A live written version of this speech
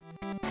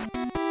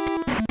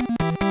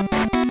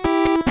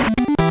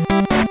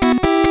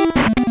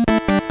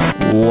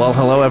Well,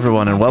 hello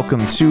everyone, and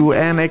welcome to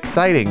an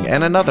exciting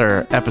and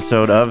another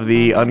episode of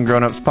the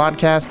unGrown-Ups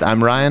podcast.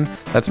 I'm Ryan.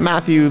 That's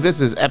Matthew.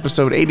 This is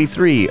episode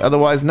 83,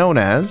 otherwise known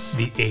as...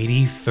 the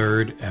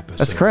 83rd episode.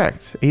 That's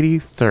correct.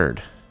 83rd.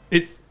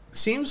 It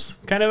seems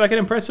kind of like an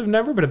impressive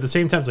number, but at the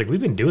same time, it's like we've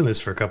been doing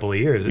this for a couple of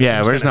years.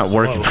 Yeah, we're just not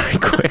working very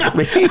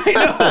quickly. I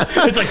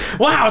know. It's like,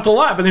 wow, it's a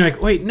lot. But then you're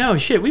like, wait, no,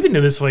 shit. We've been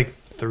doing this for like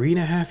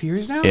 3.5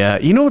 years now? Yeah.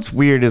 You know what's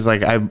weird is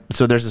like,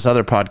 so there's this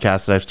other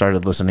podcast that I've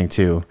started listening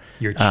to.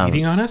 You're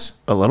cheating on us?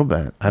 A little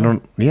bit. I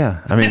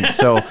mean,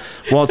 so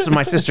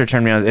my sister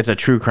turned me on. It's a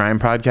true crime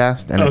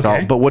podcast, and it's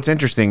all, but what's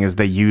interesting is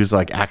they use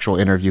like actual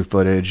interview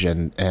footage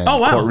and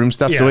courtroom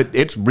stuff. Yeah. So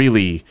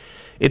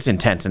it's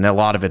intense, and a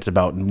lot of it's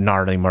about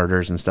gnarly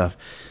murders and stuff.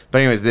 But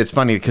anyways, it's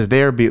funny because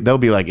they'll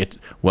be like, "It's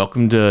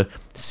welcome to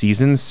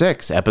season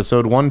 6,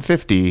 episode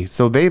 150."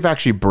 So they've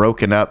actually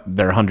broken up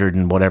their 100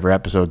 and whatever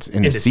episodes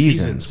into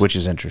seasons, which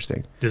is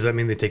interesting. Does that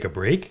mean they take a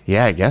break?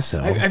 Yeah, I guess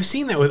so. I've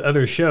seen that with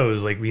other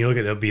shows. Like when you look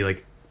at it, it'll be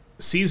like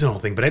seasonal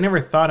thing, but I never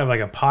thought of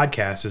like a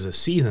podcast as a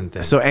season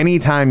thing. So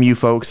anytime you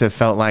folks have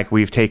felt like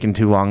we've taken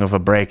too long of a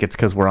break, it's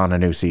because we're on a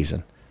new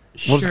season.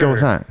 We'll just go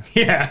with that.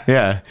 Yeah.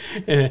 Yeah.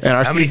 And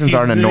our seasons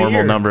aren't a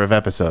normal number of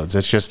episodes.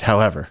 It's just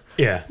however.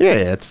 Yeah. Yeah,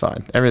 it's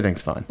fine.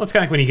 Everything's fine. Well, it's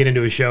kind of like when you get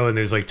into a show and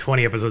there's like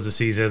 20 episodes a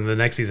season, and the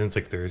next season it's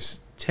like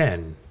there's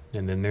 10,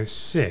 and then there's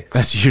 6.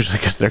 That's usually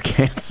because they're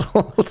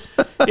canceled.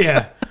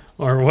 Yeah.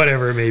 Or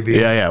whatever it may be.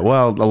 Yeah.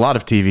 Well, a lot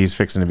of TV's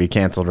fixing to be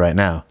canceled right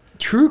now.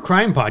 True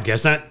crime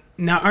podcasts.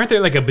 Now, aren't there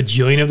like a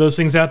bajillion of those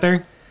things out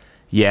there?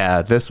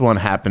 Yeah, this one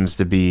happens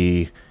to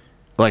be...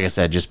 like I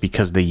said, just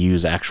because they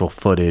use actual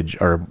footage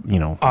or,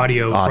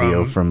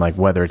 audio from like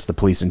whether it's the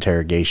police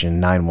interrogation,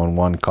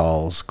 911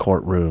 calls,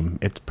 courtroom,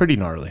 it's pretty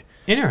gnarly.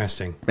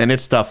 Interesting. And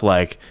it's stuff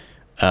like,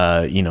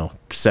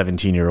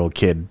 17-year-old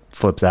kid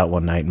flips out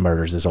one night and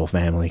murders his whole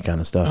family kind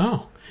of stuff.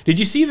 Oh, did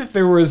you see that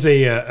there was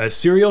a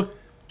serial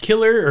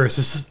killer or a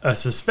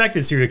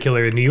suspected serial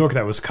killer in New York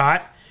that was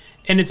caught?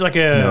 And it's like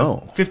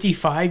a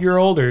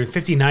 55-year-old or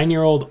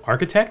 59-year-old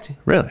architect.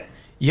 Really?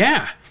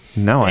 Yeah.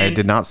 No, I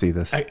did not see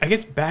this. I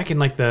guess back in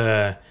like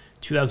the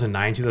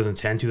 2009,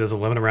 2010,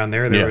 2011, around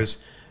there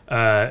was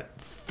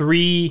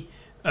 3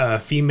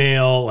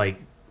 female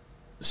like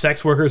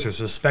sex workers or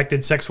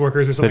suspected sex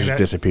workers or something like that.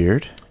 They just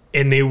disappeared?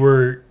 And they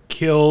were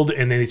killed,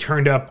 and then they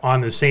turned up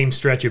on the same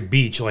stretch of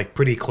beach, like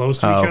pretty close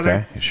to each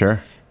other. Okay,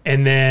 sure.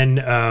 And then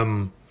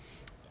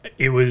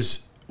it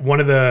was one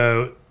of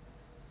the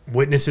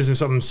witnesses or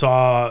something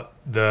saw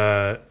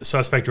the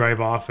suspect drive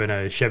off in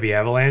a Chevy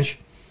Avalanche.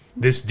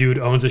 This dude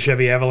owns a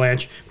Chevy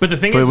Avalanche. But the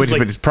thing is,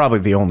 but it's probably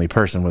the only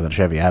person with a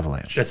Chevy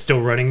Avalanche that's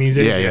still running these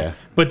days. Yeah.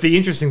 But the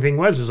interesting thing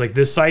is like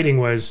this sighting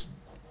was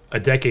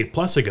a decade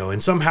plus ago,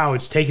 and somehow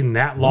it's taken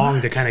that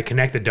long to kind of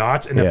connect the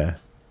dots. And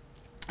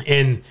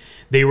and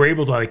they were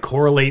able to like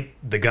correlate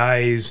the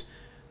guy's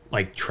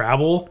like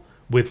travel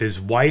with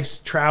his wife's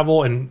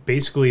travel, and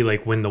basically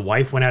like when the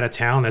wife went out of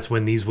town, that's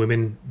when these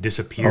women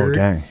disappeared. Oh,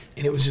 dang.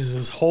 And it was just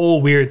this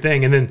whole weird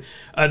thing. And then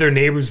other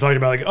neighbors talked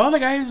about like, oh, the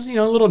guy's,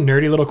 a little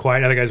nerdy, a little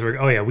quiet. Other guys were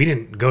like, oh yeah, we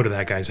didn't go to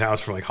that guy's house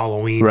for like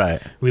Halloween.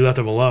 Right. We left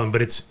him alone.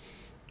 But it's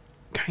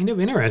kind of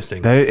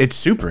interesting. It's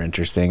super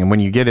interesting. And when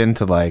you get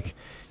into like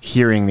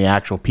hearing the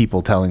actual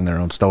people telling their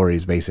own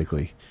stories,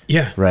 basically.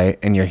 Yeah. Right.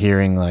 And you're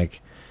hearing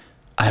like,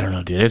 I don't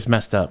know, dude, it's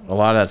messed up. A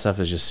lot of that stuff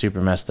is just super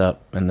messed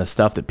up. And the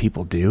stuff that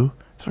people do,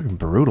 it's fucking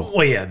brutal.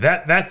 Well, yeah,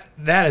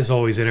 that is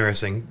always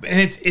interesting. And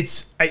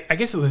it's I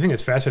guess the thing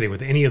that's fascinating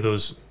with any of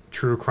those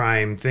true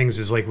crime things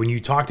is like when you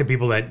talk to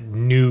people that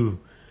knew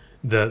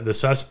the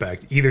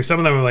suspect, either some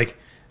of them were like,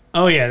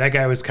 oh yeah, that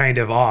guy was kind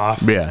of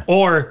off. Yeah.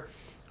 Or,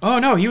 oh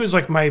no, he was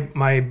like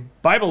my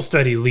Bible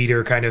study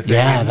leader kind of thing.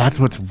 Yeah, that's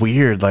what's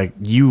weird. Like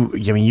you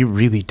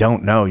really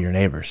don't know your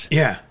neighbors.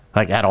 Yeah.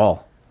 Like at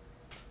all.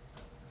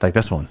 Like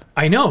this one.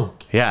 I know.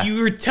 Yeah. You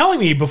were telling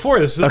me before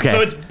this. Okay.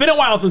 So it's been a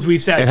while since we've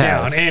sat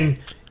down. And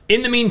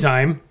in the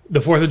meantime,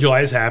 the 4th of July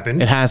has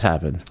happened. It has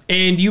happened.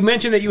 And you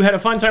mentioned that you had a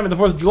fun time at the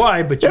 4th of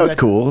July, but it was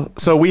cool.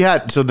 So we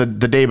had, the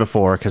day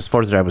before, because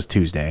 4th of July was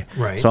Tuesday.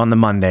 Right. So on the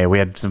Monday, we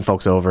had some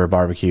folks over,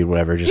 barbecued,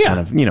 whatever, just kind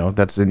of,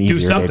 that's an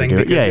easier day to do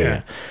it.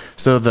 Yeah.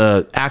 So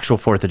the actual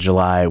 4th of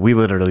July, we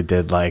literally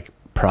did like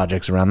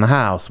projects around the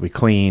house. We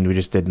cleaned, we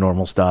just did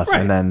normal stuff,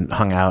 and then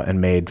hung out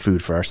and made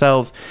food for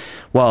ourselves.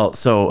 Well,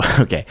 so,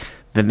 okay.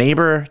 The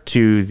neighbor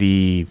to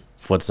the,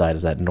 what side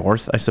is that?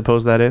 North, I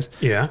suppose that is.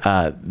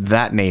 Yeah.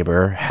 That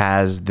neighbor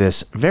has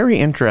this very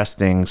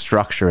interesting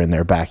structure in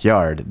their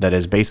backyard that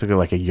is basically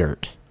like a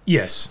yurt.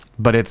 Yes.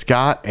 But it's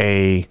got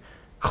a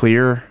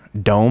clear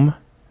dome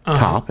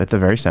top at the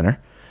very center.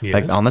 Yes.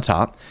 Like on the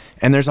top.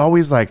 And there's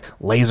always like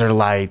laser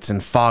lights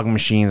and fog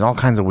machines, all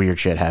kinds of weird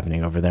shit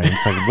happening over there. And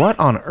it's like, what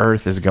on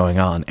earth is going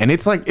on? And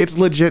it's like, it's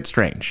legit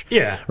strange.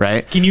 Yeah.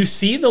 Right? Can you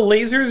see the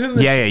lasers in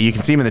the... Yeah, you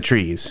can see them in the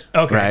trees.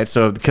 Okay. Right?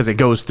 So, because it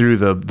goes through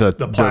the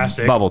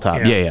plastic. The bubble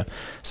top. Yeah.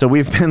 So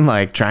we've been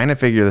like trying to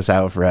figure this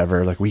out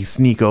forever. Like we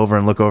sneak over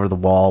and look over the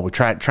wall. We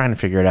trying to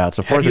figure it out.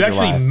 So 4th of July. Have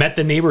you actually met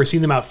the neighbor or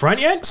seen them out front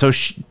yet? So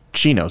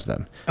she knows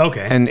them.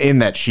 Okay. And in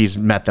that she's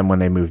met them when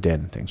they moved in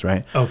and things,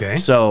 right? Okay.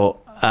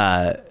 So,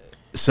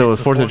 So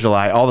the 4th of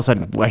July, all of a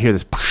sudden I hear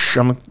this.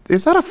 I'm like,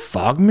 is that a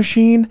fog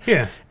machine?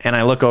 Yeah. And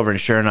I look over, and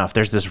sure enough,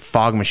 there's this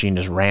fog machine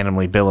just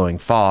randomly billowing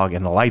fog,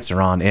 and the lights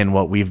are on in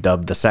what we've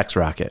dubbed the sex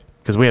rocket,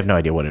 because we have no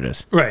idea what it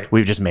is. Right.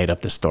 We've just made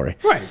up this story.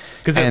 Right.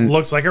 Because it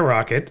looks like a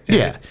rocket.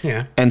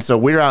 Yeah. And so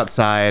we're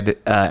outside,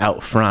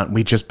 out front.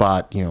 We just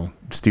bought,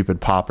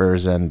 stupid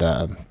poppers and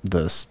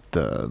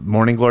the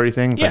morning glory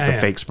things, like the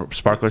fake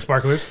sparklers.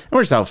 And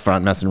we're just out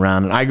front messing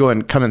around, and I go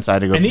and come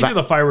inside and go. And these are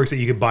the fireworks that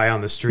you could buy on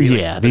the street.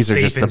 Yeah, these are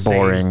just the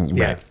boring.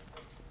 Yeah. Right.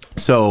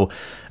 So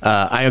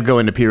I go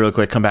into pee real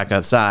quick, come back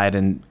outside,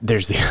 and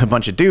there's a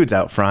bunch of dudes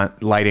out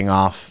front lighting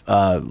off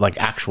like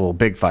actual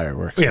big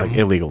fireworks, like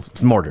illegal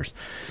mortars.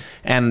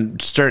 And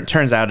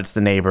turns out it's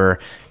the neighbor,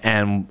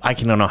 and I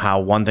don't know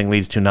how one thing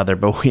leads to another,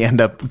 but we end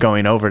up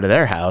going over to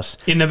their house.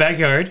 In the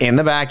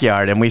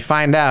backyard, and we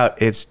find out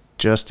it's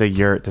just a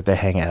yurt that they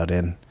hang out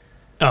in.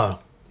 Oh.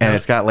 And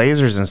it's got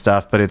lasers and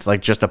stuff, but it's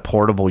like just a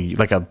portable,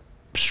 like a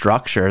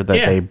structure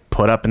that they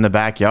put up in the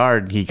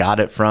backyard. He got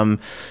it from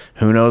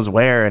who knows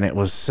where, and it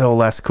was so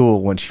less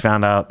cool when she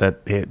found out that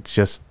it's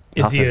just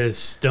nothing. Is he a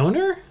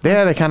stoner?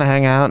 Yeah, they kind of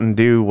hang out and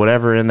do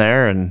whatever in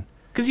there, and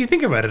because you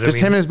think about it, just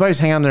him and his buddies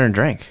hang out there and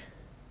drink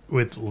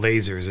with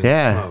lasers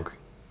and smoke.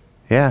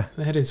 Yeah,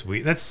 that is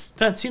weird. That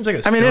seems like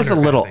a I mean, it's a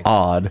little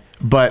odd,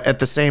 but at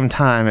the same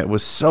time, it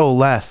was so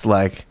less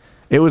like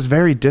it was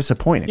very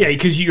disappointing. Yeah,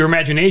 because your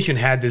imagination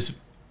had this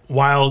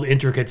wild,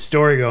 intricate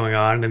story going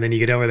on, and then you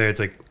get over there, it's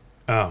like,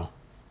 oh.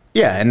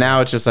 Yeah, and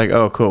now it's just like,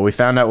 oh, cool. We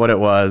found out what it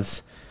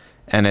was,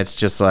 and it's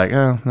just like,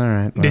 oh, all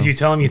right. Well, did you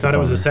tell him you thought it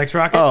was a sex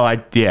rocket?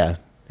 Oh, yeah.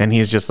 And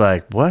he's just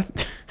like,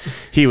 what?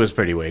 He was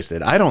pretty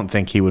wasted. I don't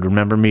think he would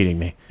remember meeting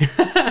me.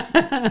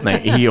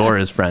 Like, he or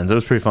his friends. It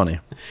was pretty funny.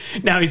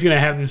 Now he's going to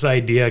have this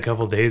idea a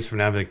couple days from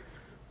now, like,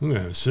 I'm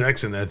going to have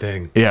sex in that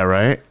thing. Yeah,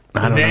 right?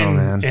 I don't know,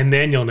 man. And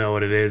then you'll know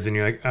what it is, and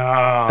you're like, oh.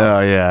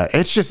 Oh, yeah.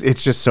 It's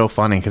just so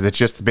funny, because it's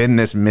just been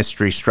this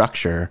mystery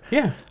structure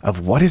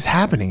of what is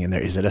happening in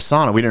there. Is it a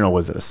sauna? We don't know.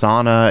 Was it a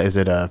sauna? Is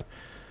it I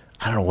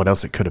don't know what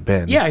else it could have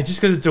been. Yeah,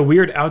 just because it's a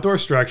weird outdoor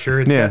structure.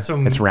 It's got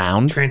some it's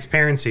round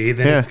transparency.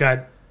 Then it's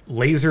got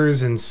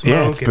lasers and smoke.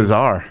 Yeah, it's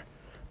bizarre.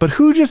 But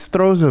who just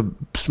throws a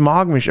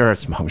smoke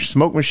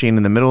machine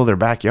in the middle of their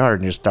backyard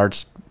and just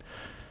starts?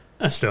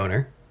 A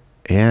stoner.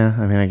 Yeah,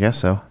 I mean, I guess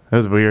so. It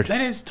was weird.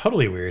 That is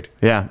totally weird.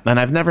 Yeah, and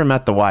I've never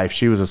met the wife.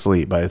 She was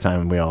asleep by the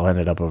time we all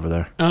ended up over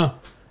there. Oh.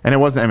 And it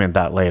wasn't,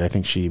 that late. I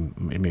think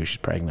maybe she's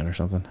pregnant or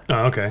something.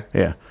 Oh, okay.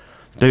 Yeah.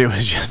 But it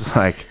was just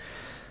like,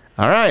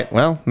 all right,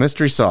 well,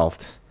 mystery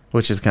solved,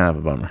 which is kind of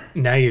a bummer.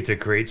 Now you have to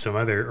create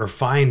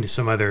find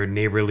some other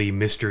neighborly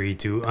mystery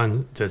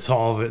to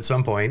solve at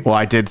some point. Well,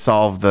 I did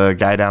solve the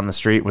guy down the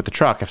street with the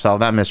truck. I've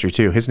solved that mystery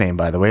too. His name,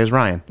 by the way, is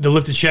Ryan. The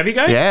lifted Chevy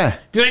guy? Yeah.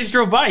 Dude, I just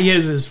drove by. He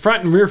has his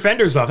front and rear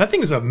fenders off. That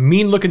thing is a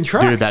mean-looking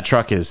truck. Dude, that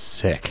truck is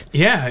sick.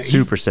 Yeah.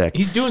 Super sick.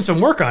 He's doing some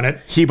work on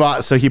it. He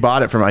bought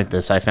it from like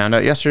this. I found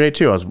out yesterday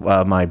too.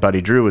 My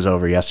buddy Drew was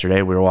over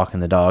yesterday. We were walking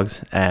the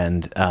dogs,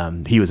 and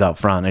he was out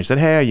front. I said,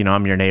 hey,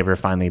 I'm your neighbor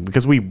finally,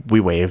 because we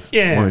wave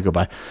when we go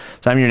by.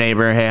 So I'm your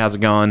neighbor. Hey, how's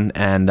it going?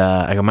 And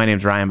I go, my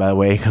name's Ryan, by the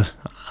way, because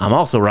I'm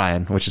also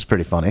Ryan, which is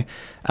pretty funny.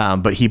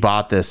 But he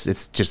bought this.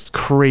 It's just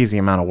crazy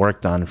amount of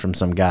work done from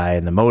some guy,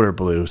 and the motor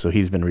blew, so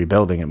he's been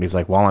rebuilding it. And he's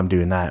like, while I'm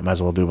doing that, might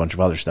as well do a bunch of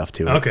other stuff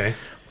to it. Okay.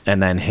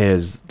 And then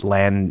his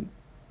Land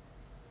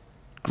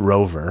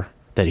Rover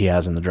that he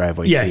has in the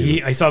driveway too.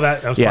 Yeah, I saw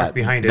that. That was parked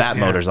behind it. That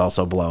motor's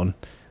also blown.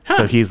 Huh.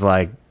 So he's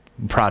like,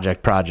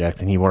 project,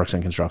 and he works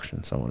in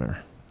construction, so whatever.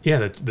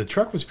 Yeah, the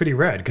truck was pretty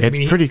rad.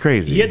 It's pretty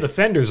crazy. He had the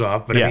fenders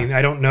off, but I mean,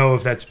 I don't know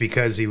if that's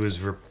because he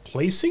was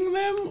replacing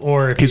them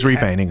or if he's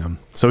repainting them.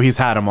 So he's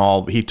had them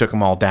all. He took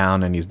them all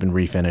down and he's been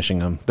refinishing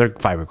them. They're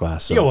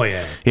fiberglass. So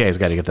yeah, he's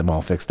got to get them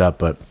all fixed up.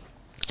 But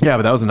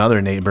that was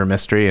another neighbor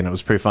mystery, and it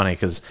was pretty funny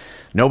because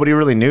nobody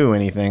really knew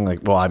anything. Like,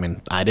 well, I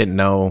mean, I didn't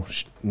know.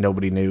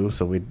 Nobody knew,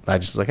 so I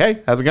just was like,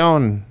 hey, how's it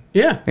going?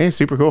 Yeah, hey,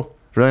 super cool,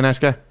 really nice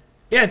guy.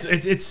 Yeah,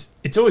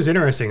 it's always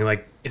interesting.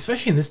 Like,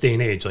 especially in this day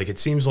and age, like it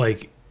seems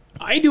like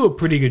I do a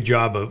pretty good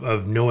job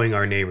of knowing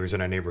our neighbors in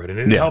our neighborhood. And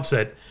it helps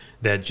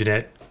that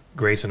Jeanette,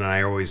 Grayson, and I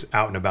are always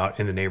out and about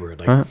in the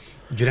neighborhood. Like,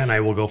 Jeanette and I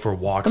will go for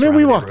walks. I mean,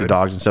 we walk the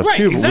dogs and stuff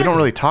too, but we don't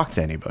really talk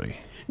to anybody.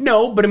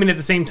 No, but I mean, at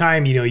the same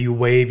time, you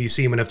wave, you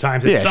see them enough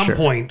times. At some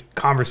point,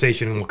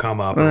 conversation will come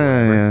up.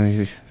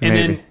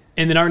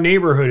 And then our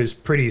neighborhood is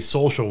pretty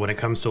social when it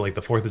comes to like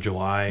the 4th of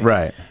July,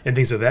 right, and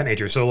things of that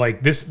nature. So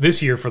like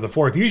this year for the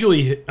 4th,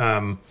 usually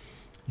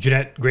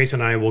Jeanette, Grace,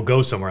 and I will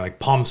go somewhere. Like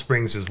Palm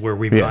Springs is where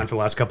we've gone for the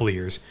last couple of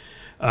years.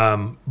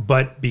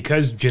 But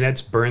because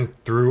Jeanette's burned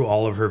through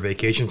all of her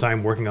vacation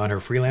time working on her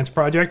freelance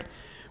project,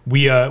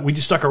 we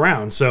just stuck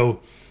around.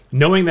 So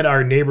knowing that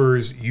our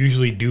neighbors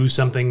usually do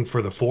something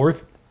for the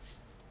 4th,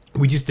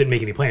 we just didn't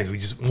make any plans.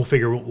 We'll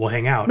figure we'll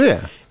hang out.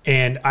 Yeah.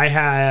 And I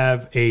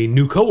have a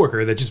new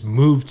coworker that just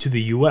moved to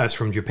the U.S.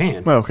 from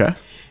Japan. Oh, okay.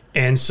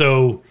 And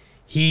so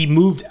he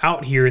moved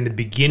out here in the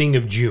beginning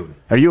of June.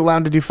 Are you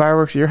allowed to do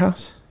fireworks at your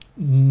house?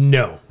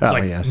 No. Oh,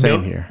 yeah,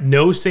 same here.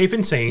 No safe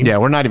and sane. Yeah,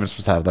 we're not even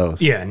supposed to have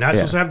those. Yeah, not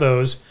supposed to have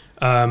those.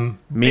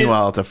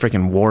 Meanwhile, it's a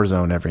freaking war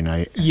zone every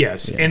night.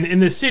 Yes,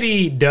 and the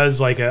city does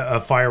like a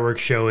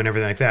fireworks show and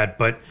everything like that.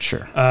 But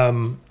sure,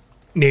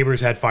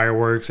 neighbors had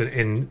fireworks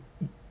and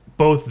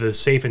both the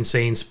Safe and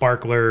Sane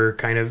sparkler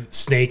kind of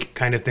snake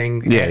kind of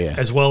thing,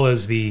 as well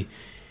as the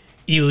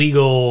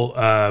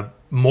illegal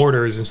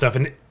mortars and stuff.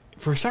 And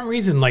for some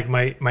reason, like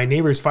my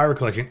neighbor's firework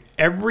collection,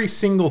 every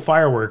single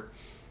firework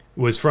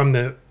was from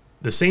the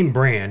same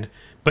brand,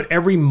 but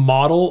every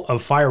model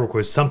of firework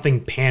was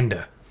something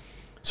panda.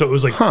 So it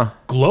was like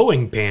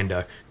glowing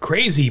panda,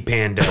 crazy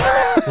panda,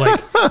 like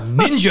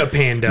ninja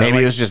panda. Maybe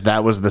it was just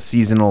that was the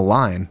seasonal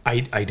line. I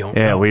don't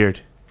know. Yeah,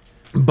 weird.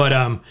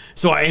 But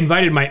so I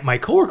invited my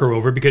coworker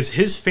over because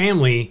his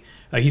family,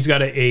 he's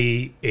got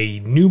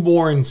a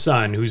newborn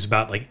son who's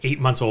about like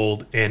 8 months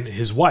old, and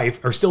his wife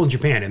are still in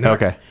Japan. And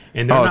okay.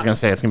 And I was gonna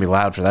say it's gonna be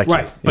loud for that kid.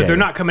 Right, but they're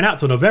not coming out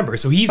till November.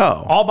 So he's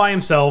all by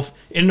himself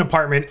in an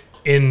apartment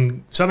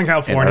in Southern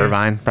California. In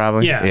Irvine,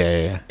 probably.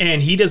 Yeah.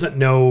 And he doesn't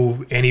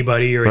know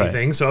anybody or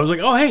anything. So I was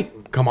like, oh, hey,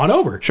 come on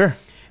over. Sure.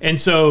 And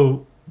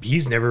so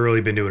he's never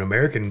really been to an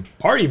American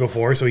party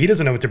before, so he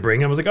doesn't know what to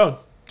bring. And I was like, oh,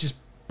 just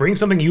bring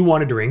something you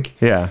want to drink.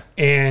 Yeah.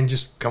 And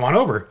just come on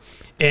over.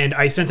 And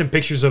I sent him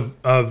pictures of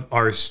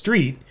our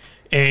street,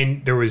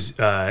 and there was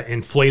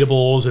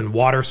inflatables and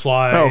water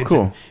slides. Oh,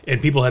 cool.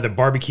 And people had the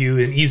barbecue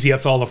and easy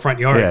ups all in the front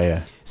yard.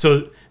 Yeah.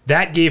 So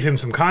that gave him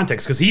some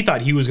context because he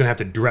thought he was going to have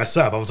to dress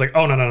up. I was like,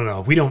 oh,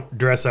 no. We don't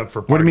dress up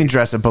for parties. What do you mean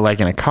dress up? But like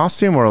in a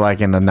costume or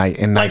like in a night?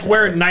 Like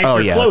wear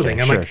nicer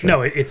clothing. Okay. I'm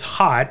no, it's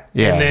hot.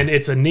 Yeah. And then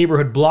it's a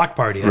neighborhood block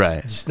party.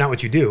 That's just not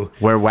what you do.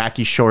 Wear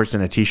wacky shorts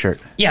and a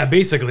t-shirt. Yeah,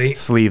 basically.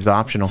 Sleeves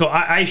optional. So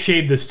I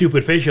shaved the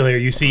stupid facial hair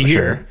you see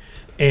here.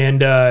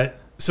 And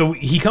so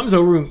he comes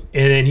over and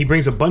then he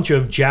brings a bunch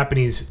of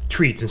Japanese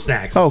treats and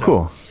snacks. Oh,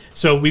 cool.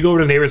 So we go over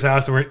to the neighbor's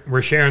house and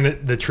we're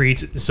sharing the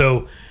treats.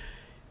 So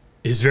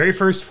his very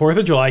first 4th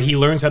of July, he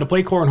learns how to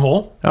play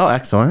cornhole. Oh,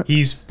 excellent.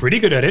 He's pretty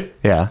good at it.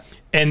 Yeah.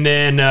 And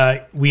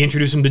then we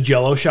introduced him to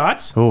Jell-O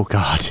shots. Oh,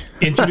 God.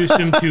 Introduced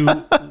him to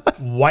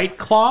White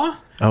Claw.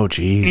 Oh,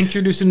 geez.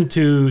 Introduced him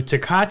to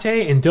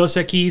Tecate and Dos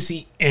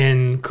Equis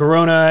and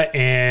Corona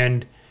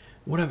and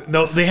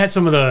whatever. They had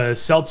some of the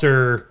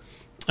seltzer,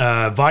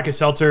 vodka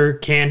seltzer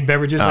canned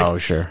beverages. Oh,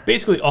 sure.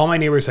 Basically, all my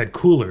neighbors had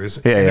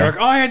coolers. Yeah, and they're like,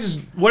 oh, yeah, just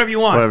whatever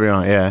you want. Whatever you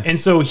want, yeah. And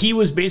so he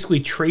was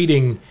basically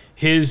trading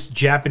his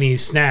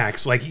Japanese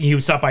snacks. Like he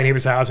would stop by a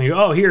neighbor's house and he'd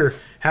go, oh, here,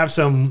 have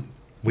some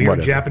weird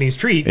Japanese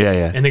treat.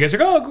 Yeah. And the guy's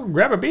like, oh, go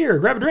grab a beer,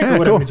 grab a drink or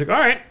whatever. Cool. And he's like,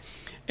 all right.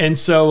 And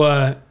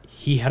so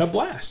he had a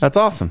blast. That's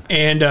awesome.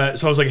 And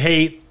so I was like,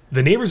 hey,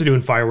 the neighbors are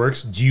doing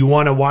fireworks. Do you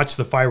want to watch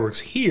the fireworks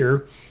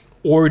here,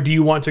 or do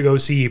you want to go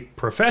see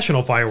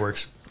professional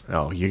fireworks?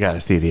 Oh, you got to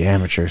see the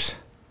amateurs.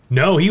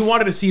 No, he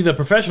wanted to see the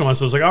professional ones.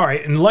 So I was like, all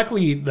right. And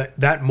luckily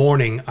that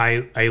morning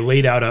I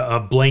laid out a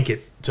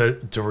blanket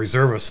to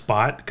reserve a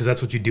spot because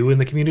that's what you do in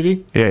the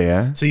community.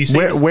 Yeah. So you see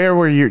where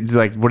were you,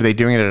 like, were they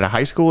doing it at a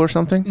high school or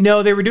something?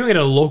 No, they were doing it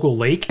at a local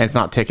lake. And it's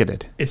not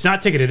ticketed. It's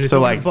not ticketed. It's so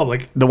open like to the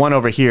public. The one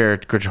over here,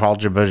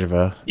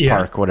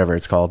 Park, whatever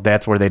it's called,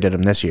 that's where they did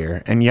them this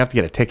year. And you have to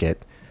get a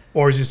ticket.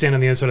 Or just stand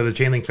on the other side of the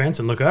chain link fence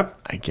and look up.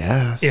 I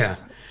guess. Yeah.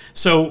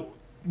 So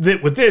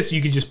with this,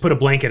 you could just put a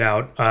blanket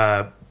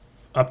out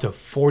up to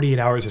 48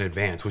 hours in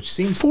advance, which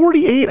seems...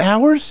 48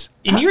 hours?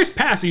 In years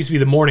past, it used to be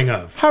the morning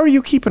of. How are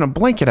you keeping a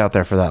blanket out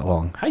there for that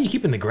long? How are you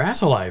keeping the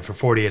grass alive for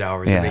 48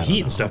 hours in the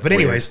heat and stuff? But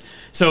anyways,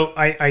 so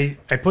I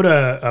put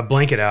a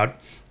blanket out,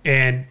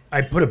 and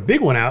I put a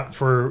big one out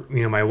for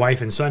my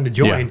wife and son to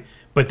join,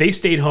 but they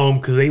stayed home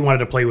because they wanted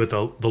to play with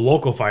the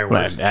local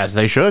fireworks. Well, as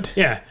they should.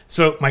 Yeah.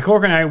 So my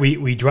coworker and I,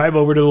 we drive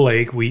over to the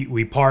lake,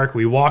 we park,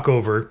 we walk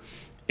over,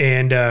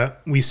 and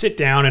we sit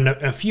down, and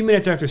a few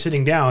minutes after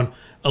sitting down,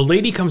 a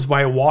lady comes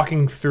by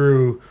walking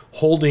through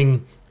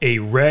holding a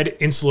red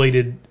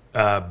insulated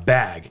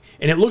bag.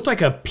 And it looked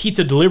like a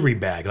pizza delivery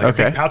bag, like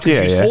a big pouch.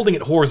 She's holding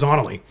it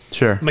horizontally.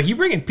 Sure. I'm like, you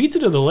bringing pizza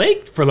to the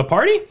lake for the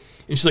party?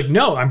 And she's like,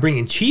 no, I'm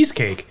bringing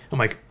cheesecake. I'm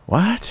like,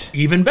 what?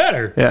 Even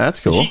better. Yeah,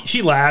 that's cool.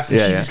 She laughs and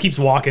she just keeps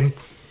walking.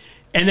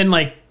 And then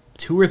like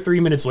 2 or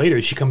 3 minutes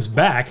later, she comes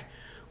back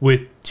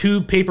with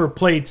 2 paper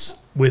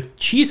plates with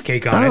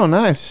cheesecake on it. Oh,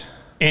 nice.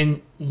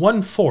 And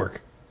 1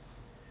 fork.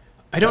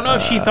 I don't know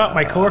if she thought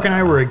my coworker and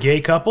I were a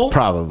gay couple.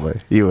 Probably.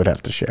 You would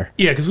have to share.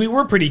 Yeah, because we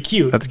were pretty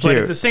cute. That's cute.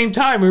 But at the same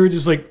time, we were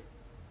just like,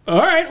 all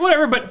right,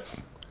 whatever. But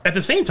at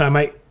the same time,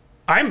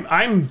 I'm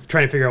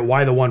trying to figure out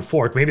why the 1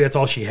 fork. Maybe that's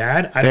all she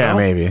had. I don't know. Yeah,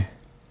 maybe.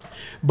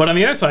 But on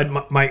the other side,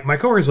 my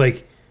coworker's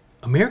like,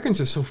 Americans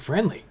are so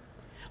friendly.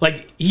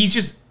 Like,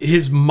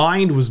 his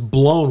mind was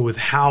blown with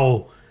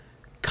how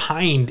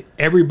kind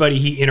everybody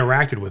he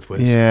interacted with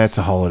was. Yeah, it's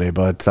a holiday,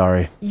 bud.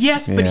 Sorry.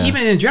 Yes, but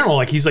even in general,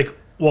 like, he's like,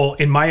 well,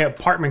 in my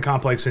apartment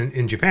complex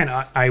in Japan,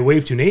 I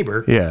wave to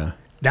neighbor. Yeah.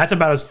 That's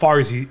about as far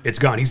as it's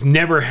gone. He's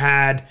never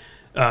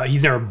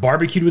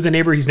barbecued with a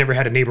neighbor. He's never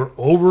had a neighbor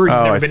over. He's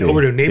never been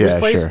over to a neighbor's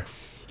place. Sure.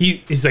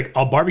 He's like,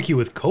 I'll barbecue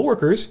with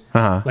coworkers.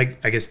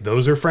 Like, I guess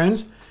those are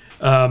friends.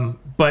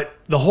 But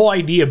the whole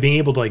idea of being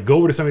able to like go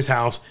over to somebody's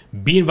house,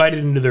 be invited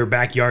into their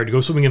backyard to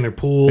go swimming in their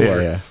pool,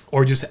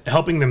 or just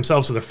helping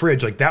themselves to the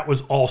fridge, like that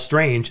was all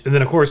strange. And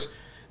then of course,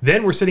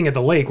 then we're sitting at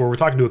the lake where we're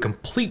talking to a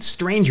complete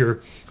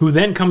stranger who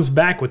then comes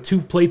back with 2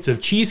 plates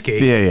of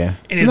cheesecake. Yeah.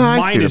 And his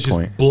mind is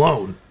just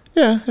blown.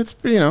 Yeah, it's,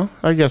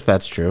 I guess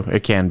that's true.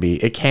 It can be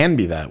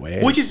that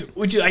way. Which is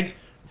like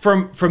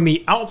from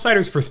the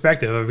outsider's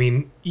perspective, I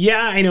mean,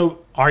 yeah, I know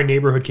our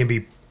neighborhood can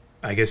be,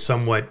 I guess,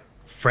 somewhat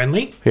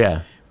friendly.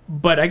 Yeah.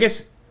 But I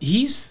guess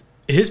his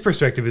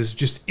perspective is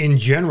just in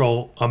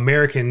general,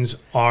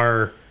 Americans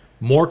are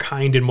more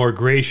kind and more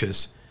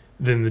gracious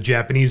than the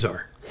Japanese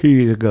are. You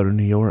need to go to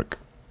New York.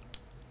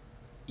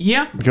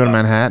 Yeah. Go to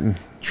Manhattan.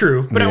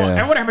 True. But I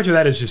wonder how much of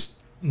that is just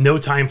no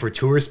time for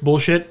tourist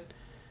bullshit.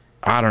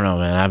 I don't know,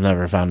 man. I've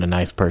never found a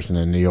nice person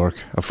in New York.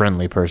 A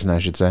friendly person, I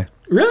should say.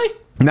 Really?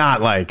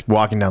 Not like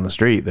walking down the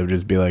street. They would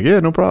just be like, yeah,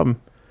 no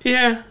problem.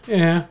 Yeah.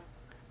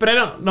 But I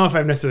don't know if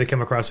I've necessarily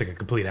come across like a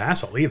complete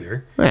asshole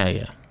either.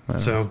 Yeah.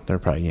 So they're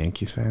probably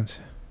Yankees fans.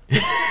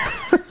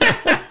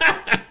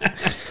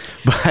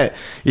 But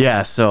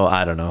yeah, so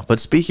I don't know. But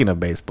speaking of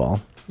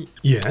baseball,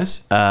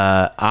 yes,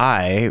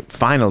 I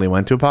finally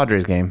went to a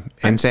Padres game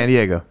in San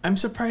Diego. I'm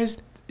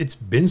surprised it's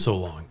been so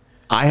long.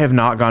 I have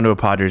not gone to a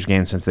Padres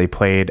game since they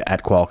played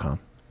at Qualcomm.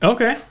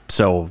 Okay.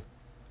 So,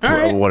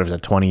 what is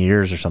it, 20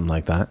 years or something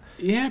like that?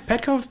 Yeah,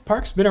 Petco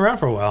Park's been around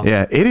for a while.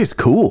 Yeah, it is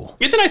cool.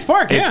 It's a nice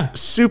park, It's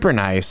super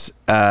nice.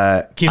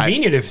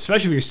 Convenient,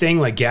 especially if you're staying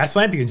like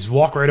Gaslamp, you can just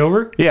walk right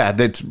over. Yeah,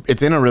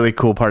 it's in a really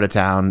cool part of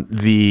town.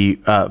 The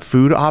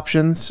food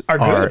options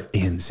are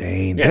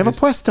insane. Yeah, they have a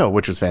Puesto,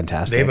 which was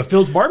fantastic. They have a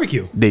Phil's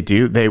Barbecue. They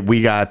do.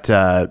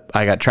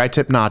 I got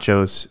tri-tip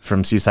nachos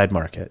from Seaside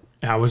Market.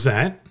 How was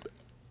that?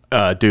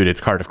 Dude, it's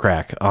Cardiff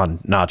Crack on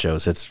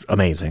nachos. It's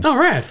amazing. Oh,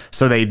 rad.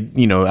 So they, I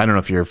don't know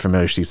if you're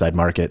familiar with Seaside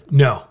Market.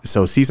 No.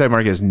 So Seaside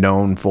Market is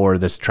known for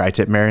this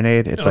tri-tip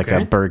marinade. It's like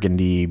a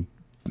burgundy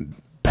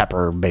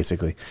pepper,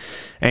 basically.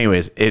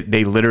 Anyways,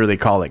 they literally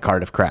call it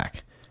Cardiff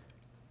Crack.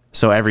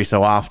 So every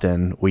so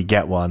often we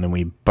get one and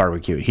we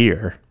barbecue it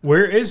here.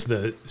 Where is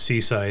the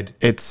Seaside?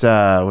 It's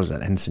what is that?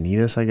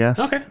 Encinitas, I guess.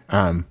 Okay.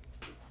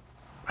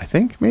 I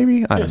think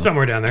maybe I don't know.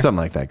 Somewhere down there, something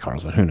like that,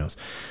 Carlsbad. Who knows?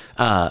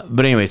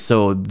 But anyway,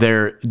 so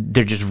they're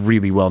just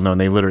really well known.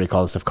 They literally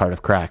call this stuff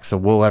Cardiff Crack. So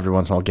we'll every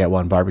once in a while get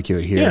one, barbecue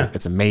it here. Yeah.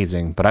 It's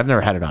amazing. But I've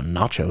never had it on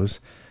nachos.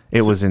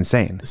 It was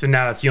insane. So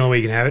now that's the only way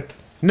you can have it?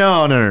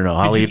 No.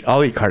 I'll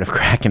eat Cardiff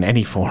Crack in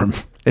any form.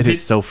 It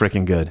is so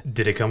freaking good.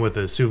 Did it come with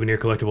a souvenir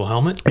collectible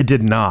helmet? It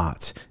did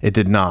not.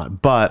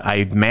 But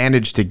I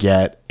managed to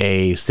get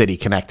a City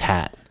Connect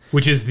hat.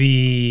 Which is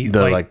the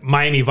like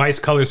Miami Vice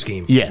color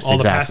scheme. Yes, all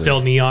the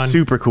pastel neon.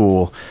 Super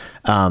cool.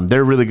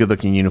 They're really good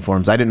looking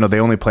uniforms. I didn't know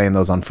they only play in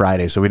those on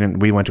Friday, so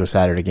we went to a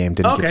Saturday game,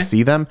 didn't get to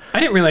see them. I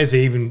didn't realize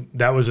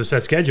that was a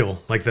set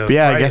schedule. Like the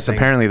Friday I guess thing.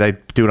 Apparently they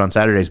do it on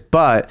Saturdays.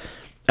 But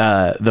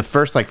the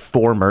first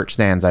 4 merch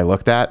stands I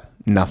looked at,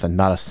 nothing,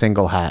 not a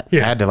single hat.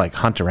 Yeah. I had to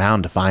hunt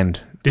around to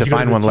find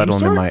one, let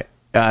alone in my.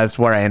 That's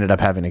where I ended up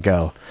having to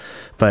go.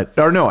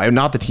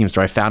 Not the team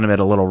store. I found them at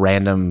a little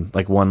random,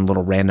 one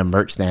little random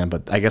merch stand,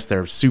 but I guess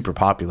they're super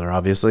popular,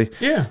 obviously.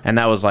 Yeah. And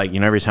that was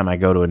every time I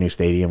go to a new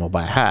stadium, I'll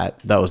buy a hat.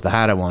 That was the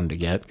hat I wanted to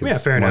get. Yeah,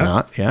 fair enough. Why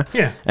not? Yeah.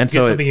 Yeah. And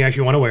get something you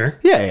actually want to wear.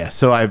 Yeah.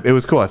 So it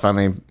was cool. I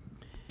finally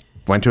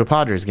went to a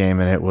Padres game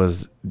and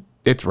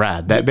it's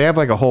rad. They have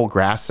a whole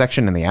grass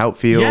section in the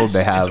outfield. Yes,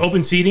 they have it's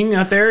open seating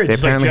out there.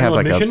 It's they apparently have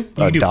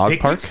a dog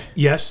park.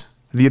 Yes.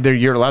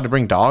 You're allowed to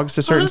bring dogs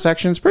to certain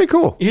sections. Pretty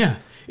cool. Yeah.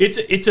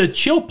 It's a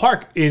chill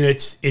park, and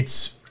it's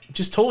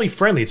just totally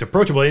friendly. It's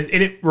approachable, and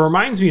it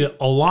reminds me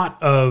a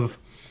lot of,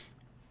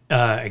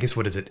 I guess,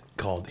 what is it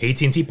called?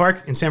 AT&T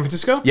Park in San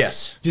Francisco.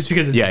 Yes, just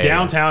because it's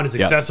downtown, it's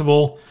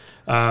accessible,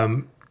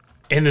 and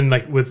then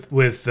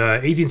with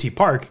AT&T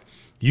Park,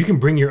 you can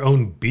bring your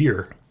own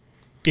beer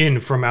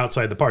in from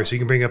outside the park, so you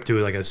can bring up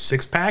to a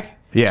 6-pack.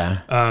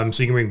 Yeah.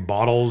 So you can bring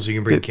bottles, you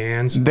can bring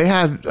cans. They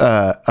had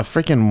a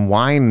freaking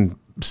wine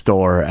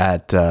store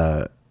at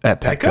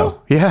Petco.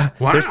 Yeah.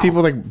 Wow. There's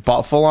people that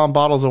bought full-on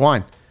bottles of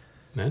wine.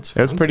 That's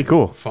pretty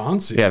cool.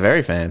 Fancy. Yeah,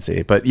 very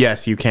fancy. But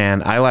yes, you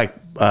can. I like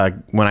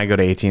when I go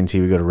to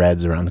AT&T, we go to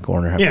Red's around the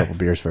corner, have a couple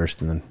beers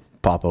first, and then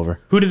pop over.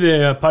 Who did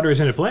the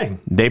Padres end up playing?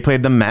 They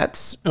played the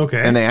Mets.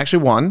 Okay. And they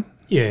actually won.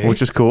 Yeah.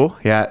 Which is cool.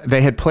 Yeah.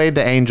 They had played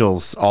the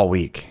Angels all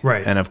week.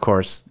 Right. And of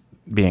course,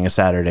 being a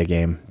Saturday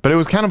game. But it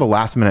was kind of a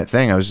last-minute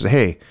thing. I was just,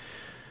 hey,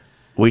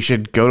 we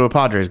should go to a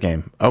Padres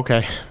game.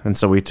 Okay. And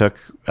so we took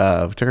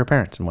our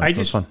parents and went. I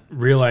just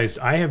realized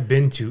I have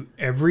been to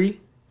every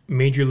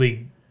major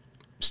league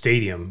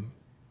stadium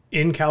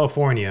in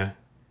California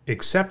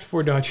except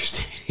for Dodger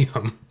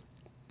Stadium.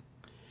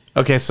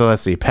 Okay, so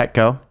let's see.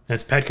 Petco.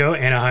 That's Petco,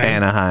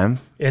 Anaheim.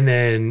 And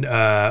then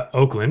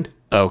Oakland.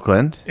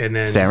 And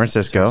then San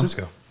Francisco.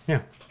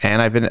 Yeah.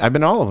 And I've been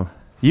to all of them.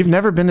 You've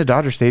never been to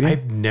Dodger Stadium?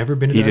 I've never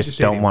been to Dodger Stadium. You just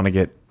don't want to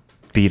get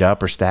beat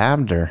up or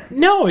stabbed or?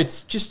 No,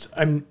 it's just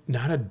I'm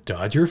not a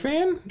Dodger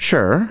fan.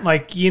 Sure.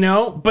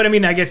 But I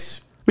mean, I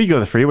guess we go to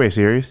the Freeway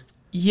Series.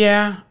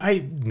 Yeah,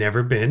 I've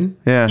never been.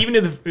 Yeah.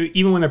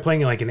 Even when they're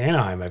playing like in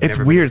Anaheim, it's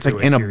weird. It's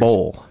like in a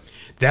bowl.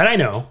 That I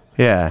know.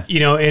 Yeah.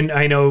 And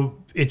I know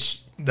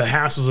it's the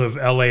hassles of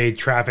LA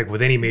traffic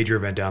with any major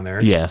event down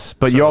there. Yes,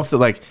 but you also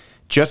like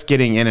just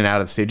getting in and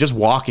out of the stadium, just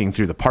walking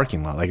through the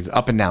parking lot, like it's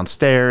up and down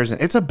stairs,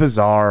 and it's a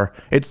bizarre.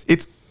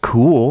 It's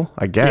cool,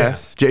 I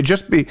guess. Yeah.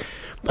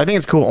 I think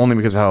it's cool only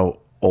because of how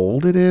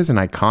old it is and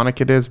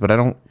iconic it is, but I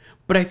don't.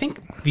 But I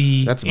think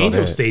the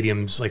Angel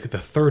Stadium's like the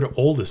third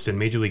oldest in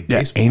Major League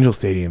Baseball. Angel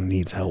Stadium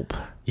needs help.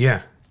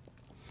 Yeah.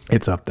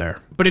 It's up there.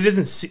 But it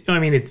doesn't,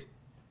 it's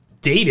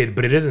dated,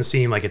 but it doesn't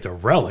seem like it's a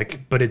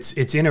relic, but it's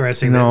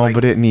interesting. No,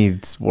 but it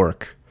needs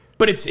work.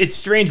 But it's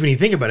strange when you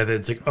think about it, that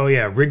it's like, oh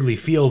yeah, Wrigley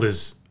Field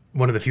is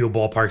one of the few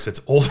ballparks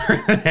that's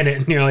older than it.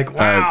 And you're like,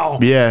 wow.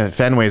 Yeah,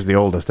 Fenway's the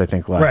oldest, I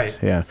think, left. Right.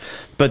 Yeah.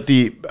 But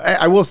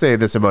I will say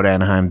this about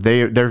Anaheim.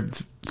 Their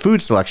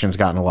food selection's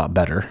gotten a lot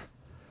better.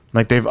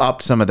 Like, they've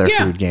upped some of their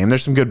food game.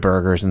 There's some good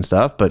burgers and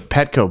stuff, but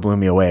Petco blew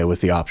me away with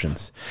the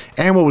options.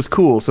 And what was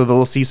cool, so the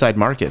little Seaside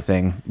Market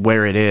thing,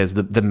 where it is,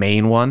 the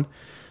main one,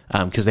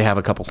 because they have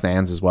a couple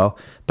stands as well,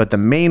 but the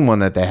main one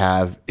that they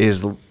have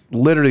is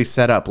literally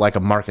set up like a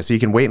market. So you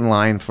can wait in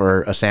line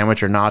for a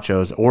sandwich or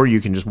nachos, or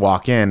you can just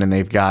walk in and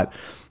they've got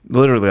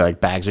literally like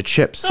bags of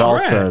chips,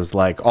 salsas,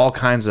 like all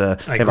kinds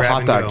of, like they have a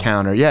hot dog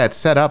counter. Yeah, it's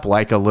set up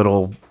like a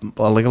little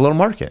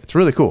market. It's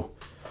really cool.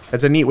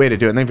 It's a neat way to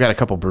do it. And they've got a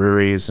couple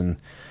breweries and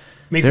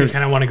makes me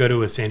kind of want to go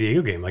to a San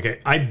Diego game.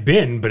 Like I've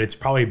been, but it's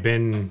probably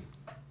been,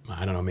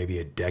 I don't know, maybe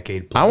a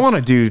decade plus.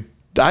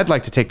 I'd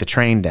like to take the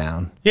train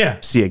down. Yeah.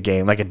 See a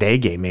game, like a day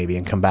game maybe,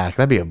 and come back.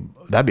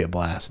 That'd be a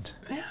blast.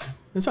 Yeah.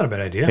 That's not a bad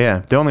idea.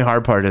 Yeah. The only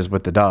hard part is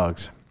with the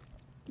dogs.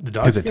 The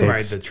dogs can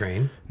ride the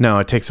train. No,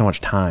 it takes so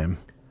much time.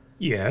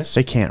 Yes.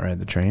 They can't ride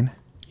the train.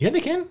 Yeah,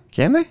 they can.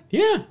 Can they?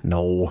 Yeah.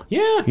 No.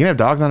 Yeah. You can have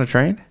dogs on a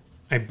train?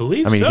 I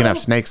believe so. You can have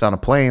snakes on a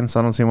plane,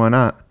 so I don't see why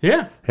not.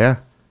 Yeah.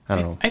 Yeah. I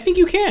don't know. I think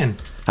you can.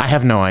 I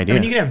have no idea.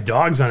 You can have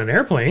dogs on an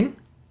airplane.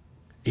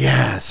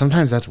 Yeah,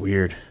 sometimes that's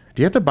weird.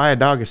 Do you have to buy a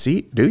dog a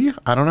seat? Do you?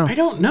 I don't know. I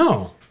don't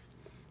know.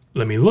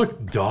 Let me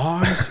look.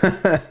 Dogs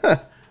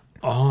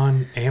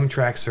on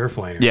Amtrak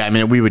Surfliner.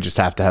 Yeah, we would just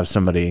have to have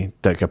somebody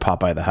that could pop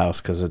by the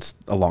house because it's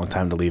a long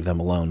time to leave them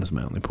alone is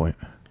my only point.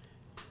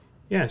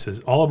 Yeah, it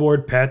says all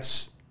aboard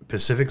pets,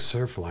 Pacific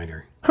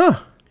Surfliner. Huh.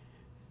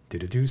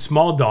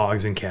 Small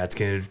dogs and cats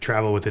can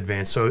travel with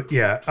Advance. So,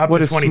 yeah, up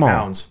to 20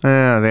 pounds.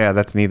 Yeah,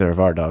 that's neither of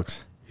our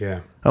dogs.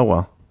 Yeah. Oh,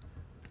 well.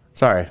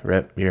 Sorry,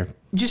 Rip.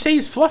 Just say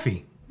he's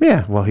fluffy.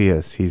 Yeah, well, he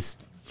is. He's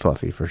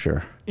fluffy for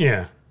sure.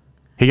 Yeah.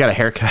 He got a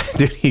haircut.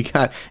 Dude,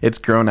 it's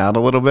grown out a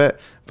little bit,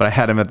 but I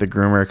had him at the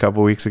groomer a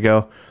couple weeks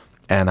ago,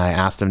 and I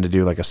asked him to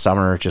do like a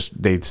summer,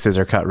 they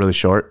scissor cut really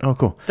short. Oh,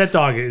 cool. That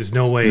dog is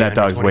no way. That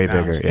dog's way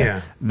bigger.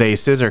 Yeah. They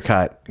scissor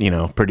cut,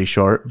 pretty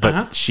short,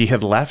 but she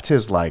had left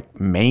his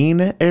like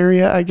main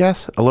area, I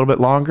guess, a little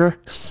bit longer.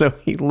 So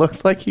he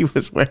looked like he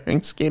was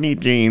wearing skinny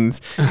jeans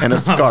and a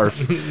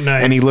scarf.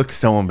 Nice. And he looked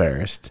so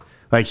embarrassed.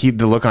 Like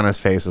the look on his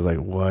face was like,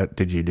 "What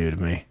did you do to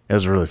me?" It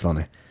was really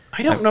funny.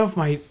 I don't know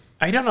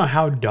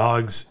how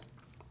dogs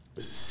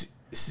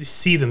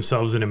see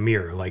themselves in a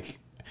mirror. Like,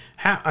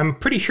 I'm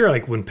pretty sure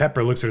like when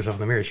Pepper looks at herself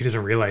in the mirror, she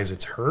doesn't realize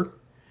it's her.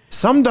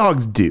 Some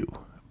dogs do,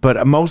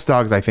 but most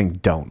dogs I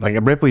think don't. Like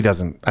Ripley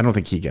doesn't. I don't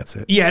think he gets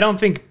it. Yeah, I don't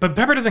think. But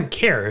Pepper doesn't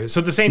care. So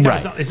at the same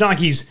time, it's not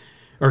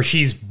like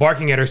she's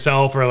barking at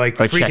herself or like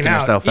freaking checking out.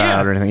 herself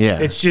out or anything. Yeah,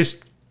 it's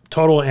just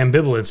total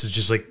ambivalence. It's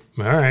just like,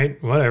 all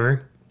right,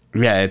 whatever.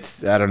 Yeah,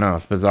 I don't know.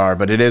 It's bizarre,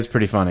 but it is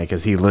pretty funny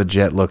because he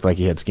legit looked like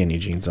he had skinny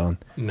jeans on.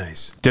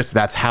 Nice. Just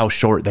that's how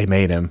short they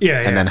made him.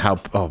 Yeah, and then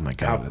oh my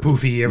God. How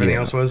poofy everything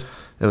else was.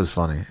 It was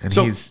funny. And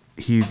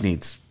he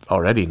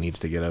already needs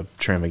to get a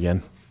trim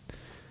again.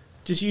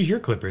 Just use your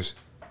clippers.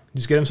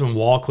 Just get him some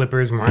wall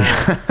clippers.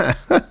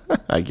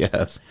 I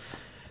guess.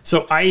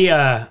 So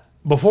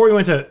before we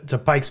went to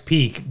Pikes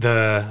Peak,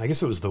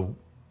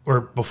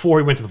 before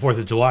we went to the 4th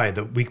of July,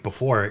 the week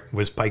before it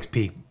was Pikes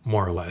Peak,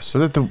 more or less. So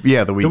that the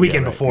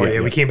weekend before.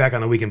 Yeah, we came back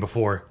on the weekend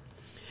before.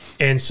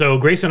 And so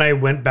Grace and I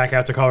went back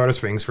out to Colorado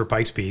Springs for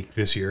Pikes Peak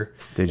this year.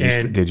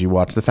 Did you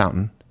watch the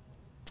fountain?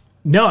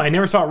 No, I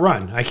never saw it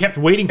run. I kept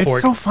waiting for it.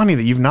 It's so funny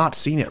that you've not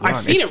seen it run. I've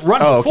seen it run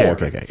before.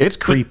 Okay. It's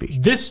creepy.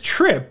 But this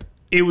trip,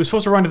 it was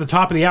supposed to run to the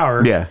top of the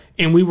hour. Yeah.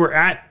 And we were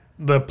at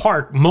the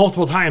park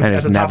multiple times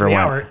at the top of the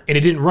hour, and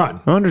it didn't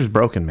run. I wonder if it's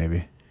broken,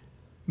 maybe.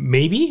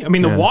 Maybe.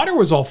 The water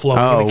was all flowing,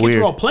 and the kids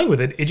were all playing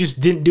with it. It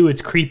just didn't do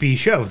its creepy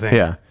show thing.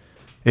 Yeah.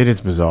 It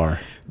is bizarre.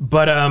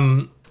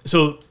 But,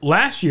 so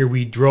last year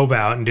we drove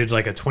out and did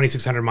like a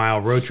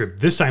 2,600-mile road trip.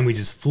 This time we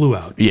just flew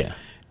out. Yeah.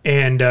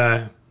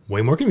 And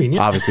way more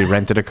convenient. Obviously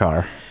rented a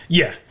car.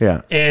 Yeah.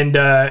 Yeah. And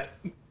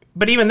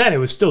but even then it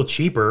was still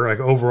cheaper, like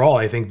overall,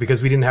 I think,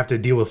 because we didn't have to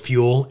deal with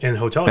fuel and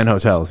hotel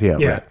expenses. And hotels,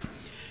 yeah. Right.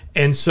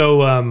 And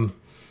so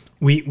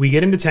we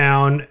get into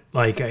town,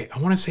 like I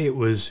want to say it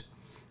was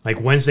like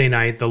Wednesday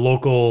night, the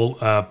local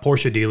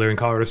Porsche dealer in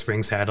Colorado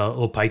Springs had a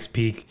little Pikes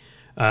Peak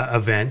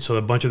event. So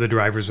a bunch of the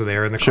drivers were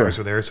there and the cars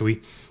were there. So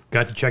we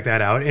got to check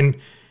that out. And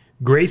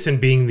Grayson,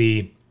 being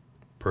the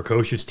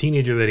precocious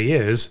teenager that he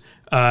is,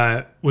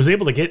 was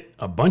able to get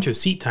a bunch of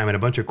seat time in a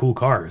bunch of cool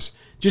cars.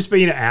 Just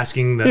by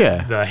asking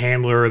the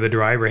handler or the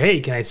driver, hey,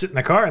 can I sit in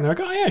the car? And they're like,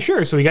 oh yeah,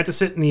 sure. So he got to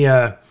sit in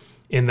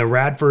the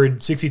Radford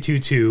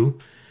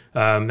 62.2.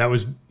 That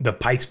was the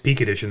Pikes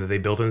Peak edition that they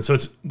built in. So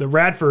the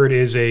Radford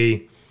is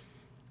a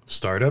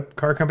startup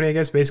car company, I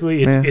guess.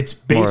 Basically, it's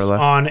based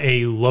on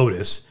a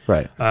Lotus,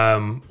 right?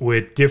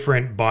 With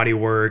different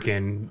bodywork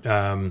and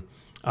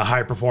a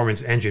high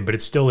performance engine, but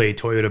it's still a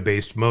Toyota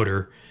based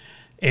motor,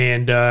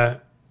 and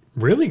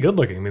really good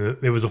looking. I mean,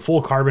 it was a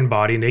full carbon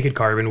body, naked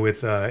carbon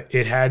with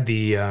it had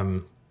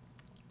the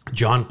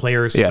John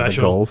Player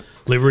special gold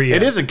livery.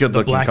 It is a good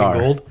looking black car.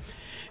 And gold.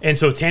 And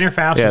so Tanner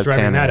Faust was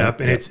driving that up,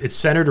 and it's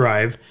center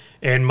drive.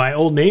 And my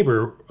old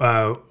neighbor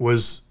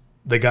was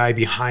the guy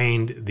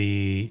behind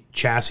the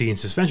chassis and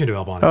suspension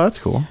development on it. Oh, that's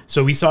cool.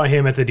 So we saw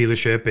him at the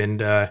dealership,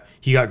 and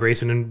he got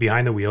Grayson in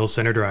behind the wheel,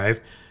 center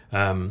drive.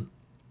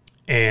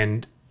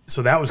 And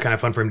so that was kind of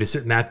fun for him to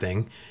sit in that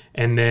thing.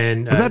 And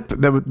then...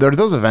 are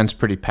those events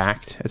pretty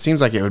packed? It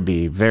seems like it would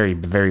be very,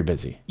 very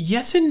busy.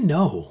 Yes and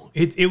no.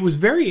 It was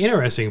very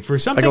interesting for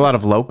something... Like a lot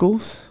of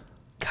locals?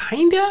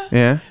 Kinda.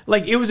 Yeah.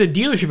 Like, it was a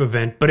dealership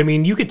event, but I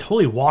mean, you could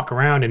totally walk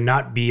around and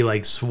not be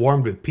like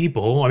swarmed with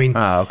people. I mean,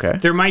 okay.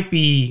 There might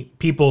be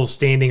people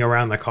standing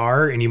around the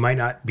car and you might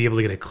not be able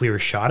to get a clear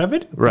shot of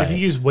it. Right. If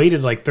you just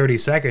waited like 30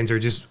 seconds or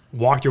just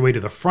walked your way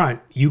to the front,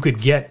 you could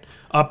get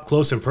up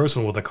close and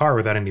personal with the car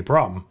without any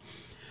problem.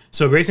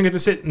 So Grayson got to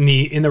sit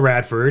in the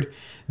Radford.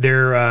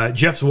 There,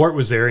 Jeff Zwart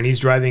was there, and he's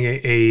driving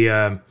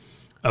a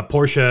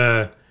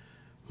Porsche.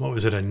 What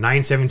was it? A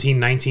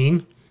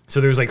 917-19. So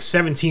there's like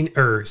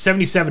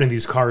 77 of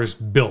these cars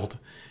built,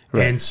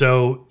 right. And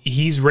so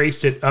he's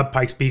raced it up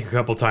Pikes Peak a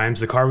couple times.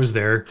 The car was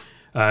there.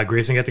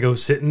 Grayson got to go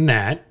sit in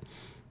that,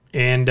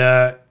 and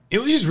it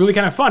was just really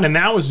kind of fun. And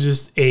that was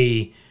just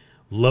a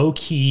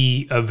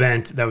low-key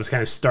event that was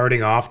kind of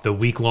starting off the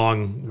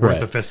week-long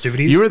worth of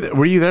festivities.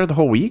 Were you there the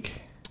whole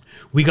week?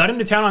 We got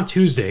into town on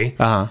Tuesday,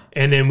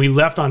 and then we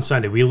left on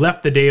Sunday. We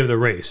left the day of the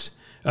race.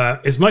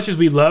 As much as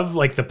we love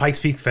like the Pikes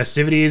Peak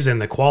festivities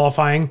and the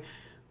qualifying,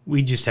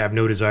 we just have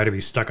no desire to be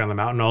stuck on the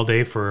mountain all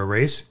day for a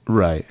race.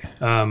 Right.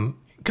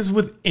 Because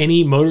with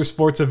any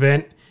motorsports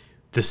event,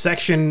 the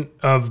section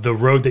of the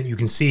road that you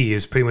can see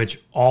is pretty much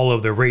all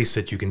of the race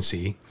that you can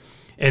see.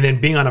 And then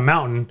being on a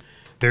mountain,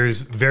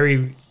 there's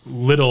very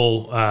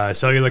little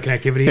cellular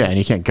connectivity. Yeah, and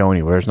you can't go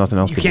anywhere. There's nothing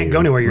else to do. You can't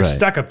go anywhere. You're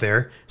stuck up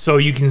there. So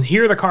you can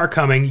hear the car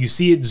coming. You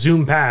see it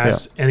zoom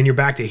past, and then you're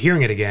back to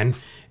hearing it again.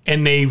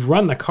 And they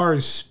run the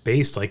cars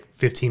spaced like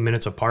 15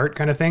 minutes apart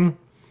kind of thing.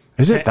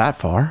 Is it that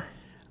far?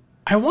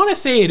 I want to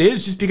say it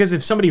is, just because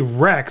if somebody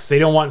wrecks, they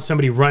don't want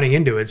somebody running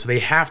into it. So they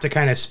have to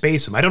kind of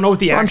space them. I don't know what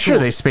the I'm sure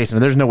they space them.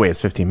 There's no way it's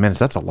 15 minutes.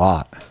 That's a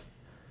lot.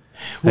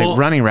 Well, like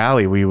running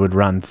rally, we would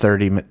run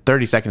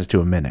 30 seconds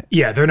to a minute.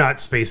 Yeah, they're not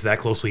spaced that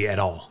closely at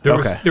all. There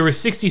were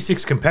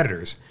 66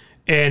 competitors,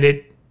 and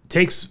it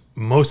takes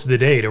most of the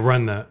day to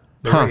run the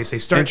race. They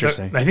start.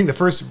 Interesting. I think the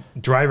first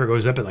driver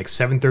goes up at like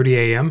 7:30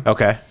 a.m.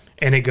 Okay.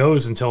 And it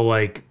goes until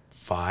like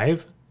 4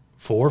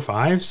 or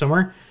 5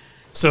 somewhere.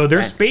 So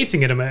they're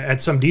spacing it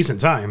at some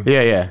decent time.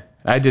 Yeah.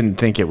 I didn't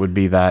think it would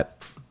be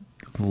that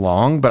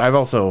long, but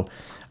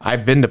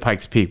I've been to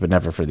Pikes Peak, but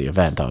never for the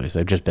event, obviously.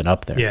 I've just been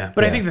up there. Yeah,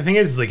 but I think the thing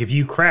is like if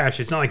you crash,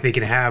 it's not like they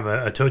can have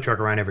a tow truck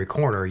around every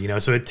corner,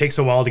 so it takes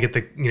a while to get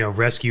the,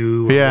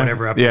 rescue or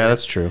whatever up there. Yeah,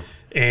 that's true.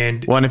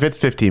 And if it's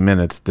 15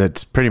 minutes,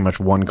 that's pretty much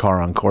one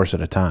car on course at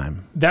a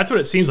time. That's what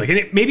it seems like.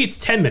 And maybe it's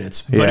 10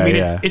 minutes, but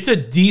it's a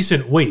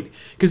decent wait.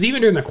 Because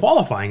even during the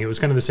qualifying, it was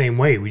kind of the same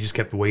way. We just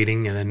kept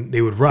waiting, and then they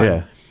would run.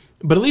 Yeah.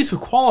 But at least with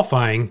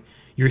qualifying,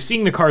 you're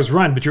seeing the cars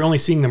run, but you're only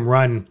seeing them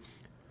run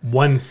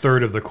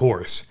 1/3 of the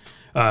course.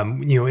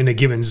 In a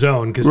given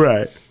zone, because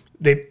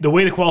the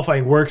way the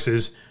qualifying works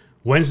is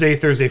Wednesday,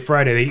 Thursday,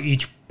 Friday, they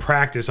each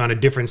practice on a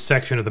different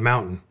section of the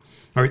mountain,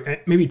 or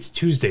maybe it's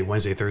Tuesday,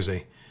 Wednesday,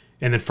 Thursday,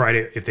 and then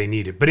Friday if they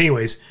need it. But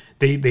anyways,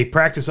 they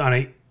practice on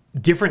a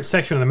different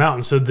section of the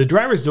mountain, so the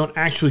drivers don't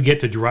actually get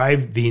to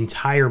drive the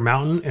entire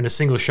mountain in a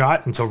single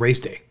shot until race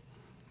day.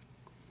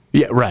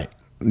 Yeah, right.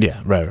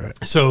 Yeah, right.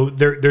 So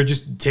they're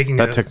just taking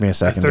that took me a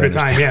second. A third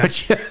of time, yeah.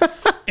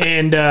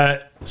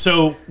 And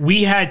so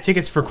we had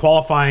tickets for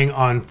qualifying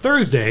on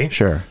Thursday.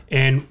 Sure.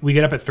 And we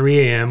get up at 3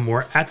 a.m.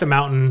 We're at the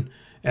mountain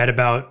at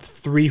about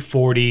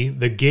 3:40.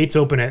 The gates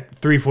open at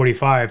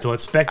 3:45 to let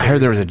spectators. I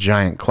heard there was a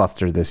giant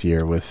cluster this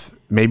year with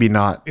maybe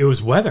not. It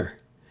was weather.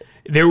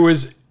 There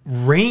was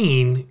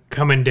rain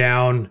coming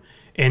down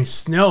and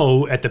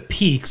snow at the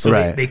peak.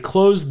 So they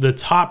closed the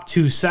top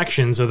 2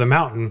 sections of the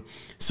mountain.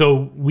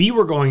 So we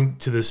were going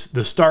to the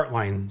start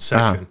line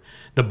section,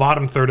 the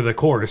bottom third of the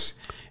course.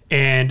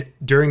 And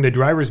during the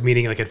driver's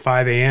meeting, like at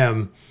 5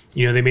 a.m.,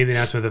 they made the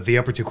announcement that the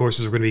upper 2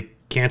 courses were going to be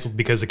canceled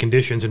because of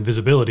conditions and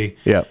visibility.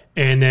 Yeah.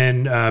 And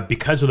then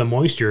because of the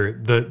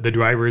moisture, the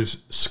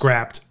drivers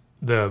scrapped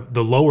the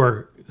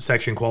lower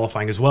section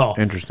qualifying as well.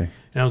 Interesting.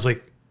 And I was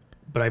like,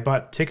 but I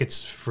bought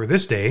tickets for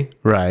this day.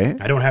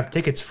 Right. I don't have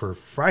tickets for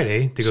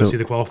Friday to go see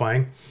the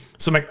qualifying.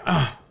 So I'm like,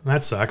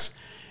 that sucks.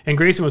 And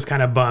Grayson was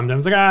kind of bummed. I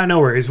was like, no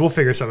worries. We'll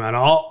figure something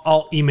out.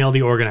 I'll email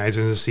the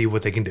organizers and see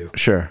what they can do.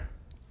 Sure.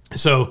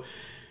 So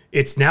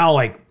it's now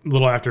like a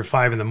little after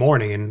 5 a.m.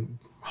 and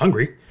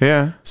hungry.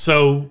 Yeah.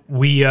 So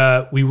we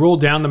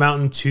rolled down the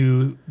mountain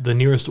to the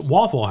nearest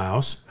Waffle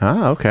House.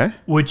 Ah, okay.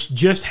 Which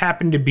just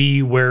happened to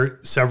be where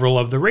several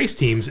of the race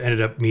teams ended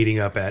up meeting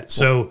up at.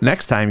 So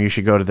next time you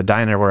should go to the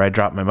diner where I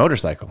dropped my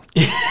motorcycle.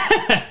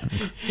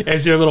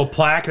 Is there a little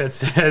plaque that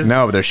says...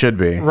 No, there should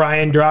be.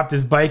 Ryan dropped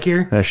his bike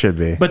here? There should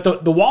be. But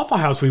the Waffle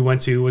House we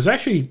went to was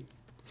actually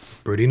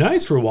pretty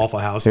nice for a Waffle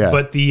House. Yeah.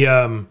 But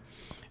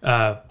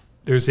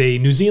there's a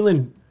New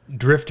Zealand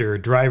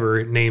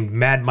driver named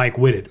Mad Mike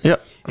Whitted.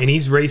 Yep. And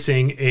he's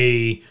racing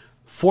a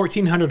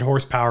 1,400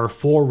 horsepower,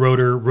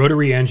 4-rotor,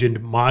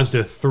 rotary-engined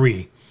Mazda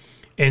 3.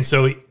 And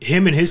so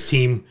him and his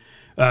team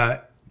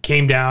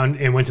came down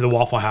and went to the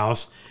Waffle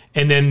House.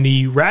 And then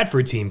the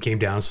Radford team came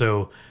down.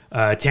 So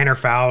Tanner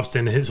Faust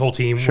and his whole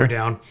team were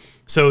down.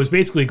 So it was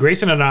basically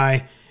Grayson and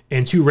I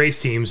and 2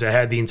 race teams that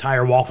had the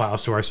entire Waffle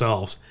House to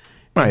ourselves.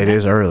 Right, it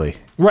is early.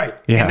 Right.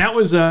 Yeah. And that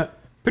was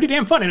pretty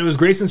damn fun. And it was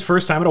Grayson's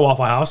first time at a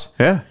Waffle House.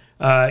 Yeah.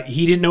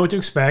 He didn't know what to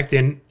expect.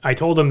 And I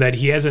told him that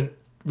he hasn't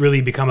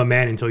really become a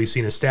man until he's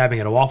seen a stabbing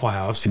at a Waffle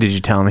House. Did you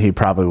tell him he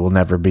probably will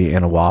never be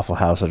in a Waffle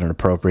House at an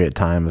appropriate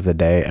time of the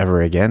day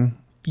ever again?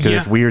 Because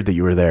it's weird that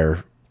you were there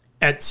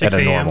at 6 a.m.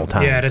 At a normal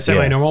time. Yeah, at a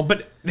semi-normal.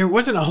 But there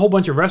wasn't a whole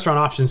bunch of restaurant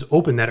options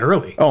open that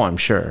early. Oh, I'm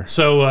sure.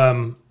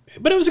 So,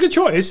 but it was a good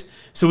choice.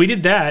 So we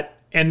did that.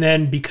 And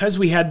then because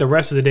we had the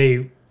rest of the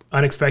day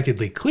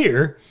unexpectedly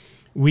clear,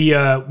 we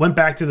went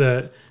back to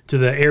the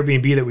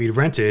Airbnb that we'd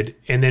rented,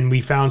 and then we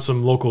found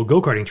some local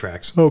go-karting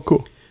tracks. Oh,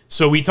 cool.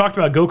 So we talked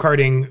about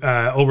go-karting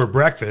over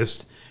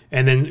breakfast,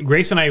 and then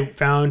Grace and I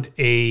found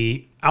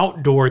a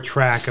outdoor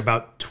track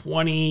about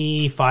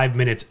 25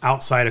 minutes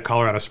outside of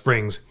Colorado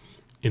Springs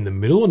in the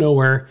middle of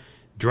nowhere,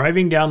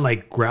 driving down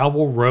like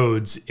gravel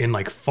roads in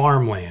like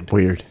farmland.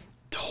 Weird.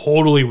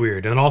 Totally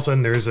weird. And then all of a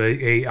sudden there's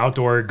a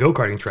outdoor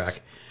go-karting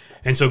track.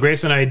 And so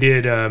Grace and I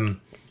did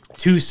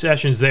 2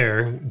 sessions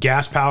there,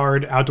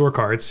 gas-powered outdoor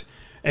carts.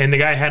 And the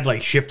guy had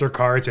like shifter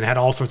carts and had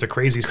all sorts of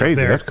crazy stuff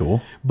there. That's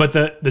cool. But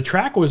the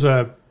track was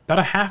about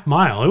a half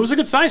mile. It was a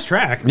good sized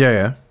track.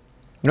 Yeah.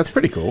 That's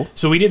pretty cool.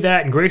 So we did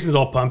that, and Grayson's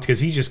all pumped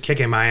because he's just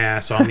kicking my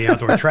ass on the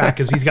outdoor track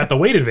because he's got the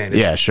weight advantage.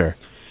 Yeah, sure.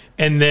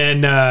 And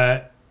then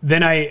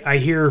I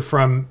hear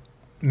from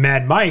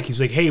Mad Mike.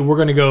 He's like, hey, we're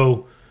going to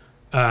go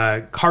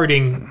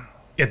karting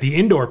at the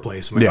indoor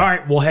place. I'm like, all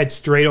right, we'll head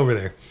straight over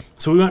there.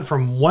 So we went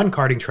from one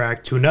karting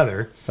track to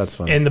another. That's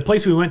fun. And the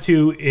place we went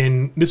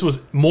to this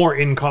was more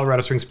in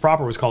Colorado Springs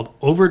proper, was called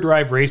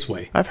Overdrive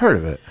Raceway. I've heard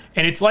of it.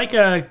 And it's like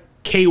a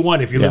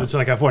K1 if you live in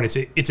Southern California.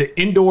 It's an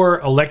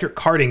indoor electric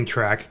karting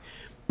track,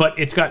 but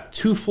it's got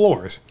 2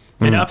 floors,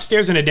 an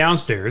upstairs and a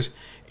downstairs.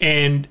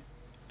 And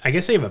I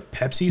guess they have a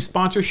Pepsi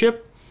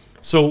sponsorship.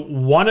 So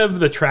one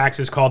of the tracks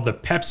is called the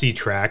Pepsi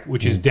track,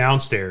 which is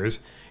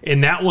downstairs.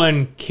 And that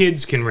one,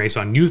 kids can race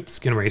on, youths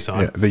can race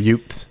on. Yeah, the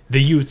youths.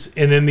 The youths.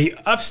 And then the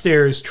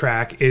upstairs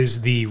track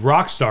is the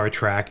Rockstar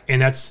track,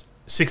 and that's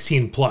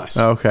 16 plus.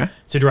 Oh, okay.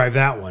 To drive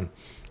that one.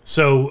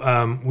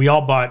 So we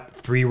all bought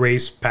 3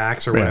 race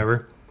packs or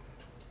whatever.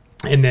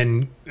 And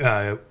then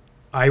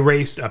I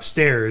raced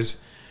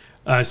upstairs.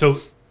 So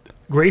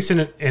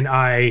Grayson and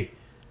I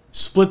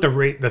split the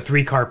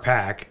 3-car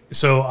pack.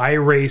 So I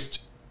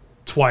raced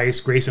twice.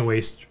 Grayson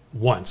raced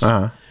once.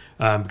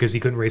 Because he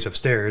couldn't race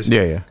upstairs.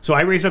 Yeah. So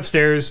I raced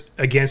upstairs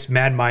against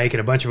Mad Mike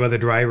and a bunch of other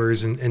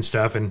drivers and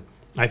stuff, and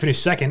I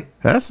finished second.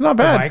 That's not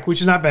bad. Mike,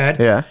 which is not bad.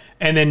 Yeah.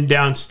 And then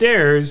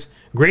downstairs,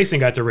 Grayson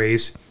got to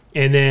race,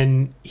 and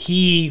then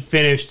he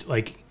finished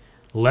like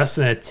less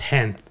than a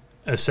tenth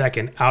a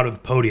second out of the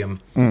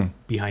podium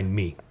behind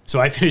me. So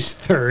I finished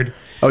third.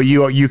 Oh,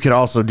 you could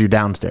also do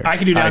downstairs. I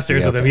could do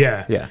downstairs with him,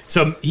 yeah. Yeah.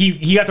 So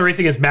he got to race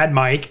against Mad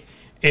Mike,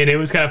 and it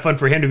was kind of fun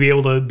for him to be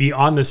able to be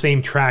on the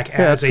same track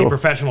as a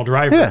professional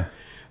driver. Yeah.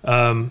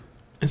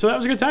 And so that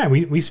was a good time.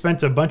 We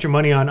spent a bunch of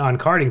money on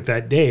karting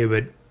that day,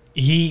 but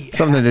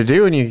something to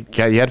do, and you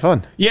had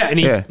fun. Yeah,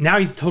 and now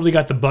he's totally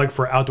got the bug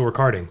for outdoor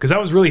karting, because that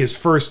was really his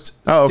first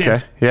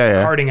stint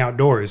karting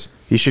outdoors.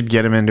 You should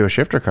get him into a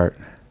shifter cart.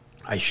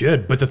 I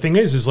should, but the thing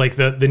is like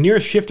the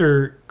nearest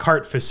shifter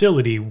cart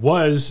facility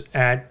was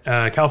at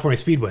California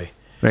Speedway.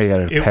 Right, you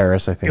got it at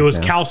Paris, I think. It was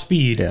Cal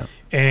Speed. Yeah.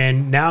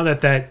 And now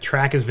that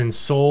track has been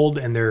sold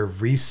and they're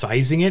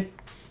resizing it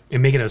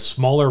and making a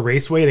smaller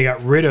raceway, they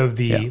got rid of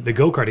the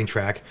go-karting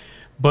track.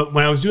 But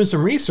when I was doing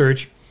some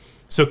research,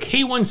 so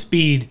K1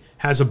 Speed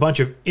has a bunch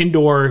of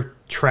indoor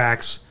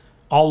tracks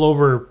all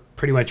over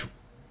pretty much,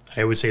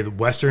 I would say, the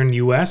western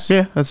U.S.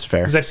 Yeah, that's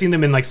fair. Because I've seen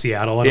them in like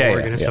Seattle and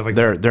Oregon and stuff like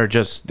that. They're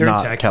just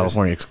not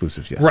California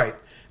exclusives, yes. Right.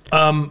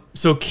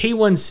 So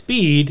K1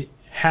 Speed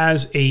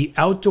has a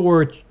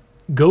outdoor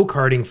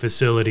go-karting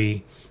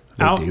facility.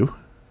 They do?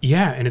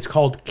 Yeah, and it's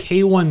called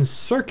K1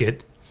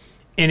 Circuit,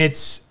 and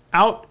it's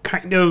out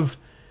kind of,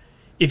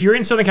 if you're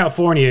in Southern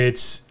California,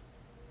 it's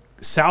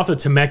south of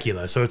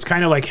Temecula, so it's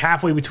kind of like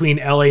halfway between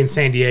LA and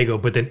San Diego,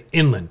 but then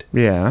inland.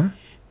 Yeah.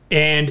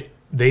 And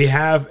they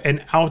have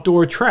an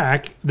outdoor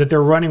track that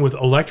they're running with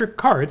electric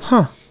carts.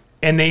 Huh.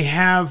 And they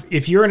have,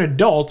 if you're an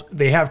adult,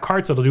 they have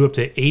carts that'll do up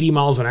to 80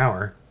 miles an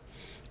hour.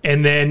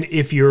 And then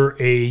if you're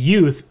a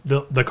youth,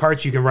 the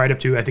carts you can ride up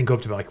to, I think, go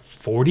up to like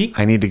 40.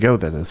 I need to go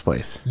to this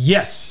place.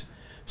 Yes.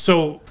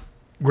 So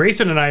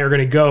Grayson and I are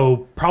going to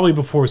go probably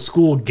before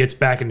school gets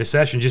back into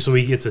session, just so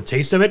he gets a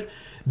taste of it.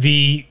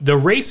 The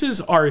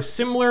races are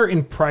similar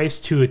in price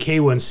to a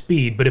K1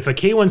 Speed, but if a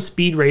K1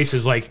 Speed race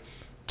is like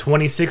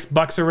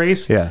 $26 a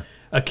race, yeah,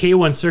 a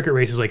K1 circuit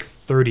race is like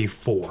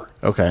 $34.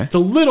 Okay. It's a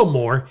little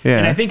more. Yeah.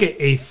 And I think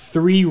a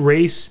 3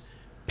 race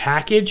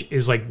package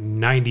is like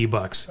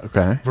 $90.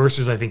 Okay.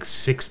 Versus I think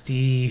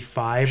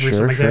 65 or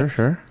something like that.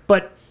 Sure.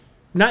 But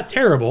not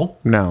terrible.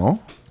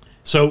 No.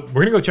 So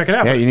we're going to go check it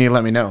out. Yeah, you need to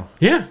let me know.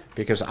 Yeah.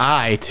 Because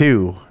I,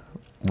 too,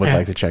 would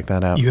like to check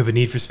that out. You have a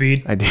need for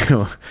speed? I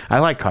do. I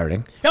like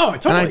karting. Oh,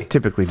 totally. And I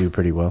typically do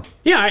pretty well.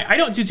 Yeah, I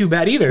don't do too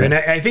bad either. Yeah. And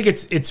I think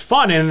it's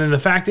fun. And then the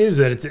fact is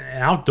that it's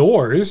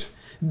outdoors.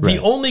 The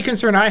only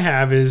concern I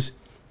have is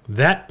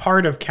that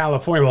part of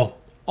California, well,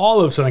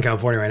 all of Southern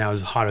California right now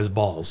is hot as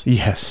balls.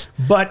 Yes.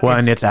 But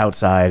and it's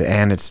outside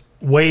and it's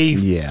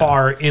way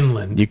far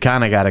inland. You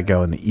kind of got to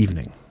go in the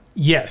evening.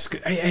 Yes.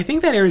 I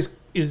think that area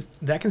is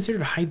that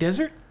considered a high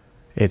desert?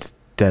 It's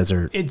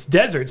desert. It's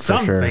desert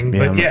something, sure.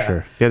 but I'm not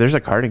sure. Yeah, there's a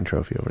karting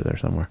trophy over there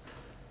somewhere.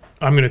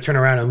 I'm going to turn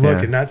around and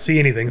look and not see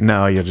anything.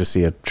 No, you'll just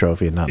see a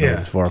trophy and not know what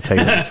it's for. I'll tell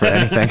you it's for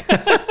anything.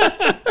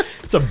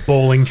 It's a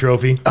bowling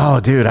trophy. Oh,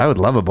 dude, I would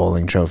love a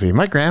bowling trophy.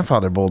 My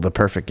grandfather bowled the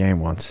perfect game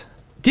once.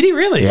 Did he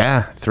really?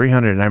 Yeah,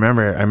 300. And I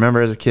remember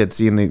as a kid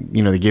seeing they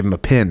gave him a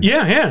pin.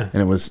 Yeah.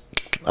 And it was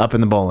up in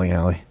the bowling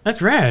alley.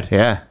 That's rad.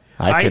 Yeah.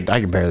 I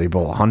could barely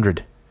bowl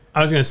 100.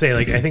 I was going to say,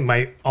 like, I think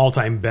my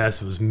all-time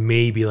best was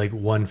maybe like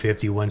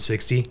 150,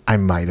 160. I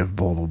might have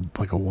bowled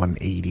like a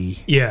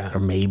 180. Yeah.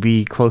 Or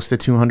maybe close to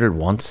 200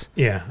 once.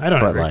 Yeah, I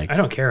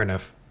don't care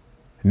enough.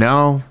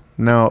 No,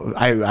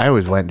 I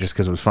always went just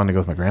because it was fun to go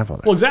with my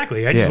grandfather. Well,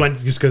 exactly. I just went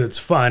just because it's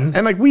fun.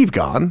 And like we've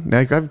gone,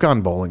 like I've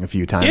gone bowling a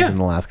few times in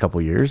the last couple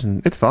of years,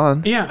 and it's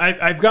fun. Yeah,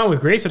 I've gone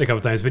with Grayson a couple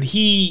times, but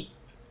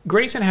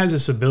Grayson has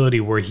this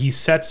ability where he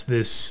sets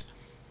this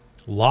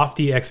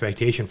lofty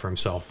expectation for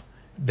himself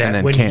that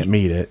and then can't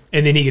meet it,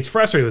 and then he gets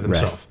frustrated with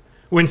himself.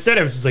 Well, instead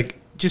of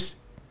just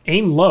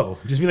aim low.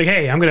 Just be like,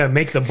 hey, I'm going to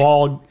make the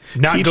ball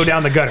not go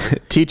down the gutter.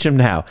 Teach him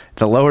now.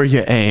 The lower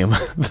you aim,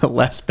 the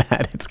less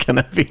bad it's going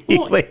to be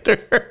later.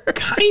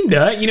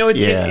 Kinda.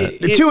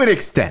 It's to an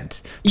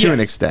extent. To an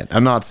extent.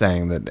 I'm not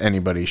saying that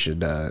anybody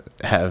should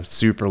have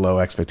super low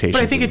expectations.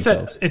 But I think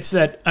it's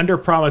that under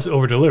promise,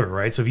 over deliver,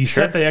 right? So if you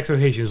set the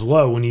expectations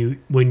low,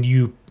 when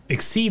you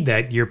exceed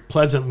that, you're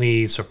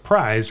pleasantly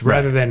surprised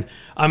rather than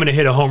I'm going to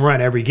hit a home run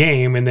every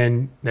game and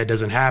then that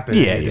doesn't happen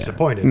and you're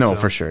disappointed. No,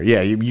 for sure.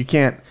 Yeah, you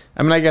can't.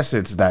 I mean, I guess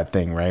it's that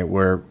thing, right,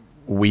 where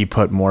we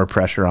put more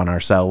pressure on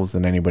ourselves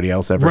than anybody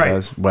else ever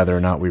does, whether or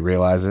not we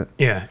realize it.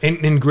 Yeah,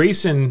 and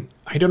Grayson,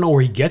 I don't know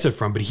where he gets it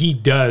from, but he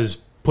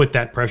does put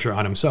that pressure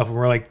on himself. And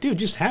we're like, dude,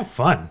 just have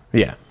fun.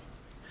 Yeah.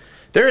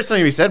 There is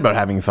something to be said about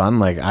having fun.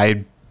 Like,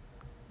 I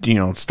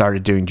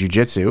started doing Jiu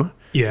Jitsu.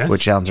 Yes.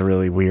 Which sounds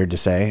really weird to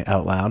say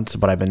out loud.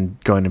 But I've been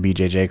going to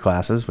BJJ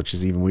classes, which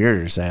is even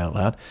weirder to say out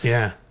loud.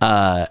 Yeah.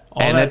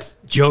 And that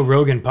Joe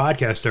Rogan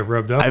podcast stuff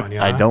rubbed off on you.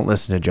 I don't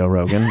listen to Joe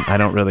Rogan. I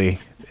don't really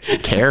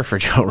care for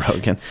Joe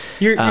Rogan.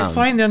 You're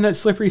sliding down that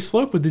slippery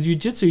slope with the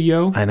jiu-jitsu,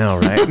 yo. I know,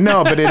 right?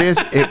 No, but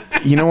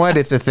you know what?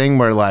 It's a thing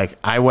where, like,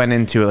 I went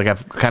into it, like,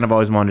 I've kind of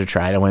always wanted to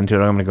try it. I went into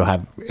it, I'm going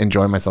to go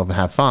enjoy myself and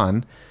have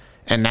fun.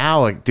 And now,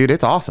 like, dude,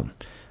 it's awesome.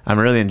 I'm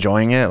really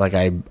enjoying it. Like,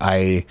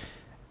 I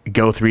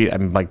go 3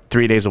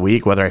 days a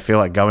week, whether I feel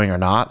like going or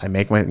not.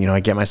 I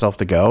get myself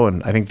to go.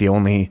 And I think the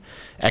only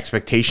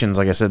expectations,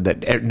 like I said,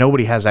 that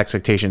nobody has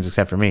expectations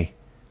except for me.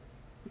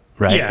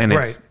 Right. Yeah, and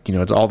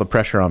it's all the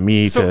pressure on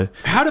me to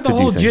how did the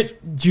whole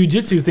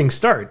jiu-jitsu thing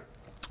start?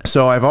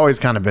 So I've always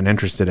kind of been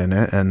interested in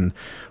it and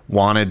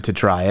wanted to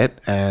try it.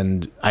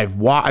 And I've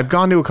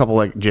gone to a couple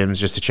like gyms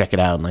just to check it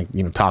out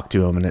and talk to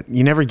them. And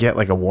you never get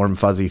like a warm,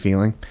 fuzzy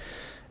feeling.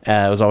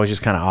 It was always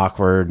just kind of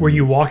awkward. Were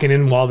you walking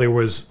in while there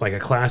was like a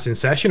class in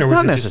session, or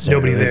was it just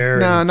nobody there?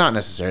 No, not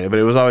necessarily. But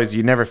it was always,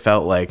 you never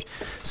felt like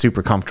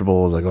super comfortable.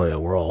 It was like, oh yeah,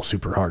 we're all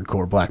super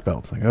hardcore black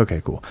belts. Like,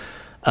 okay, cool.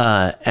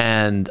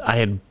 And I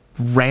had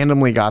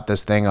randomly got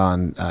this thing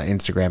on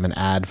Instagram, an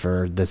ad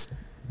for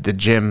the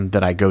gym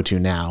that I go to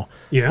now.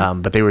 Yeah.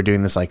 But they were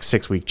doing this like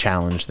 6-week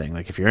challenge thing.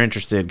 Like, if you're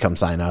interested, come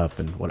sign up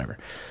and whatever.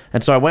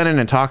 And so I went in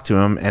and talked to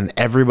him, and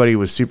everybody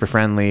was super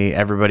friendly.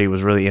 Everybody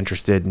was really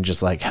interested in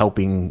just like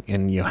helping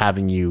and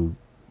having you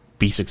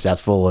be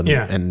successful. And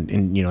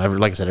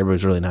like I said, everybody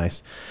was really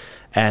nice.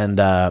 And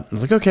I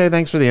was like, okay,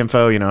 thanks for the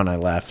info, and I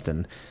left.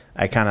 And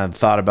I kind of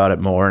thought about it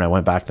more, and I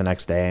went back the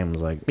next day and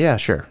was like, yeah,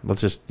 sure,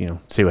 let's just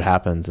see what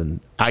happens.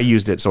 And I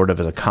used it sort of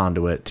as a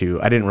conduit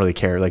to. I didn't really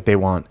care. Like, they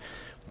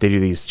do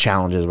these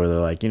challenges where they're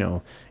like,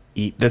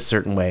 eat this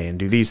certain way and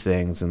do these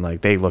things, and like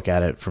they look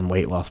at it from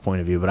weight loss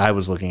point of view, but I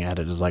was looking at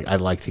it as like,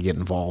 I'd like to get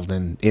involved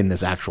in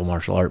this actual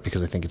martial art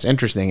because I think it's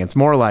interesting. It's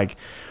more like,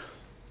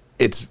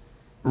 it's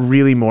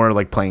really more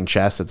like playing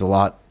chess. It's a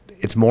lot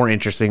it's more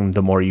interesting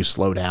the more you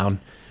slow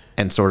down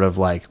and sort of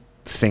like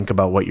think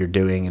about what you're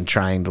doing and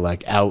trying to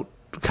like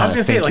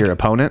think your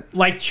opponent.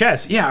 Like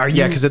chess. Yeah. Are you?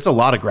 Yeah, because it's a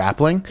lot of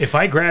grappling. If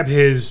I grab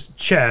his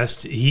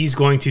chest, he's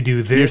going to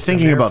do this. You're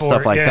thinking about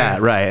stuff like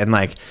that, right? And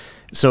like,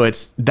 so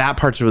it's that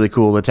part's really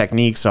cool. The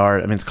techniques are,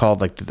 I mean, it's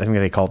called like, I think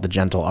they call it the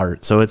gentle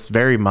art. So it's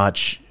very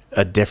much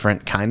a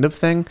different kind of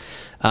thing.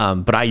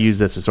 But I use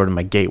this as sort of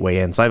my gateway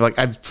in. So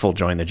I've full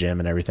joined the gym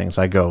and everything.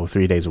 So I go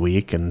 3 days a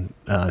week and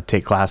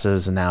take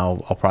classes, and now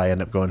I'll probably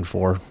end up going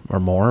 4 or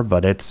more.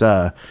 But it's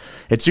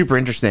super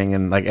interesting,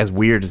 and like as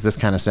weird as this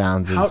kind of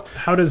sounds,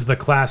 how does the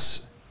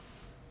class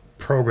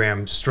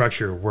program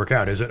structure work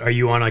out? Are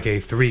you on like a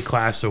 3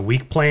 class a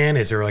week plan?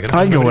 Is there like an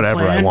I go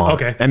whatever plan? I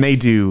want. Okay. And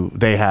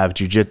they have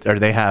jiu-jitsu, or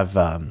they have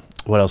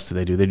what else do?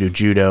 They do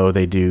judo,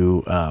 they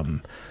do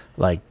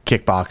like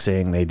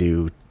kickboxing, they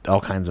do all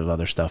kinds of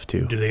other stuff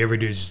too. Do they ever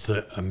do just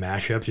a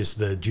mashup, just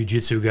the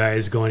jiu-jitsu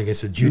guys going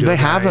against the judo they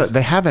guys?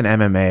 They have an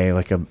MMA,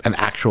 like an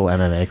actual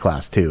MMA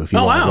class too, if you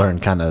want to learn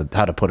kind of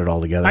how to put it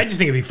all together. I just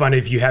think it'd be fun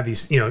if you have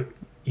these,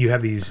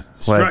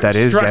 that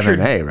is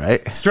MMA,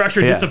 right?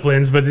 Structured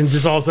disciplines, but then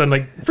just all of a sudden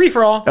like free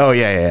for all. Oh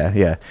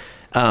yeah.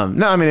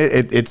 No, I mean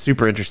it's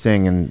super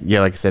interesting, and yeah,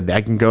 like I said,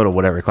 I can go to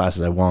whatever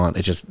classes I want.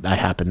 It's just I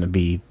happen to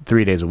be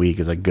 3 days a week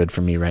is like good for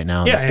me right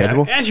now in the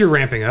schedule. As you're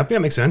ramping up,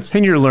 makes sense.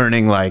 And you're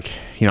learning, like,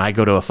 I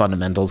go to a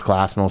fundamentals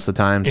class most of the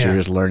time, so you're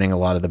just learning a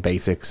lot of the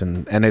basics,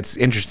 and it's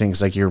interesting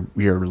because like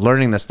you're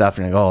learning this stuff,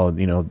 and you're like,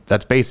 oh,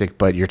 that's basic,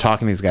 but you're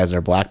talking to these guys that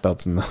are black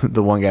belts, and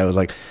the one guy was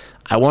like,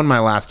 I won my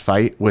last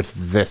fight with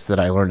this that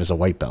I learned as a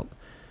white belt.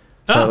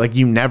 So like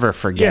you never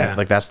forget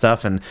like that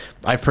stuff, and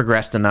I've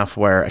progressed enough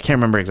where I can't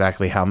remember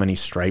exactly how many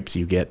stripes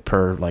you get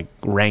per like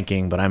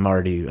ranking, but I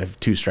have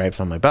 2 stripes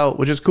on my belt,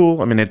 which is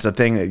cool. I mean, it's a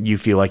thing that you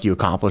feel like you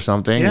accomplished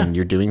something and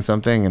you're doing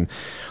something, and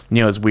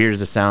as weird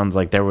as it sounds,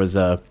 like there was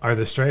are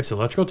the stripes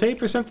electrical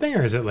tape or something,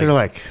 or is it like they're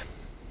like,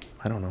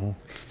 I don't know,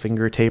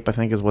 finger tape I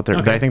think is what they're,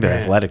 but I think they're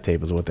athletic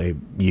tape is what they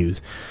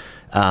use.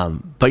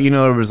 But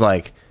there was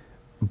like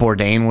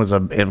Bourdain was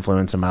an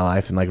influence in my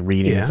life, and like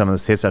reading some of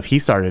his stuff. He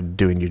started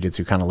doing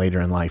jiu-jitsu kind of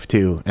later in life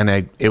too, and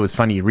it was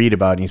funny. You read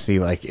about it and you see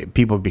like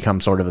people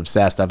become sort of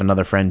obsessed. I have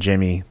another friend,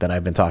 Jimmy, that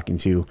I've been talking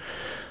to.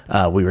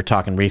 We were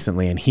talking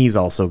recently, and he's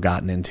also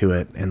gotten into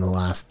it in the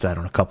last, I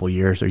don't know, couple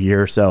years or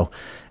year or so,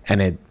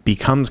 and it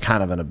becomes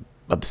kind of an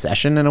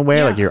obsession in a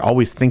way. Like you're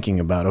always thinking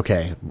about,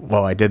 okay,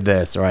 well, I did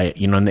this, or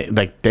and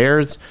like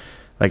there's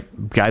like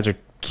guys are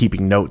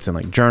keeping notes in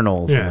like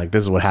journals and like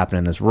this is what happened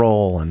in this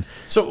role, and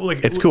so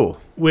like it's cool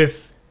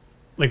with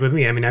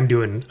me. I mean, I'm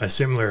doing a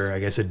similar, I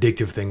guess,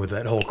 addictive thing with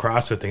that whole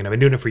CrossFit thing, and I've been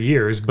doing it for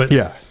years. But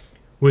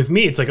with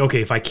me, it's like,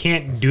 okay, if I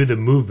can't do the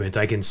movement,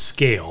 I can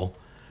scale,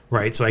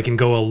 right? So I can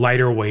go a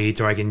lighter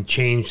weight, or I can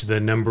change the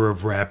number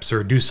of reps,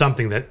 or do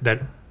something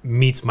that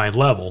meets my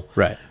level,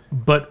 right?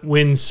 But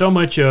when so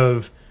much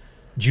of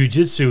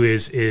jiu-jitsu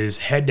is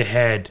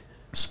head-to-head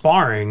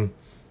sparring,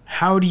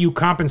 how do you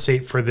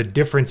compensate for the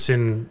difference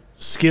in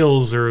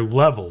skills or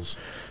levels?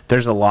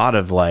 There's a lot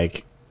of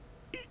like,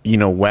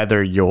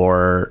 whether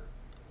you're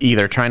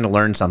either trying to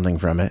learn something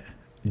from it,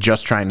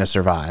 just trying to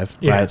survive,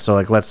 right? So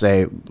like, let's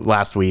say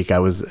last week I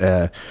was,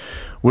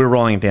 we were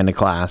rolling at the end of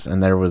class,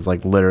 and there was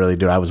like literally,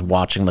 dude, I was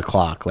watching the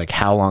clock, like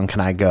how long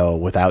can I go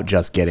without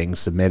just getting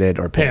submitted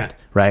or pinned,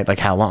 right? Like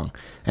how long?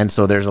 And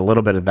so there's a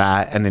little bit of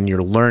that, and then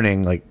you're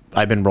learning, like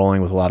I've been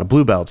rolling with a lot of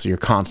blue belts, so you're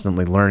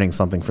constantly learning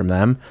something from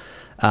them,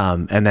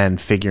 and then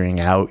figuring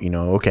out,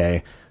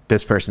 okay,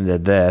 this person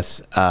did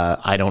this.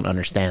 I don't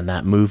understand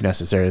that move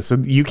necessarily. So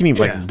you can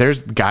even like,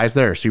 there's guys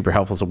that are super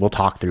helpful. So we'll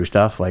talk through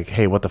stuff like,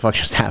 hey, what the fuck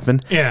just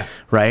happened? Yeah.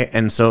 Right.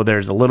 And so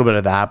there's a little bit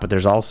of that, but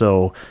there's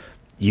also,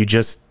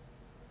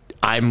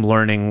 I'm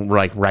learning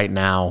like right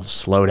now,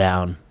 slow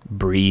down,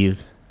 breathe.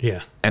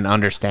 Yeah. And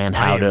understand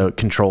how to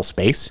control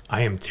space.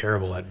 I am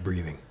terrible at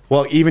breathing.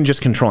 Well, even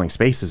just controlling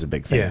space is a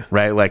big thing,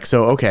 right? Like,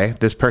 so, okay,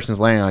 this person's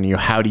laying on you.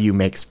 How do you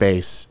make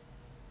space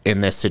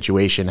in this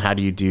situation? How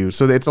do you do?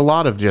 So it's a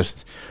lot of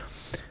just,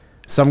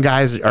 some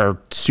guys are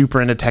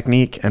super into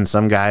technique, and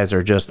some guys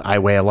are just, I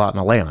weigh a lot and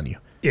I'll lay on you.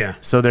 Yeah.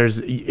 So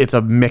it's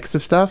a mix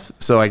of stuff.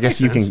 So I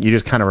guess you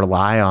just kind of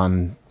rely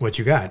on what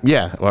you got.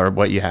 Yeah. Or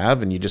what you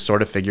have, and you just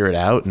sort of figure it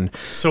out. And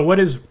so what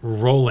is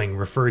rolling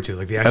refer to?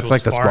 Like the actual that's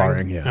like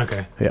sparring? the sparring. Yeah.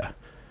 Okay. Yeah.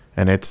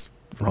 And it's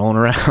rolling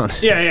around.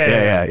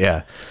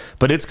 Yeah.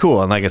 But it's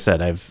cool. And like I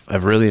said,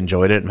 I've really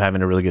enjoyed it. I'm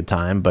having a really good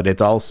time, but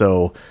it's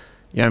also,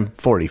 I'm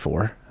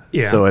 44.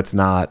 Yeah. So it's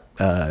not,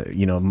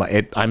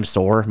 I'm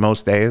sore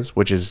most days,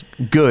 which is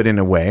good in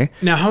a way.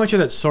 Now, how much of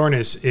that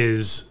soreness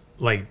is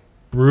like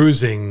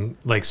bruising,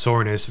 like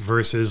soreness,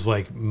 versus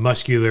like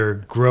muscular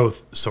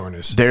growth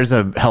soreness? There's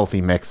a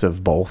healthy mix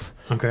of both.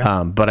 Okay.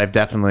 But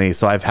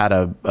I've had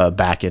a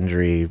back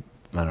injury,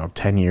 I don't know,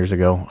 10 years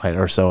ago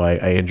or so.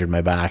 I injured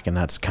my back, and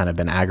that's kind of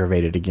been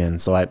aggravated again.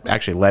 So it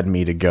actually led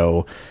me to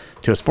go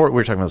to a sport. We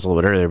were talking about this a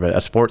little bit earlier, but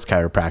a sports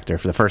chiropractor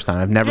for the first time.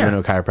 I've never been to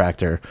a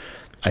chiropractor.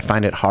 I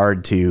find it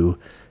hard to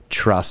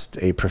trust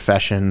a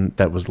profession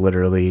that was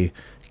literally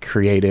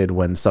created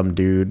when some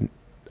dude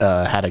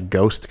had a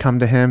ghost come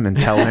to him and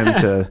tell him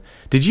to.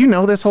 Did you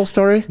know this whole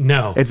story?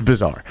 No. It's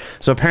bizarre.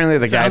 So apparently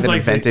the guy that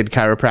invented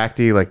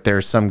chiropractic, like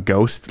there's some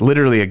ghost,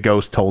 literally a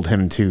ghost told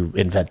him to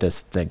invent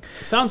this thing.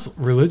 Sounds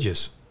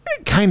religious.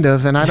 Kind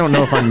of, and I don't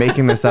know if I'm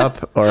making this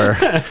up or,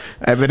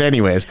 but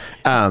anyways,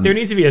 there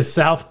needs to be a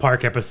South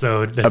Park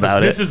episode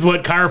about this is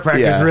what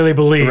chiropractors really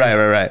believe.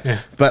 Right. Yeah.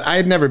 But I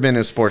had never been to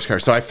a sports car,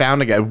 so I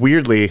found a guy.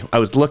 Weirdly, I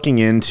was looking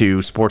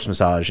into sports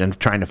massage and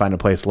trying to find a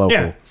place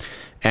local,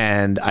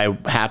 and I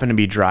happened to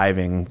be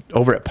driving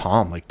over at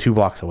Palm, like 2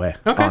 blocks away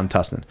on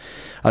Tustin.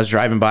 I was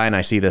driving by and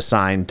I see the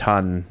sign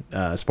Ton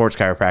Sports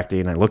Chiropractic,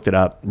 and I looked it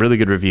up, really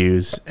good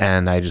reviews,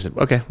 and I just said,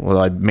 okay, well,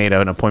 I made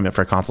an appointment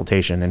for a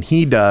consultation, and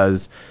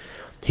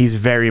he's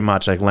very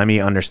much like, let me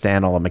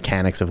understand all the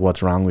mechanics of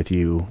what's wrong with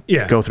you.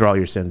 Yeah. Go through all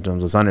your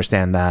symptoms. Let's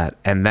understand that.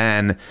 And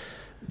then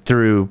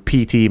through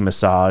PT,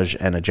 massage,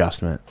 and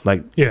adjustment,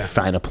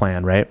 find a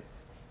plan, right?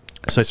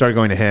 So I started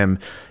going to him.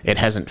 It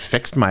hasn't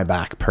fixed my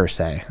back per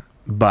se,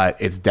 but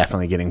it's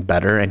definitely getting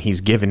better. And he's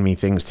given me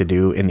things to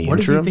do in the interim.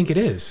 What does he think it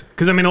is?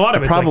 Because I mean, a lot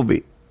of it's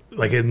probably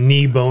like a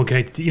knee bone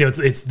connected. You know,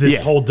 it's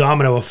this whole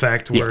domino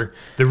effect where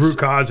the root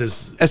cause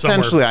is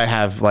essentially I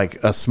have like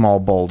a small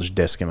bulge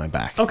disc in my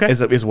back. Okay,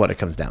 is what it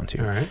comes down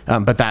to. All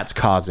right, but that's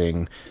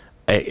causing.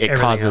 It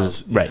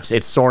causes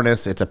it's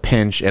soreness, it's a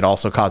pinch. It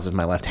also causes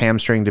my left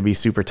hamstring to be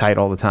super tight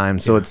all the time.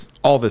 So it's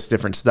all this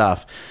different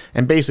stuff.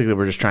 And basically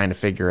we're just trying to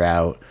figure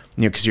out,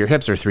 because your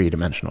hips are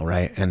 3-dimensional,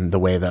 right? And the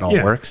way that all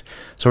works.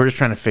 So we're just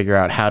trying to figure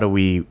out how do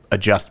we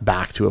adjust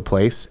back to a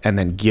place and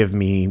then give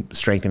me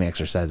strengthening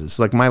exercises.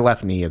 So like my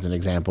left knee as an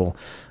example,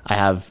 I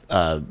have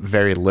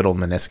very little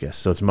meniscus.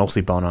 So it's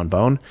mostly bone on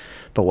bone.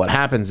 But what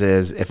happens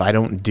is if I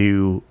don't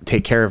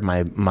take care of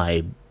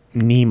my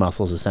knee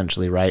muscles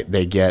essentially, right?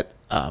 They get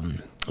I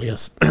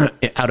guess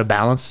out of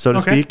balance, so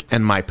to speak,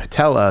 and my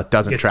patella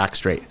doesn't track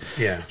straight.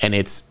 Yeah. And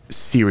it's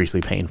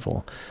seriously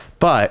painful.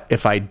 But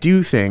if I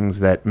do things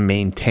that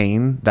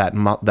maintain that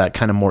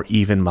kind of more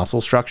even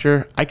muscle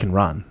structure, I can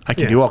run. I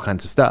can do all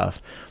kinds of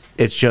stuff.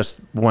 It's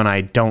just when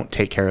I don't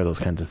take care of those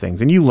kinds of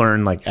things. And you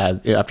learn, like,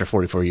 after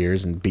 44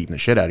 years and beating the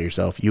shit out of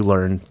yourself, you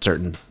learn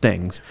certain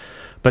things.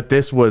 But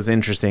this was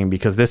interesting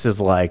because this is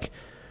like,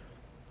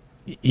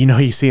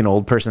 you see an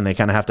old person, they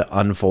kind of have to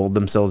unfold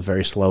themselves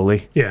very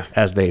slowly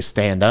as they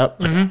stand up.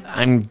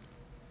 I'm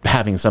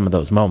having some of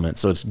those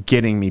moments. So it's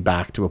getting me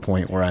back to a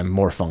point where I'm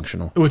more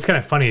functional. What's kind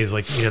of funny is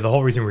like, the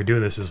whole reason we're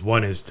doing this is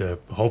to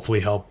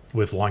hopefully help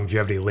with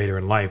longevity later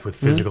in life with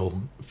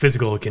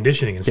physical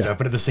conditioning and stuff.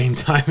 But at the same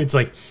time, it's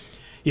like,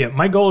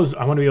 my goal is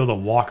I want to be able to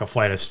walk a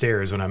flight of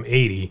stairs when I'm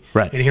 80.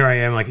 Right. And here I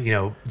am, like,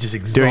 just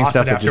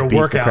exhausted after a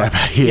workout.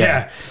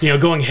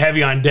 Going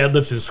heavy on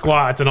deadlifts and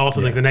squats. And also,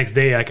 like, the next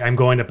day, like, I'm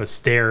going up a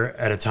stair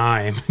at a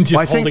time,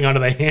 just holding onto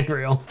the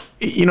handrail.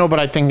 But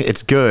I think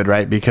it's good,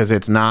 right? Because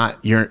it's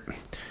not,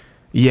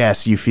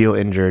 yes, you feel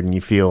injured and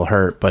you feel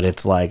hurt, but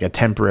it's like a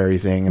temporary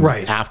thing. And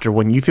after,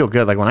 when you feel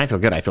good, like when I feel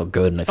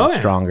good and I feel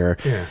stronger.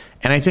 Yeah.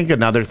 And I think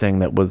another thing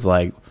that was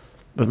like,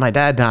 with my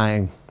dad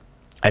dying,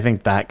 I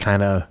think that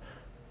kind of,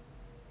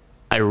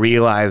 I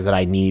realized that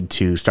I need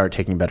to start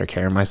taking better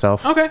care of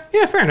myself. Okay.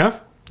 Yeah, fair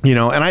enough.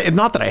 And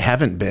not that I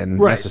haven't been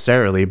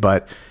necessarily,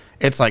 but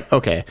it's like,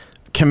 okay,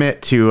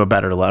 commit to a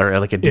better level, or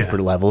like a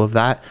deeper level of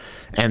that.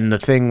 And the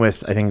thing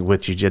with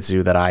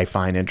jiu-jitsu that I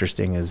find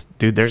interesting is,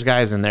 dude, there's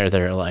guys in there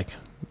that are like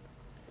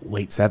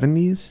late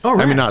 70s. Oh,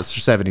 right. I mean, not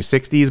 70s,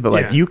 60s, but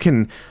like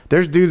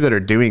there's dudes that are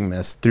doing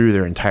this through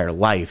their entire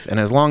life. And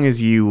as long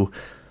as you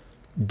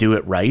do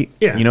it right,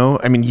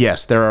 I mean,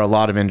 yes, there are a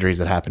lot of injuries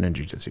that happen in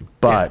jiu-jitsu,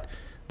 but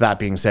that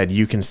being said,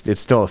 it's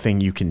still a thing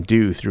you can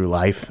do through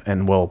life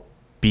and will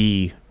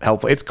be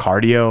helpful. It's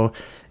cardio,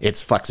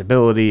 it's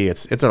flexibility,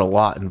 it's a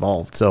lot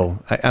involved. So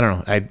I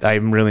don't know.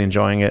 I'm really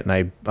enjoying it,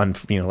 and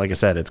like I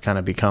said, it's kind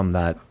of become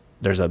that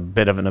there's a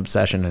bit of an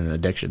obsession and an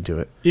addiction to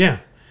it. Yeah.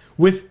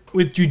 With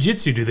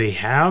jiu-jitsu, do they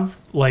have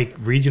like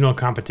regional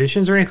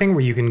competitions or anything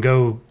where you can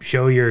go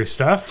show your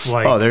stuff?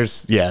 Like,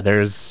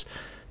 there's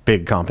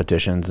big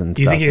competitions and stuff.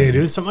 Do you think you're going to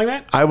do something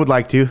like that? I would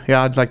like to.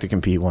 Yeah, I'd like to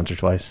compete once or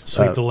twice.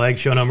 Sweep the leg,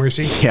 show no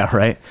mercy? Yeah,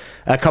 right.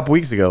 A couple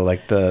weeks ago,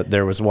 like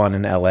there was one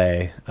in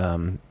LA,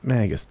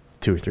 I guess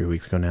 2 or 3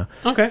 weeks ago now.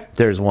 Okay.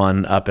 There's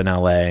one up in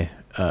LA.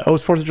 It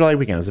was 4th of July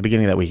weekend. It was the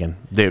beginning of that weekend.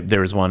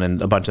 There was one,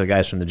 and a bunch of the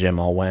guys from the gym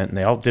all went, and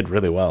they all did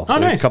really well. Oh,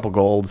 nice. A couple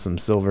golds, some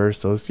silvers.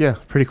 So it's,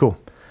 pretty cool.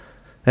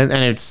 And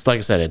it's, like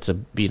I said, it's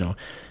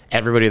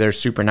everybody there's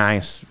super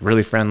nice,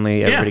 really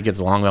friendly. Everybody gets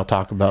along. They'll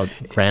talk about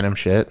random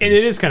shit. And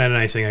it is kind of a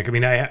nice thing. Like, I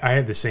mean, I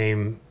have the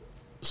same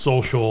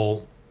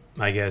social,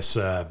 I guess,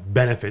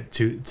 benefit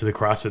to the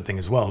CrossFit thing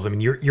as well. I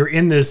mean, you're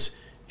in this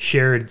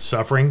shared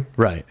suffering,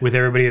 right, with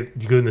everybody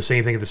doing the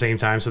same thing at the same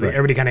time. So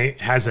everybody kind of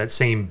has that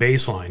same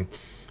baseline,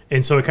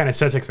 and so it kind of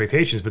sets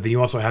expectations. But then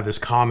you also have this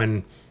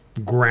common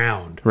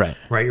ground, right?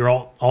 You're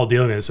all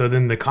dealing with it. So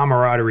then the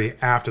camaraderie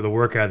after the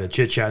workout, the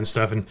chit chat and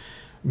stuff, and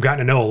I've gotten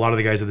to know a lot of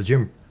the guys at the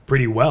gym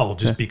pretty well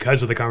just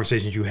because of the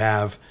conversations you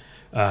have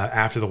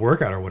after the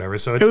workout or whatever.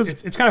 So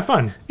it's kind of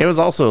fun. It was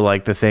also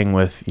like the thing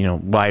with,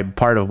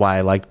 part of why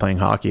I liked playing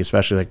hockey,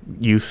 especially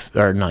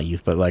like not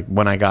youth, but like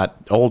when I got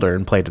older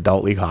and played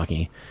adult league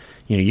hockey,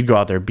 you'd go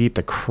out there, beat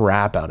the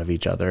crap out of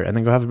each other and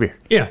then go have a beer.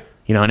 Yeah.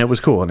 And it was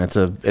cool. And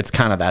it's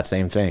kind of that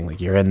same thing.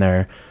 Like you're in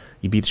there,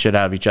 you beat the shit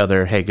out of each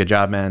other. Hey, good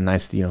job, man.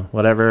 Nice,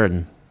 whatever.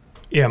 And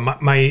yeah,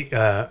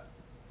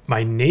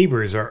 my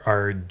neighbors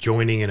are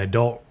joining an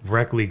adult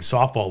rec league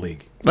softball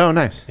league. Oh,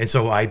 nice. And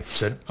so I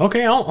said,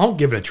 okay, I'll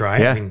give it a try.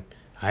 Yeah. I mean,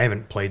 I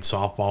haven't played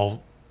softball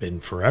in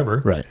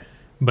forever. Right.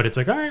 But it's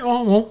like, all right,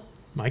 well,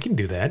 I can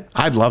do that.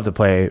 I'd love to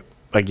play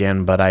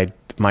again, but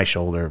my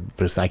shoulder,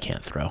 I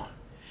can't throw.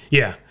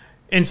 Yeah.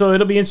 And so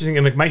it'll be interesting.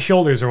 And like my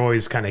shoulders are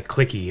always kind of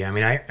clicky. I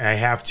mean, I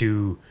have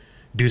to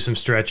do some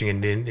stretching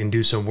and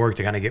do some work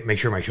to kind of make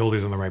sure my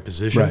shoulder's in the right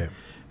position. Right.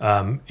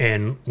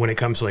 And when it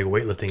comes to like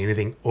weightlifting,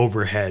 anything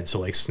overhead, so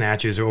like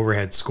snatches or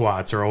overhead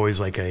squats are always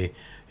like a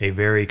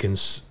very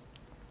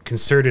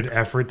concerted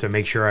effort to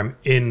make sure I'm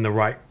in the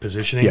right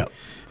positioning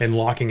and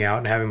locking out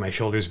and having my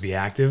shoulders be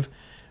active.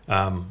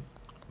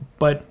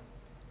 But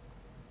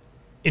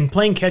in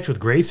playing catch with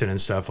Grayson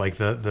and stuff, like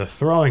the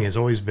throwing has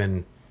always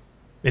been,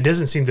 it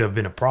doesn't seem to have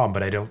been a problem,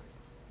 but I don't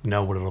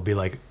know what it'll be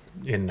like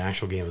in an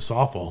actual game of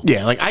softball.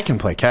 Yeah, like I can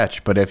play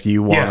catch, but if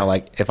you want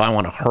to if I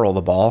want to hurl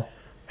the ball,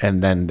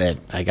 and then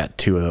I got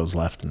 2 of those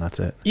left and that's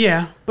it.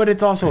 Yeah, but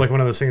it's also like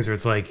one of those things where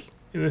it's like,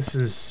 this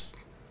is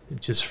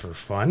just for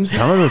fun.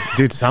 Some of those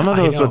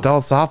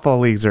adult softball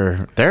leagues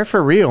they're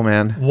for real,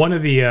 man. One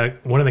of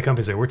the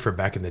companies I worked for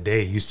back in the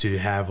day used to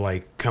have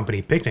like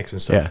company picnics and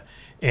stuff.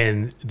 Yeah.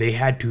 And they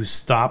had to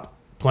stop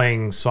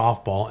playing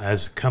softball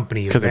as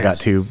company events. Because it got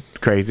too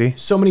crazy.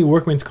 So many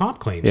workman's comp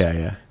claims.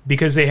 Yeah.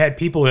 Because they had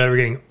people that were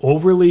getting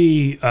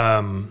overly,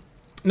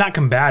 not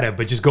combative,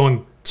 but just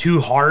going too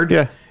hard.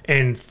 Yeah.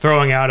 And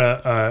throwing out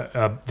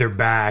their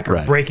back or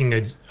right.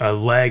 breaking a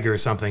leg or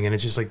something. And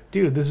it's just like,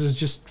 dude, this is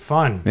just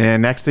fun.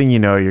 And next thing you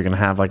know, you're going to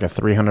have like a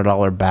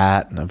 $300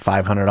 bat and a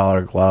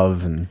 $500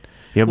 glove, and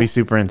you'll be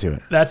super into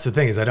it. That's the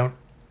thing is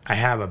I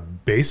have a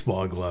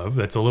baseball glove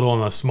that's a little on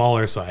the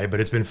smaller side, but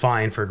it's been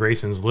fine for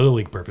Grayson's Little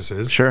League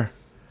purposes. Sure.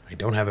 I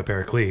don't have a pair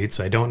of cleats.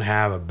 I don't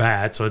have a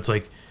bat. So it's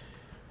like,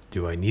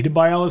 do I need to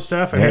buy all this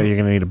stuff? You're going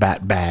to need a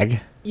bat bag.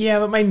 Yeah,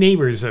 but my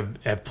neighbors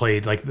have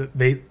played, like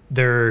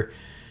they're...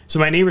 So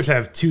my neighbors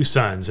have 2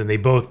 sons, and they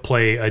both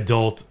play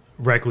adult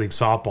rec league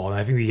softball. And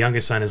I think the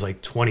youngest son is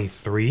like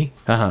 23.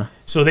 Uh-huh.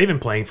 So they've been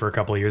playing for a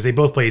couple of years. They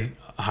both played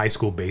high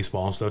school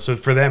baseball and stuff. So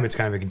for them, it's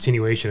kind of a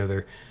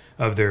continuation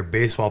of their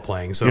baseball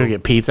playing. So you gonna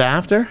get pizza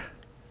after?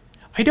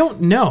 I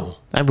don't know.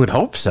 I would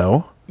hope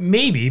so.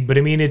 Maybe, but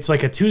I mean, it's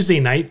like a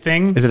Tuesday night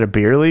thing. Is it a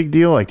beer league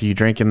deal? Like, do you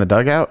drink in the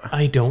dugout?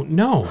 I don't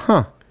know.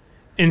 Huh.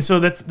 And so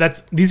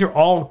these are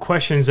all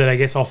questions that I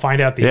guess I'll find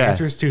out the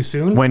answers to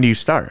soon. When do you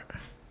start?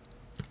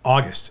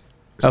 August.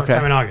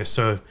 Sometime in August.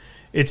 So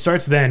it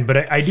starts then.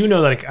 But I do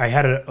know that I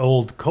had an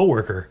old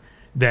coworker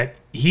that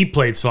he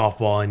played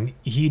softball and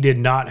he did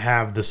not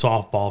have the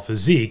softball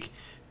physique.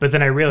 But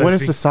then I realized... What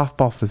is the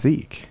softball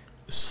physique?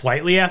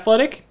 Slightly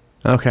athletic.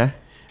 Okay.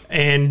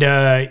 And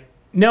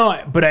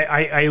no, but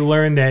I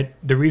learned that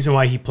the reason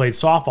why he played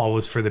softball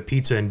was for the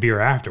pizza and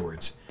beer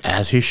afterwards.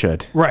 As he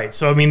should. Right.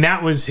 So, I mean,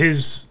 that was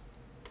his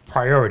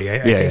priority. I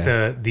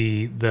think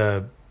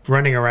the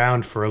running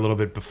around for a little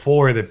bit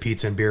before the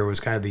pizza and beer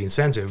was kind of the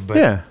incentive,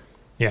 but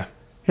yeah.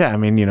 I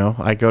mean,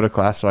 I go to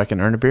class so I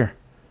can earn a beer.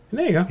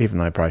 There you go. Even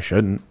though I probably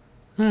shouldn't.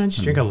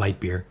 Just drink a light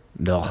beer.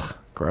 Ugh,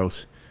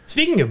 gross.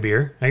 Speaking of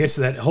beer, I guess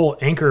that whole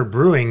Anchor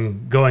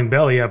Brewing going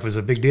belly up was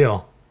a big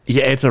deal.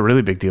 Yeah, it's a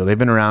really big deal. They've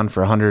been around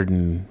for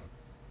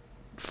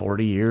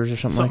 140 years or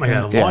something like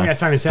that. Long ass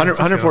time in San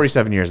Francisco.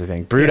 147 years, I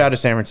think. Brewed out of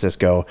San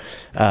Francisco.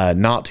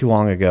 Not too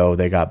long ago,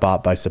 they got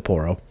bought by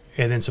Sapporo.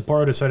 And then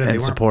Sapporo decided they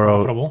weren't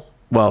profitable.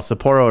 Well,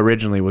 Sapporo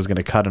originally was going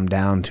to cut them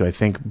down to, I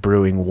think,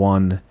 brewing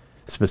one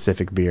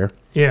specific beer.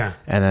 Yeah.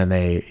 And then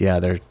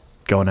they're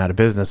going out of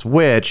business,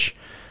 which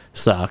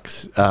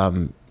sucks.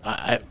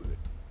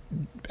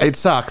 It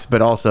sucks,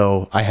 but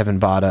also I haven't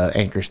bought a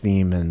Anchor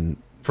Steam in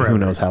who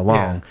knows how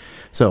long. Yeah.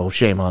 So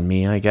shame on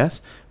me, I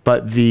guess.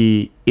 But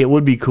it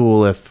would be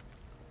cool if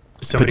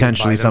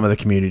potentially some of the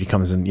community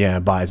comes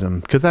and buys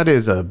them, because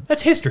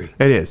that's history.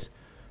 It is.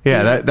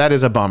 Yeah, that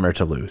is a bummer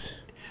to lose.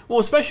 Well,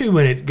 especially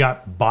when it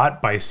got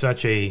bought by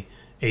such a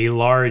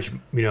large,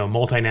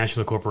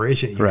 multinational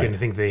corporation, you can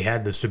think they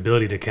had the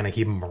stability to kind of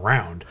keep them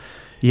around.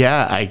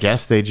 Yeah, I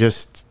guess they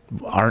just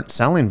aren't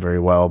selling very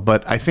well.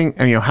 But I think,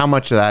 how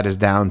much of that is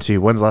down to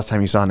when's the last time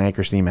you saw an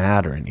Anchor Steam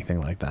ad or anything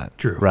like that?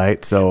 True.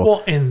 Right? So,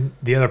 well, and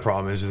the other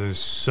problem is there's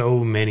so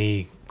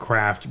many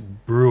craft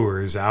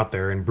brewers out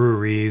there and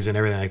breweries and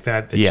everything like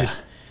that.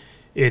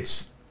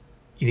 It's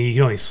you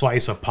can only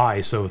slice a pie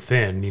so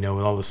thin, with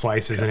all the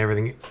slices and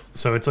everything.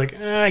 So it's like,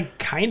 I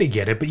kind of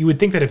get it. But you would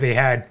think that if they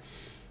had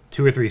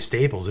 2 or 3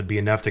 staples, it'd be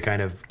enough to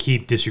kind of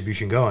keep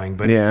distribution going.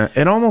 But yeah,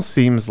 it almost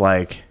seems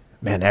like,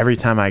 man, every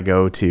time I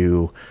go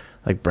to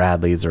like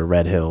Bradley's or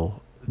Red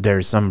Hill,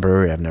 there's some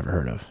brewery I've never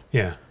heard of.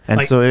 Yeah.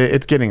 And so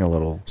it's getting a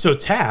little... So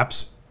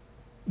Taps,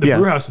 the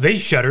brew house, they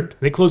shuttered.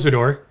 They closed the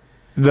door.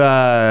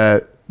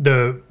 The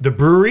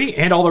brewery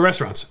and all the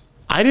restaurants.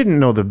 I didn't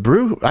know the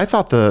brew. I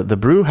thought the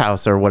brew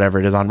house or whatever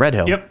it is on Red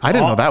Hill. Yep. I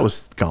didn't know that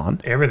was gone.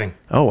 Everything.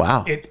 Oh,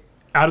 wow.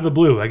 Out of the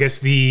blue. I guess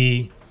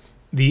the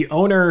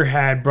owner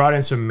had brought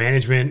in some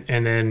management,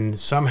 and then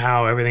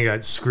somehow everything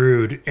got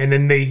screwed. And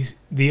then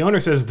the owner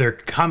says they're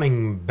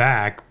coming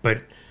back,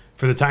 but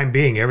for the time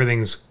being,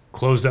 everything's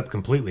closed up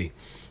completely.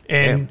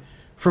 And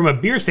from a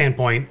beer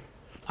standpoint,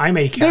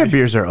 their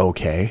beers are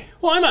okay.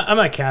 Well, I'm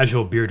a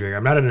casual beer drinker.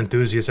 I'm not an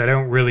enthusiast. I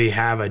don't really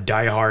have a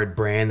diehard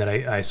brand that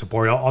I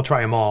support. I'll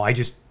try them all. I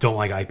just don't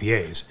like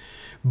IPAs.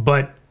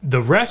 But the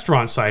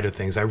restaurant side of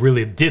things, I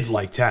really did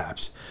like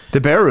Taps.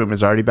 The Barrel Room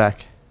is already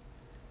back.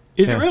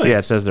 Is it really? Yeah,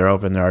 it says they're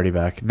open. They're already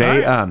back.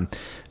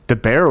 The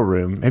Barrel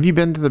Room. Have you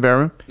been to the Barrel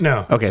Room?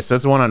 No. Okay, so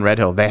it's the one on Red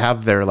Hill. They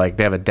have they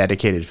have a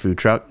dedicated food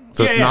truck.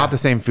 So it's not the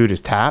same food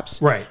as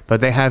Taps. Right. But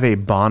they have a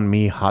banh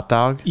mi hot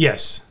dog.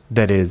 Yes.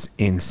 That is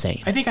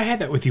insane. I think I had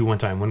that with you one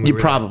time when we were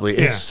probably.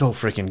 It's so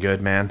freaking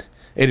good, man.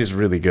 It is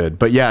really good.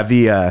 But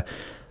yeah,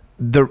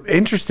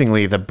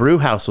 interestingly, the brew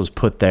house was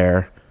put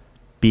there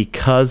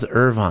because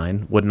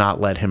Irvine would not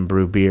let him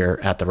brew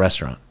beer at the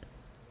restaurant.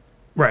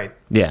 Right.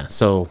 Yeah.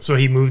 So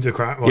he moved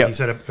across. Well, he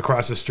set up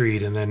across the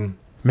street, and then.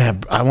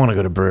 Man, I want to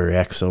go to Brewery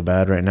X so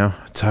bad right now.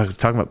 Talking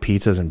about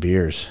pizzas and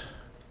beers.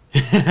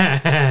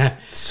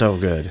 So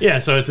good. Yeah,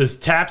 so it says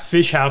Taps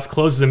Fish House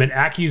closes amid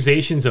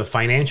accusations of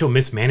financial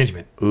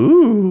mismanagement.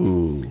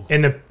 Ooh.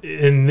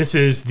 And this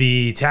is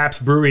the Taps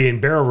Brewery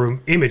and Barrel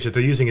Room image that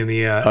they're using in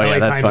the LA that's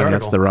Times funny. article.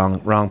 That's the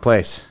wrong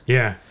place.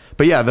 Yeah.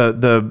 But yeah,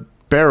 the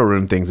Barrel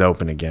Room thing's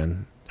open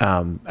again.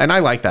 And I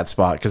like that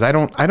spot because I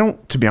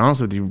don't, to be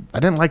honest with you, I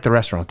didn't like the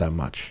restaurant that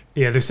much.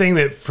 Yeah, they're saying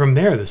that from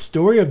there, the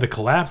story of the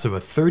collapse of a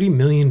 $30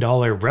 million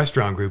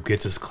restaurant group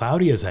gets as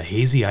cloudy as a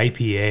hazy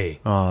IPA.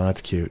 Oh,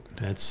 that's cute.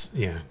 That's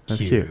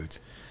cute.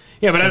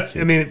 Yeah, but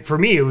I mean, for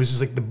me, it was just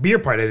like the beer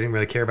part I didn't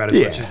really care about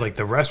as much as like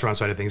the restaurant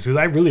side of things because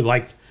I really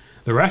liked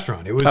the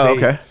restaurant. It was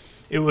okay.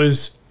 It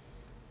was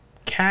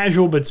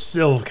casual, but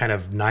still kind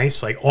of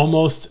nice, like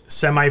almost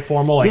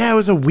semi-formal. Like, it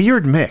was a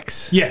weird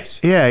mix.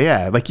 Yes.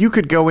 Yeah. Like you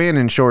could go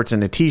in shorts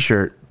and a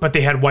t-shirt. But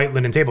they had white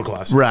linen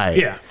tablecloths. Right.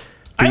 Yeah.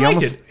 I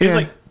liked it. It was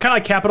like kind of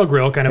like Capitol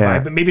Grill kind of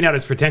vibe, but maybe not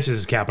as pretentious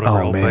as Capitol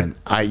Grill. Oh, man.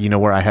 But you know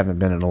where I haven't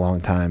been in a long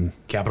time?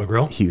 Capitol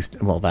Grill?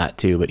 Houston. Well, that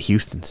too, but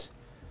Houston's.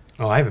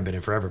 Oh, I haven't been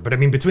in forever. But I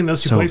mean, between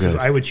those two places,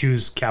 I would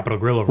choose Capitol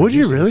Grill over Would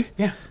Houston's. you really?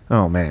 Yeah.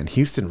 Oh, man.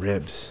 Houston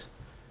ribs.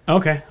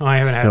 Okay. Well, I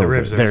haven't had the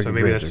ribs there, so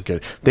maybe that's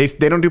good. They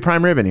don't do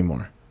prime rib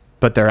anymore.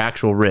 But they're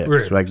actual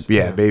ribs. Like,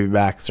 baby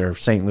backs or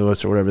St.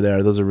 Louis or whatever they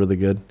are. Those are really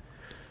good.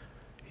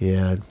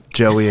 Yeah,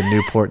 Joey and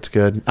Newport's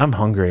good. I'm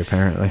hungry,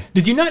 apparently.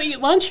 Did you not eat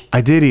lunch?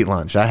 I did eat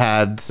lunch. I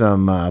had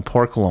some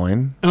pork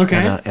loin and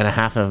a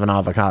half of an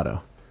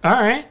avocado. All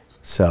right.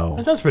 So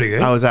that sounds pretty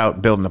good. I was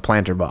out building a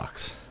planter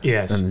box.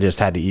 Yes. And just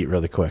had to eat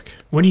really quick.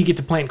 When do you get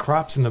to plant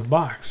crops in the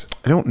box?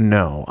 I don't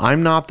know.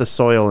 I'm not the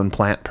soil and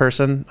plant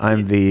person.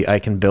 I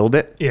can build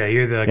it. Yeah,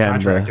 you're the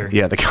contractor.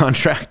 The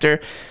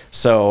contractor.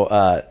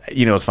 So,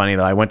 it's funny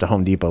though. I went to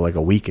Home Depot like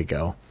a week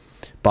ago,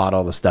 bought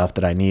all the stuff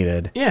that I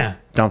needed. Yeah.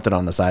 Dumped it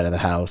on the side of the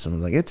house and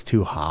was like, it's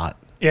too hot.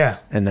 Yeah.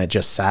 And that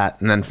just sat.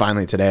 And then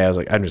finally today I was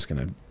like,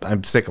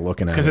 I'm sick of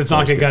looking at it. Because it's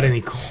not going to get any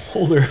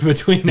colder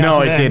between now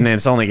and then. No, it didn't.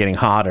 It's only getting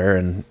hotter.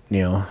 And,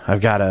 I've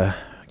got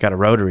a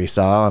rotary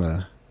saw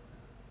and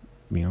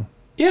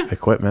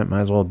equipment.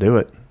 Might as well do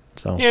it.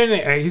 So yeah,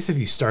 I guess if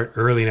you start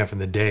early enough in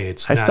the day,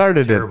 it's not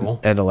started terrible.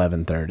 at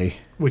 11:30.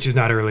 Which is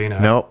not early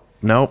enough.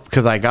 Nope.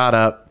 Because I got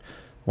up,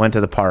 went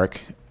to the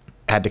park,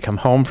 had to come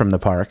home from the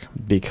park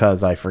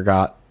because I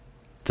forgot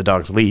the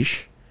dog's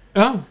leash.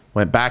 Oh.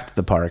 Went back to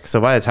the park.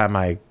 So by the time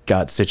I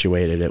got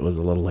situated, it was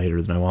a little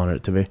later than I wanted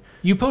it to be.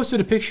 You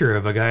posted a picture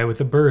of a guy with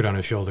a bird on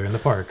his shoulder in the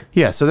park.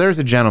 Yeah, so there's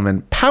a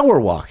gentleman power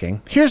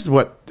walking. Here's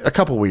a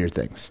couple weird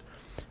things.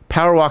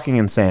 Power walking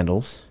in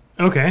sandals.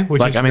 Okay.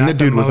 The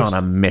dude was on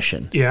a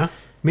mission. Yeah.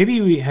 Maybe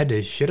he had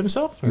to shit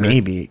himself? Or?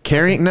 Maybe.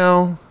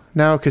 No,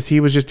 because he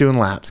was just doing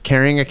laps.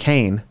 Carrying a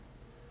cane.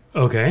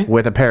 Okay.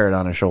 With a parrot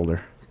on his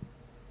shoulder.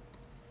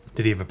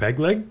 Did he have a peg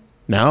leg?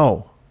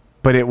 No.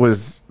 But it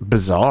was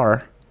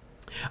bizarre.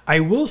 I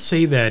will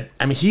say that...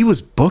 he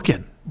was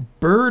booking.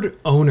 Bird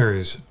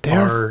owners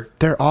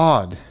they're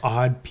odd.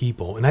 Odd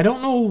people. And I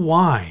don't know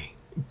why.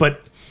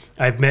 But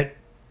I've met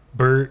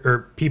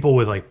people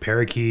with like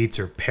parakeets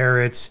or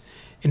parrots.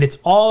 And it's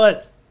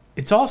all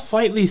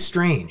slightly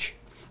strange.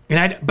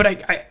 And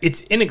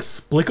it's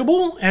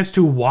inexplicable as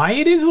to why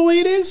it is the way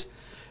it is.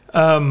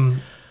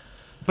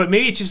 But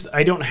maybe it's just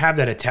I don't have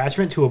that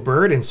attachment to a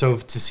bird, and so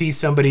to see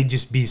somebody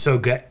just be so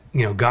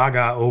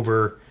gaga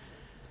over,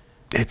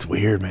 it's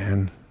weird,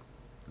 man.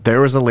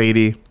 There was a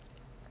lady.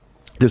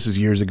 This was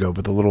years ago,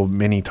 but the little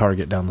mini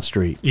Target down the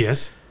street.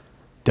 Yes.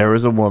 There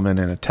was a woman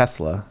in a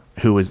Tesla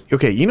who was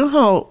okay. You know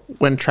how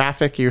when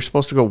traffic, you're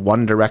supposed to go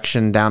one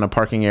direction down a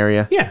parking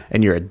area. Yeah.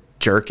 And you're a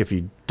jerk if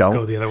you don't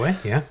go the other way.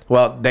 Yeah.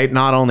 Well, they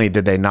not only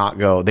did they not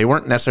go, they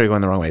weren't necessarily going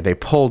the wrong way. They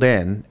pulled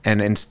in,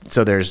 and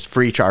so there's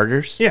free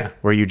chargers. Yeah.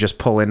 Where you just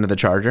pull into the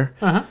charger.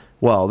 Uh-huh.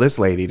 Well, this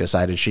lady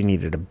decided she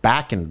needed to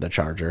back into the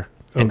charger,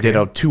 and did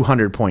a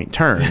 200-point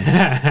turn.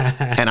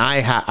 And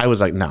I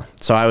was like, no.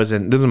 So I was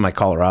this is in my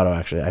Colorado,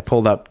 actually. I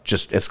pulled up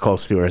just as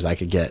close to her as I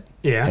could get.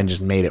 Yeah. And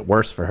just made it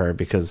worse for her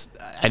because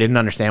I didn't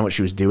understand what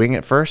she was doing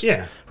at first.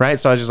 Yeah. Right?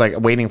 So I was just like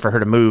waiting for her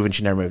to move, and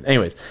she never moved.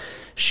 Anyways,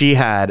 she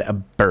had a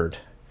bird.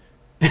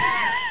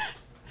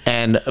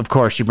 And of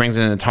course, she brings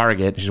it in a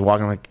Target. She's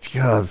walking like,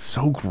 God, it's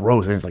so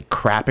gross. And it's like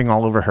crapping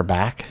all over her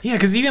back. Yeah,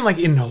 because even like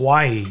in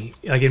Hawaii,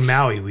 like in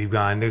Maui, we've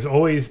gone. There's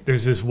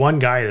this one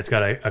guy that's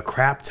got a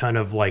crap ton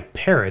of like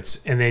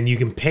parrots, and then you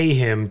can pay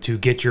him to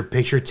get your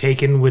picture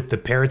taken with the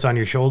parrots on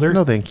your shoulder.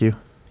 No, thank you.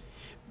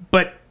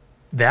 But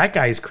that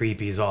guy's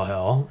creepy as all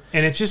hell,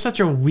 and it's just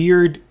such a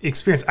weird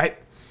experience.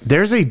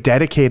 There's a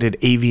dedicated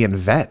avian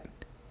vet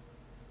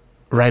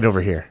right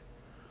over here.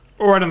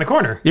 Or right on the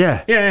corner.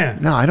 Yeah. Yeah.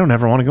 No, I don't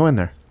ever want to go in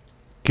there.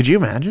 Could you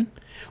imagine?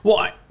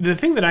 Well, the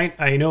thing that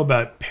I know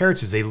about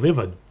parrots is they live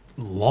a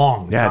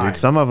long time. Yeah, dude.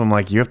 Some of them,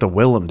 like, you have to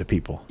will them to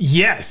people.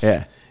 Yes.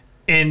 Yeah.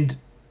 And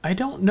I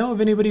don't know of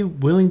anybody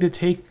willing to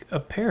take a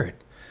parrot.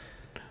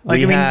 Like,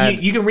 you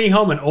can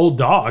rehome an old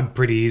dog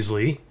pretty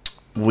easily.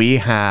 We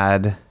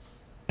had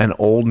an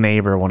old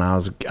neighbor when I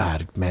was,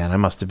 God, man, I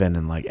must have been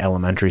in, like,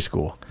 elementary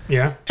school.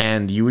 Yeah.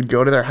 And you would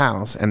go to their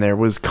house, and there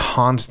was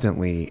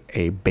constantly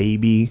a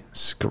baby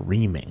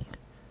screaming.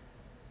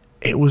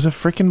 It was a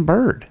freaking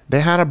bird.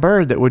 They had a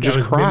bird that would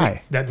just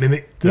cry. That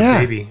mimicked the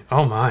baby.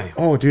 Oh, my.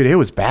 Oh, dude, it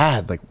was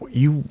bad. Like,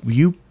 you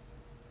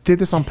did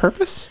this on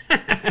purpose?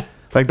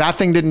 Like, that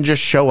thing didn't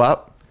just show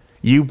up.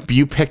 You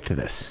picked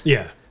this.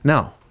 Yeah.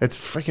 No, it's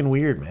freaking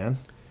weird, man.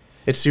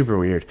 It's super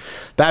weird.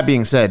 That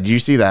being said, do you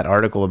see that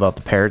article about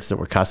the parrots that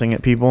were cussing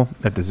at people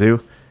at the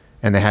zoo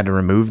and they had to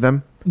remove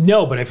them?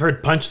 No, but I've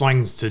heard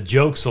punchlines to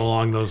jokes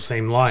along those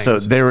same lines. So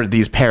there were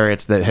these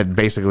parrots that had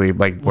basically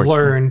like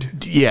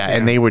learned. Yeah,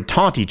 and they would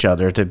taunt each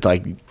other to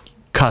like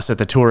cuss at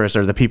the tourists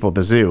or the people at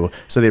the zoo.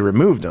 So they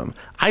removed them.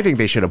 I think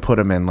they should have put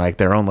them in like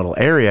their own little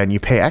area and you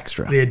pay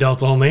extra. The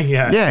adult only,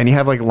 yeah. Yeah, and you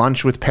have like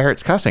lunch with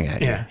parrots cussing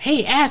at you. Yeah.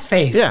 Hey, ass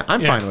face. Yeah,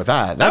 I'm fine with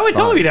that. That's I would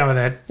fine. totally be down with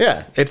that.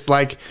 Yeah, it's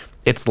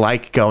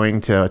like going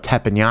to a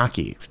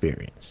Teppanyaki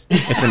experience.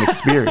 It's an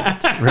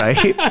experience,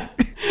 right?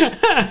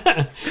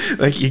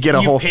 Like you get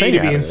a whole thing. You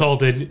pay to be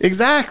insulted.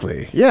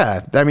 Exactly.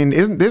 Yeah. I mean,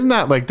 isn't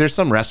that like there's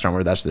some restaurant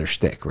where that's their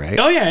shtick, right?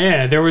 Oh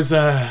yeah. There was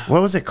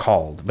what was it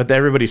called? But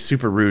everybody's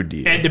super rude to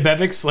you. Ed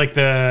DeBevick's, like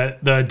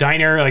the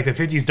diner, like the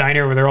 50s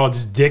diner where they're all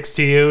just dicks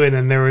to you, and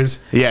then there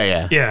was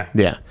Yeah.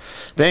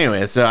 But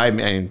anyway, so I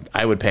mean,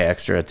 I would pay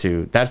extra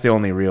to. That's the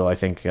only real, I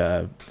think,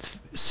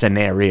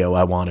 scenario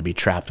I want to be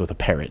trapped with a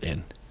parrot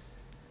in.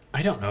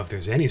 I don't know if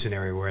there's any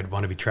scenario where I'd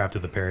want to be trapped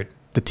with a parrot.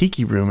 The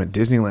tiki room at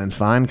Disneyland's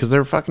fine because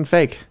they're fucking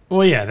fake.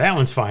 Well, yeah, that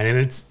one's fine, and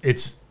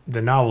it's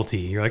the novelty.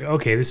 You're like,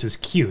 okay, this is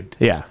cute.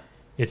 Yeah.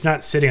 It's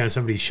not sitting on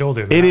somebody's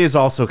shoulder. It is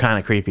also kind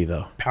of creepy,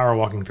 though. Power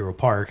walking through a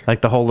park.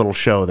 Like the whole little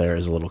show there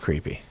is a little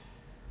creepy.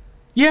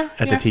 Yeah.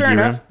 At the tiki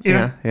room.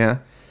 Yeah.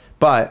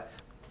 But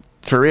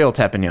for real,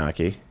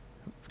 Teppanyaki,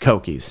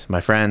 Koki's,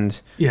 my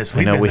friend. Yes,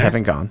 I know we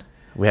haven't gone.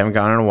 We haven't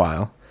gone in a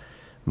while.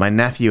 My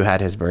nephew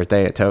had his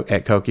birthday at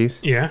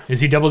Koki's. Yeah.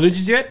 Is he double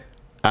digits yet?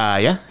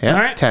 Yeah. All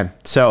right. 10.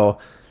 So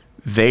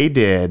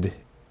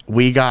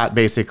we got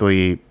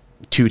basically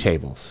 2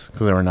 tables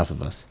because there were enough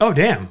of us. Oh,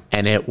 damn.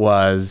 And it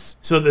was.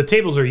 So the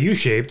tables are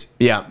U-shaped.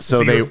 Yeah.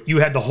 So you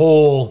had the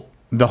whole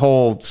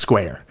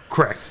square.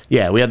 Correct.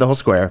 Yeah. We had the whole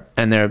square.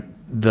 And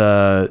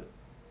the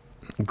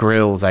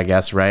grills, I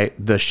guess, right?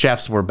 The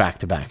chefs were back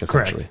to back,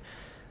 essentially. Correct.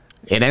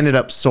 It ended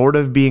up sort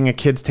of being a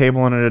kid's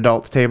table and an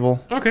adult's table.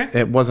 Okay.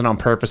 It wasn't on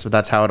purpose, but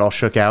that's how it all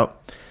shook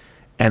out.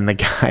 And the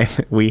guy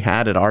that we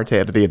had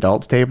at the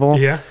adults table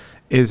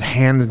is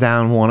hands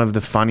down one of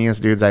the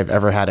funniest dudes I've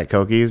ever had at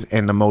Koki's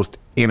in the most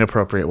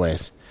inappropriate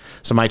ways.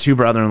 So my 2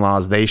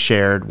 brother-in-laws, they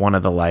shared one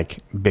of the like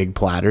big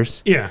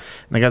platters. Yeah. And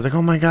the guy's like,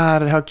 "Oh my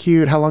God, how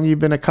cute. How long have you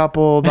been a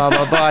couple? Blah,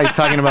 blah, blah." He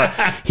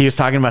was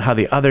talking about how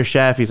the other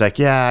chef, he's like,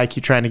 "Yeah, I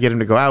keep trying to get him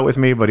to go out with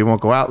me, but he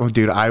won't go out."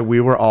 Dude, we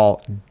were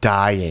all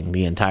dying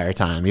the entire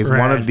time. He's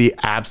one of the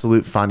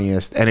absolute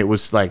funniest. And it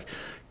was like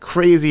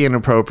crazy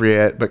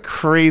inappropriate, but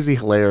crazy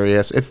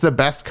hilarious. It's the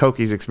best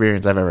Koki's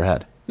experience I've ever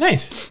had.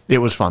 Nice. It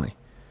was funny.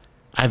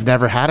 I've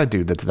never had a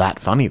dude that's that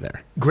funny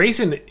there.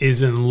 Grayson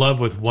is in love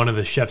with one of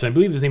the chefs. I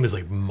believe his name is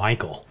like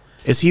Michael.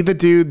 Is he the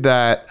dude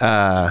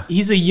that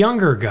he's a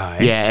younger guy?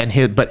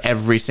 Yeah, but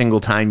every single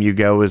time you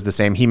go is the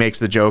same. He makes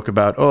the joke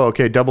about, "Oh,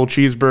 okay, double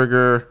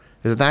cheeseburger."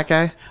 Is it that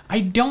guy?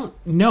 I don't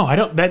know.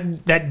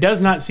 That does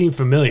not seem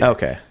familiar.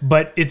 Okay.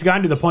 But it's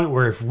gotten to the point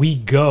where if we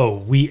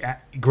go,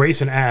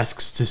 Grayson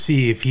asks to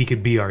see if he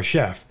could be our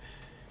chef.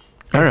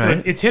 All right.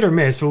 So it's hit or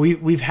miss, but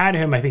we've had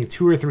him I think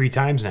 2 or 3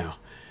 times now.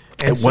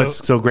 And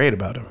what's so great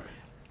about him?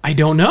 I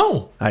don't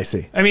know. I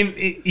see. I mean,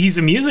 he's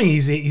amusing.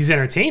 He's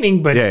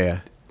entertaining,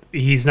 but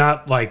he's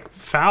not like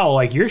foul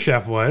like your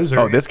chef was.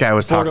 This guy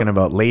was talking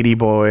about lady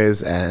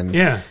boys,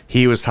 and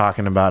he was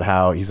talking about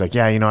how he's like,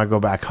 I go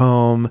back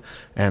home,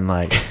 and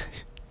like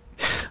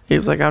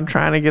he's like, I'm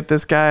trying to get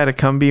this guy to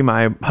come be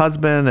my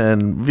husband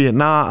in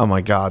Vietnam. Oh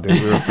my God, dude,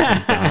 we were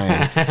freaking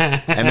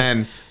dying. And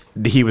then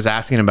he was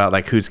asking about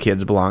like whose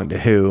kids belong to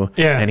who.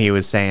 Yeah. And he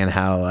was saying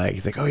how like,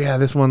 he's like, oh yeah,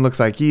 this one looks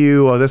like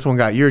you. Oh, this one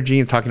got your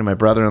genes. Talking to my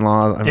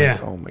brother-in-law. I was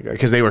like, oh my God.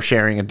 Because they were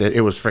sharing it.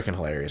 It was freaking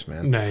hilarious,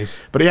 man.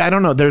 Nice. But yeah, I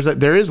don't know.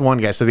 There is one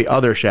guy. So the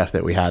other chef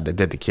that we had that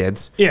did the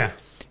kids. Yeah.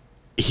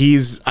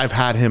 I've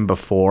had him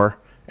before.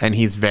 And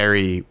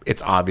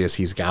it's obvious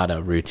he's got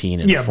a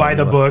routine. And by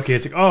the book.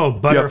 It's like, oh,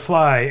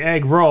 butterfly,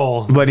 egg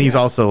roll. But he's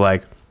also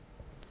like,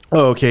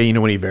 oh, okay, you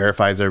know, when he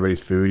verifies everybody's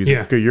food, he's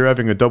like, okay, you're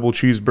having a double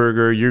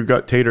cheeseburger, you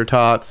got tater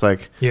tots,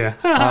 like,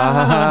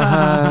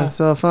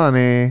 so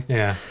funny.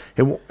 Yeah.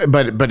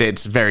 But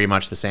it's very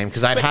much the same,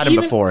 because I've had him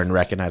before and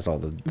recognized all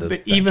the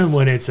But even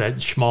when it's that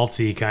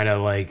schmaltzy kind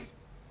of like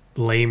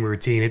lame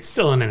routine, it's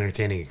still an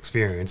entertaining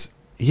experience.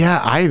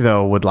 Yeah, I,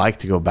 though, would like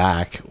to go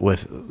back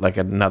with, like,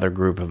 another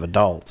group of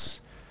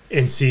adults.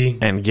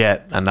 And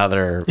get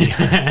another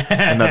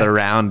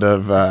round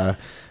of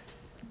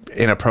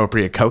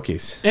inappropriate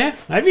cookies. Yeah,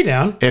 I'd be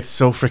down. It's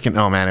so freaking...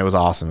 Oh, man, it was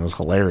awesome. It was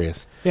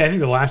hilarious. Yeah, I think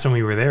the last time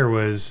we were there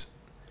was...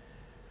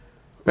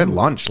 We had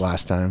lunch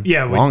last time.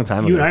 Yeah, long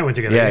time ago. You and I went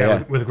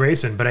together with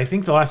Grayson. But I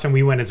think the last time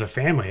we went as a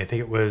family, I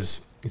think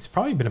it's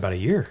probably been about a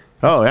year.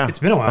 It's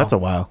been a while. That's a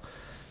while.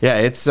 Yeah,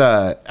 it's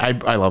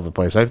I love the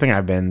place. I think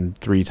I've been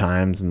 3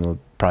 times in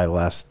probably the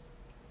last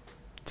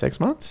 6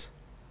 months.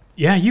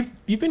 Yeah,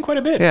 you've been quite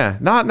a bit. Yeah,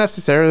 not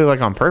necessarily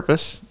like on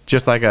purpose,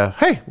 just like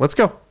hey, let's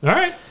go. All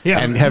right. Yeah,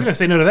 and I was gonna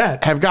say no to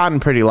that. Have gotten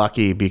pretty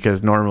lucky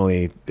because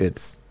normally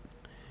it's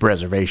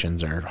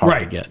reservations are hard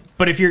to get.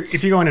 But if you're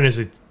going in as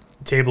a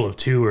table of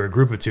 2 or a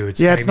group of 2,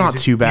 it's not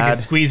too bad. You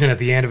can squeeze in at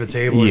the end of a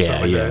table or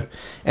something like that.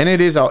 And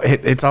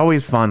it's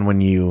always fun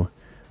when you.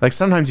 Like,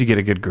 sometimes you get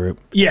a good group.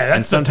 Yeah, that's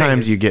and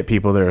sometimes you get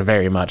people that are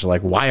very much like,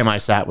 why am I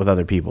sat with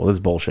other people? This is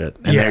bullshit.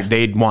 And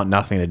they want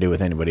nothing to do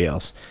with anybody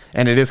else.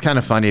 And it is kind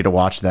of funny to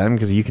watch them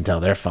because you can tell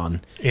they're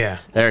fun. Yeah.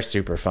 They're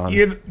super fun.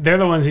 They're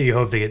the ones that you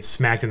hope they get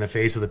smacked in the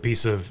face with a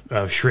piece of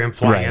shrimp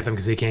flying at them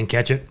because they can't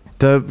catch it.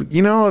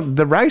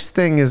 The rice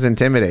thing is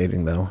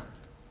intimidating, though.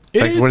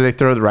 It is. Where they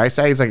throw the rice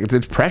at,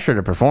 it's pressure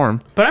to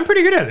perform. But I'm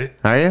pretty good at it.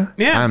 Are you?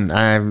 Yeah.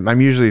 I'm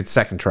usually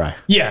second try.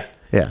 Yeah.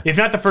 Yeah. If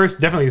not the first,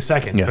 definitely the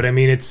second. Yeah. But I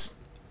mean,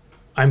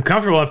 I'm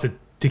comfortable enough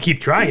to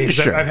keep trying.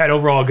 Sure. I've had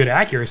overall good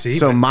accuracy.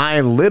 So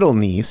my little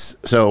niece,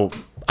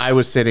 I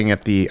was sitting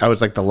I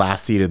was like the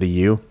last seat of the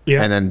U.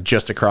 Yeah. And then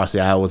just across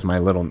the aisle was my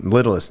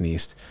littlest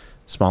niece.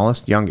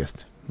 Smallest,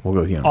 youngest. We'll go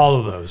with youngest. All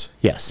of those.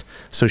 Yes.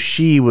 So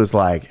she was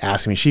like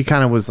asking me, she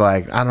kind of was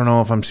like, I don't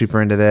know if I'm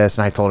super into this.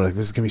 And I told her, this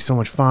is going to be so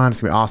much fun.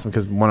 It's going to be awesome.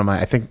 Because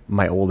I think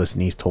my oldest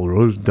niece told her, it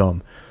was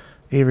dumb.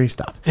 Avery,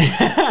 stop.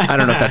 I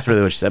don't know if that's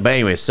really what she said. But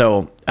anyway,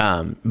 so,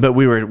 but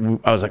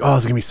I was like, oh,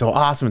 this is going to be so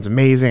awesome. It's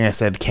amazing. I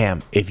said,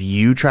 Cam, if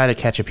you try to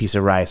catch a piece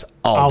of rice,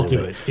 I'll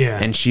do it. Yeah.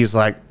 And she's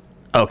like,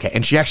 okay.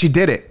 And she actually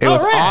did it. It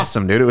was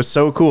awesome, dude. It was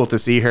so cool to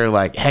see her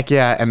like, heck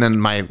yeah. And then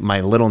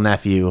my little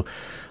nephew,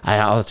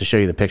 I'll have to show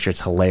you the picture.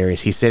 It's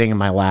hilarious. He's sitting in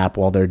my lap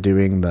while they're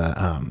doing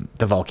the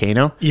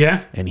volcano.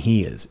 Yeah. And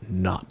he is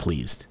not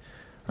pleased.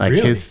 Like,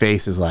 really? His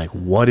face is like,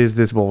 what is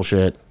this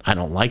bullshit? I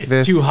don't like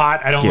this. It's too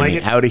hot. I don't like it.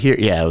 Get me out of here.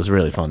 Yeah, it was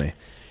really funny.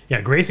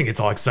 Yeah, Grayson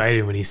gets all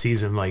excited when he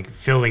sees him, like,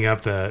 filling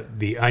up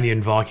the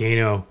onion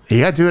volcano.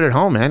 You got to do it at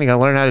home, man. You got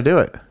to learn how to do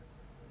it.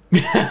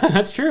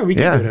 That's true. We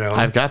can do it at home.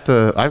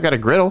 I've got a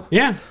griddle.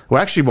 Yeah. I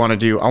want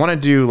to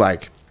do,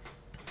 like,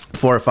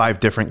 4 or 5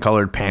 different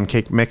colored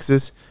pancake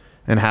mixes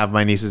and have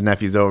my nieces and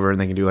nephews over,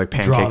 and they can do, like,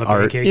 pancake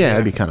art. Yeah,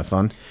 that'd be kind of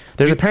fun.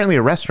 There's apparently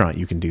a restaurant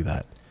you can do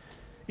that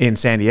in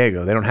San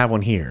Diego. They don't have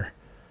one here.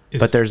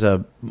 But there's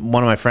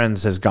one of my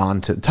friends has gone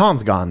to,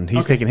 Tom's gone.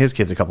 He's taken his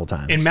kids a couple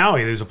times. In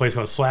Maui, there's a place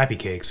called Slappy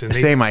Cakes. And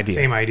same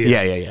idea.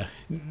 Yeah.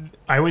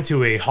 I went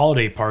to a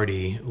holiday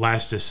party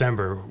last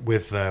December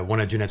with one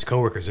of Jeanette's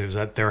coworkers. It was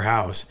at their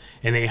house,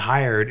 and they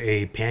hired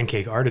a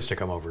pancake artist to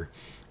come over.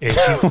 And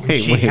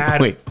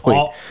wait.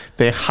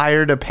 They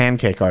hired a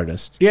pancake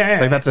artist?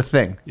 Yeah. Like, that's a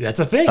thing? That's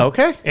a thing.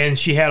 Okay. And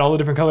she had all the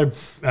different colored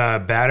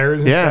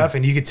batters and stuff,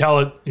 and you could tell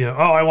it,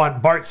 I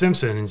want Bart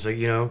Simpson. And it's like,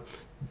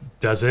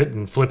 does it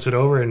and flips it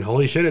over, and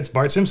holy shit, it's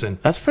Bart Simpson.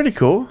 That's pretty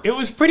cool. It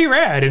was pretty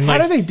rad. And how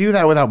do they do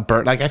that without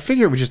burnt? Like, I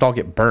figure it would just all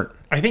get burnt.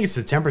 I think it's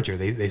the temperature.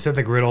 They set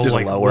the griddle just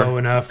like low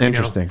enough.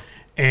 Interesting.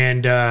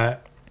 And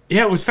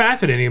it was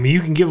fascinating. I mean,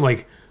 you can give them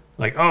like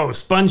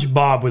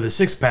SpongeBob with a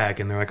 6-pack,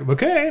 and they're like,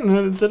 okay,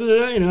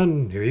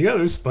 and here you go.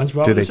 There's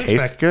SpongeBob. Do they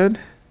taste good?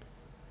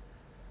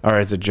 Or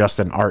is it just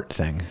an art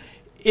thing?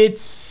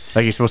 It's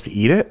like you're supposed to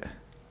eat it.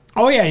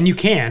 Oh yeah, and you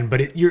can,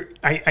 but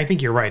I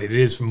think you're right. It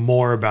is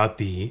more about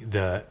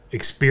the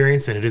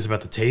experience than it is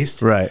about the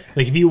taste. Right.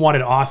 Like, if you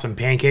wanted awesome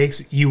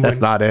pancakes, That's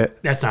not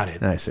it. That's not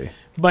it. I see.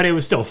 But it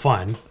was still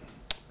fun.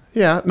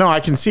 Yeah, no, I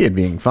can see it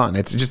being fun.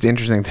 It's just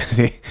interesting to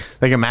see.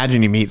 Like,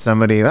 imagine you meet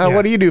somebody.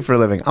 What do you do for a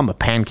living? I'm a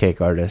pancake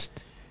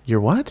artist.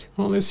 You're what?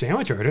 Well, there's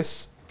sandwich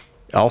artists.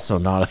 Also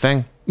not a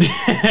thing.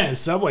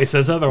 Subway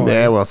says otherwise.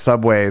 Yeah, well,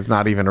 Subway is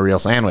not even a real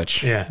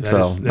sandwich. Yeah,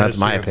 that's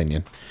my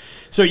opinion.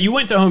 So you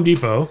went to Home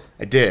Depot.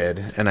 I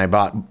did, and I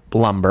bought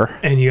lumber.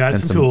 And you got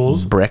some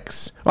tools.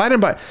 Bricks. Well, I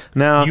didn't buy...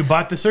 No. You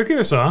bought the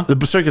circular saw. The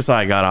circular saw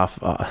I got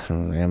off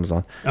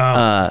Amazon.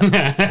 Well,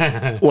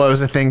 it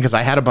was a thing because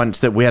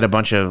we had a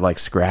bunch of like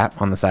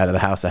scrap on the side of the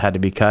house that had to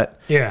be cut.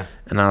 Yeah.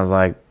 And I was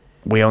like,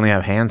 we only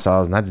have hand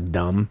saws, and that's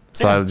dumb.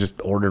 So I just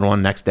ordered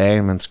one next day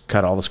and then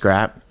cut all the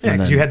scrap. Yeah,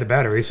 because you had the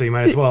battery, so you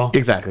might as well.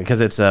 Exactly,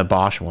 because it's a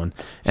Bosch one.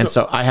 And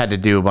so I had to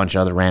do a bunch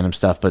of other random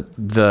stuff, but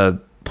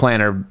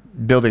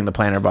building the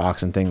planter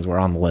box and things were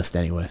on the list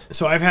anyways.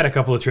 So I've had a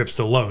couple of trips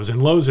to Lowe's,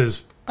 and Lowe's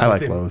is... I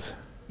like Lowe's.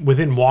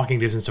 Within walking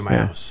distance to my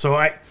house.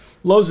 So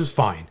Lowe's is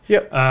fine.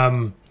 Yep.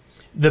 But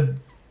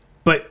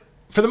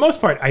for the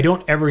most part, I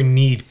don't ever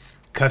need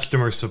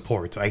customer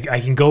support. I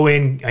can go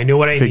in, I know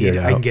what I need,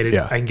 I can get it,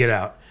 I can get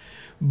out.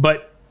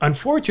 But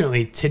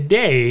unfortunately,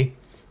 today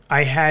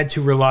I had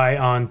to rely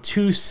on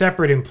 2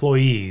 separate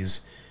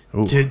employees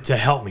to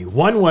help me.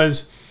 One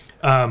was,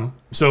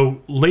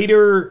 so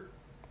later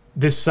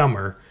this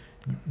summer,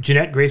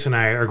 Jeanette, Grace, and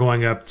I are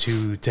going up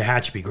to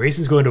Teppanyaki.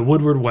 Grayson's going to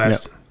Woodward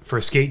West for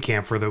a skate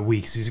camp for the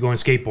weeks. He's going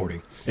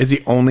skateboarding. Is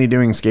he only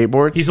doing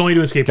skateboards? He's only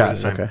doing skateboards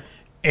this time. Okay.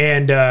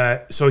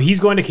 And so he's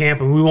going to camp,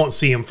 and we won't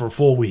see him for a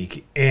full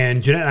week.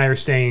 And Jeanette and I are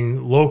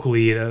staying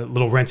locally at a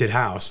little rented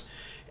house.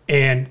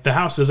 And the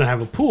house doesn't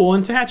have a pool,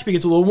 and Teppanyaki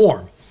gets a little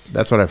warm.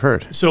 That's what I've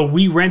heard. So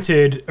we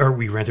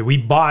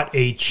bought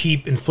a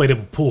cheap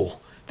inflatable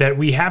pool that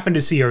we happened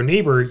to see our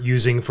neighbor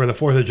using for the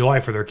 4th of July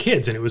for their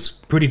kids, and it was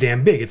pretty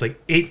damn big. It's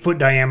like 8-foot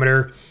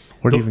diameter.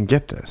 Where do you even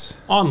get this?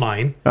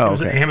 Online. Oh, it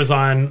was an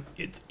Amazon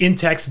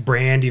Intex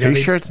brand. Are you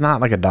sure it's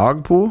not like a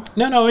dog pool?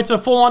 No, it's a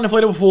full-on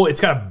inflatable pool.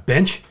 It's got a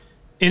bench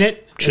in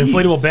it, an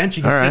inflatable bench.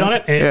 You can sit on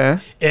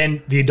it,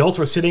 and the adults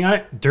were sitting on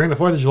it during the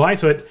 4th of July,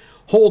 so it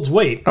holds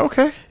weight.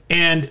 Okay.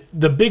 And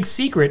the big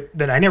secret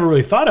that I never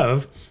really thought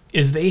of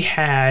is they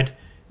had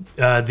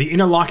the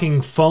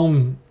interlocking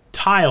foam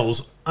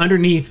tiles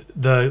underneath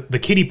the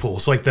kiddie pool.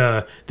 So like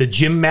the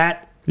gym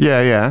mat.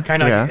 Yeah.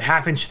 Kind of like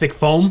half-inch thick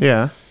foam.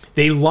 Yeah.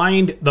 They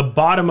lined the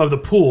bottom of the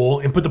pool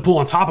and put the pool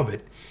on top of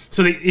it.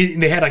 So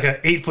they had like an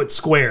 8-foot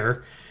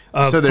square.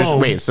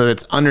 So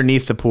it's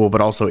underneath the pool,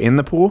 but also in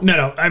the pool?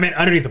 No, I meant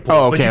underneath the pool.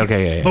 Oh,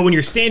 okay, yeah. But when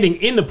you're standing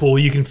in the pool,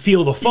 you can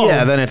feel the foam.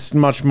 Yeah, then it's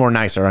much more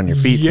nicer on your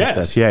feet and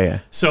stuff. Yeah.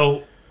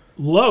 So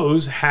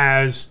Lowe's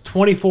has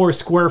 24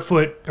 square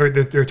foot, or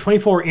they're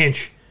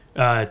 24-inch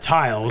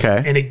tiles,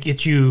 and it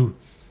gets you,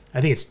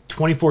 I think it's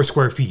 24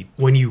 square feet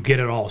when you get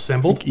it all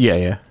assembled.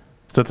 Yeah.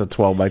 So it's a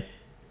 12 by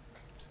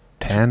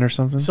 10 or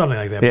something? Something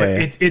like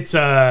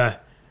that.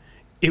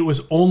 It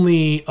was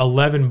only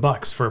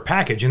 $11 for a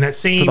package, and that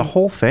same for the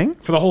whole thing.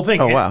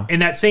 Oh wow!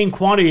 And that same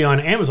quantity on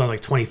Amazon,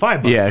 like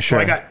 $25. Yeah, sure.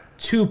 So I got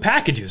 2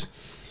 packages.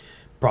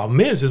 Problem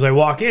is I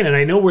walk in and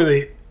I know where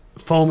the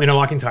foam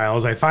interlocking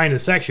tiles. I find the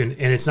section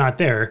and it's not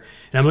there,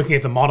 and I'm looking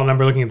at the model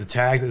number, looking at the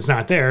tag. It's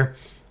not there,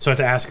 so I have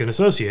to ask an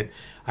associate.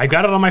 I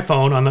got it on my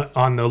phone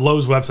on the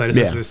Lowe's website. It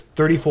says there's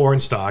 34 in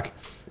stock,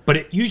 but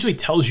it usually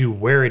tells you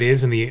where it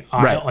is in the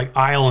aisle, like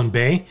aisle and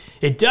bay.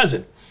 It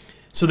doesn't.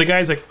 So the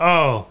guy's like,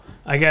 "Oh,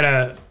 I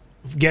gotta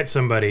get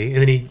somebody,"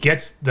 and then he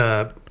gets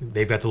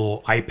they've got the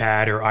little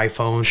iPad or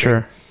iPhone.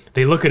 Sure.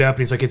 They look it up, and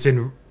he's like, "It's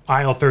in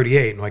aisle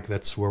 38." And like,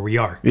 that's where we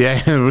are.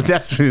 Yeah,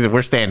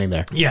 we're standing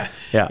there. Yeah.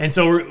 And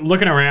so we're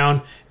looking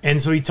around,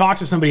 and so he talks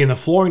to somebody in the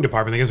flooring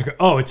department. They goes,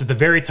 "Oh, it's at the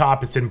very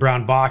top. It's in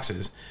brown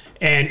boxes,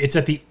 and it's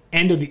at the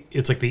end of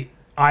it's like the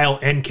aisle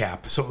end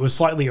cap, so it was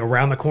slightly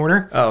around the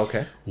corner." Oh,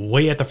 okay.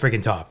 Way at the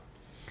freaking top.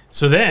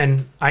 So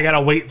then I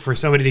gotta wait for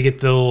somebody to get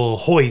the little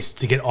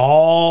hoist to get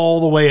all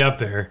the way up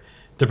there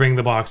to bring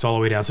the box all the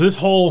way down. So this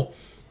whole,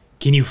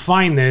 can you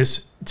find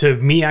this, to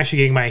me actually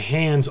getting my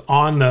hands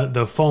on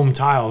the foam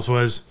tiles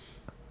was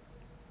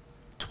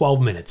 12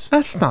 minutes.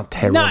 That's not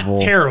terrible. Not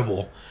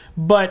terrible,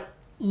 but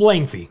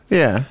lengthy.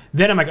 Yeah.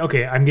 Then I'm like,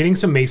 okay, I'm getting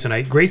some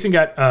masonite. Grayson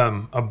got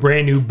a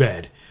brand new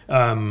bed.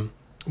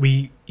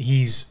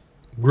 He's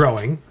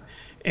growing.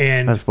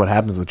 And that's what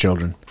happens with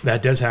children.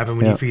 That does happen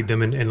when you feed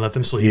them and let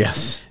them sleep.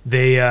 Yes.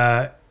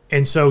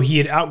 And so he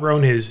had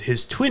outgrown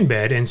his twin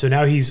bed, and so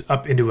now he's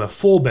up into a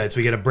full bed. So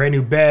we got a brand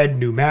new bed,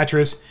 new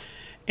mattress,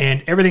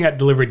 and everything got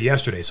delivered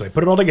yesterday. So I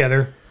put it all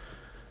together,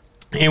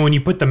 and when you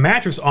put the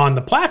mattress on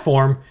the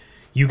platform,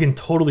 you can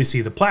totally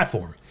see the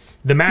platform.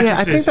 The mattress. Yeah,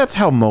 I think that's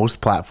how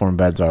most platform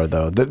beds are,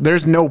 though.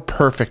 There's no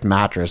perfect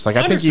mattress. Like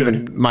I think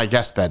even my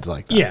guest bed's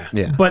like that.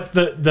 Yeah. But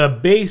the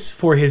base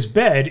for his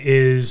bed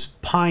is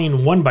pine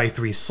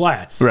 1x3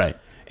 slats. Right.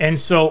 And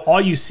so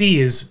all you see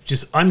is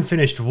just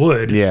unfinished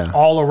wood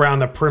all around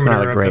the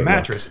perimeter of the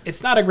mattress. Look.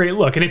 It's not a great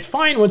look. And it's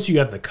fine once you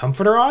have the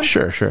comforter on.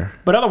 Sure.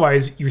 But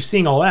otherwise, you're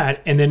seeing all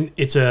that. And then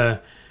the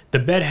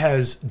bed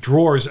has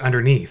drawers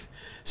underneath.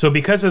 So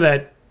because of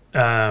that,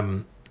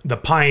 the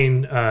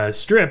pine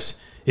strips,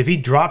 if he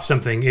drops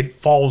something, it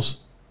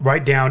falls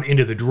right down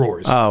into the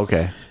drawers. Oh,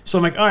 okay. So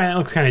I'm like, all right, that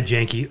looks kind of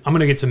janky. I'm going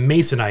to get some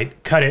masonite,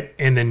 cut it,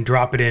 and then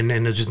drop it in,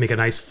 and it'll just make a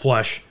nice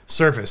flush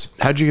surface.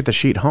 How'd you get the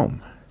sheet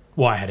home?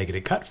 Well, I had to get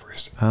it cut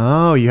first.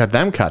 Oh, you had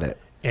them cut it.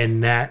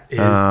 And that is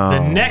the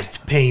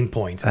next pain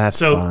point. That's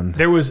fun.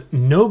 There was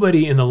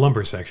nobody in the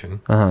lumber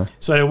section.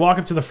 So I walk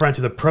up to the front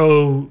to the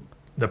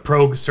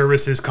pro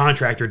services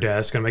contractor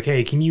desk. And I'm like,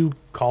 hey, can you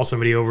call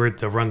somebody over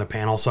to run the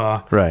panel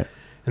saw? Right.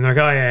 And they're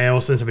like, oh, yeah,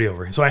 we'll send somebody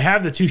over. So I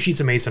have the 2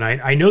 sheets of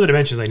masonite. I know the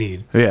dimensions I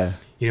need. Yeah.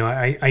 You know,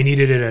 I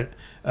needed it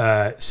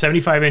at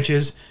 75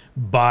 inches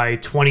by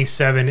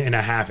 27 and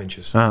a half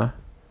inches. And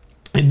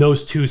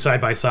those 2 side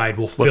by side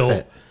will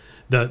fill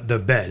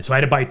the bed. So I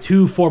had to buy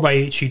 2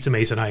 4x8 sheets of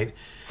masonite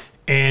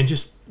and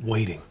just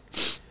waiting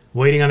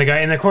on the guy.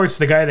 And of course,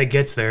 the guy that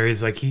gets there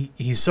is like,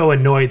 he's so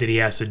annoyed that he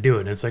has to do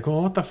it. And it's like,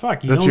 well, what the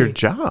fuck? That's your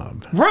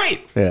job.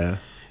 Right. Yeah.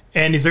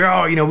 And he's like,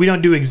 oh, you know, we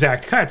don't do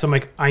exact cuts. I'm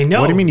like, I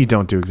know. What do you mean you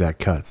don't do exact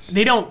cuts?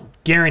 They don't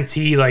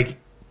guarantee like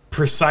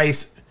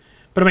precise.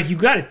 But I'm like,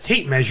 you've got a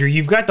tape measure.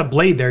 You've got the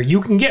blade there.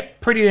 You can get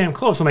pretty damn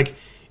close. I'm like,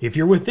 if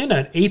you're within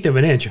 1/8 of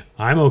an inch,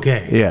 I'm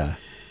okay. Yeah.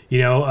 You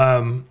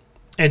know,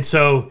 and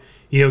so,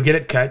 you know, get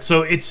it cut.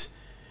 So it's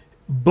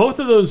both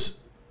of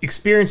those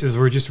experiences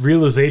were just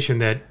realization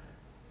that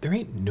there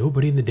ain't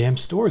nobody in the damn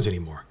stores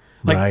anymore.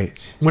 Like,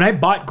 right. When I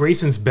bought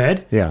Grayson's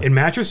bed and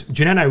mattress,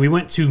 Jeanette and I, we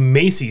went to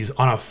Macy's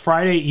on a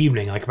Friday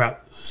evening, like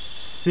about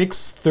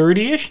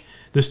 6:30-ish.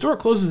 The store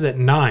closes at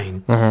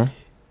 9.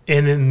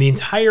 And then the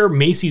entire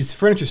Macy's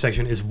furniture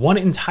section is one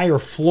entire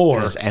floor.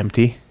 It was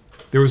empty.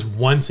 There was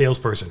one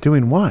salesperson.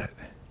 Doing what?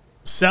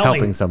 Selling.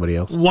 Helping somebody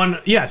else.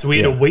 So we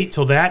had to wait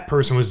till that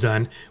person was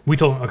done. We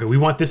told them, okay, we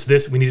want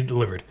this, we need it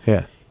delivered.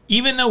 Yeah.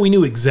 Even though we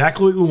knew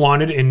exactly what we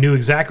wanted and knew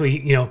exactly,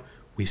 you know,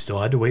 we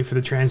still had to wait for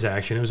the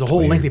transaction. It was a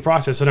whole lengthy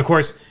process. And of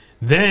course,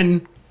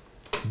 then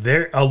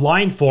a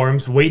line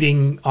forms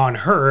waiting on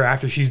her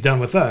after she's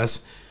done with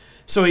us.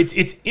 So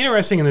it's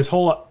interesting in this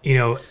whole, you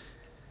know,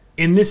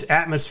 in this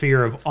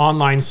atmosphere of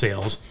online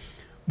sales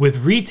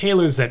with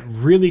retailers that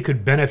really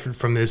could benefit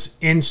from this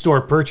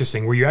in-store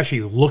purchasing where you're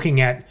actually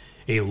looking at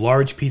a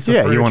large piece of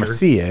furniture. Yeah, you want to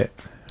see it.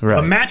 Right.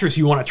 A mattress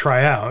you want to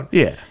try out.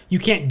 Yeah. You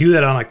can't do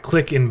that on a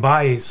click and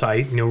buy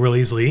site, you know, real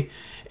easily.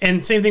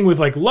 And same thing with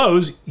like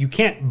Lowe's, you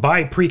can't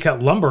buy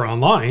pre-cut lumber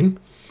online.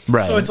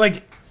 Right. So it's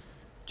like,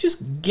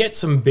 just get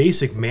some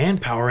basic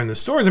manpower in the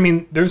stores. I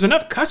mean, there's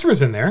enough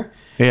customers in there.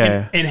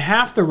 Yeah. And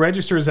half the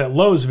registers at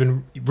Lowe's have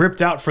been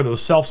ripped out for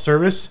those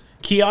self-service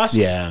kiosks.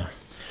 Yeah.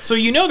 So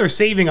you know they're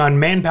saving on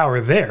manpower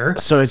there.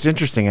 So it's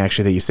interesting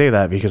actually that you say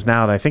that because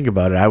now that I think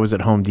about it, I was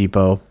at Home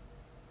Depot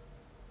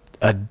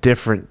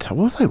what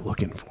was I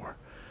looking for?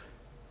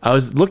 I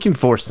was looking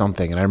for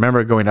something and I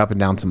remember going up and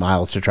down some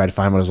aisles to try to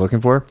find what I was looking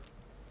for.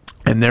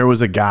 And there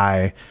was a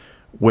guy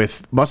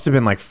with must have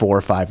been like 4 or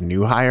 5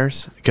 new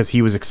hires because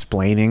he was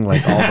explaining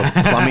like all the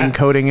plumbing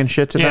coding and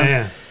shit to them.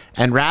 Yeah.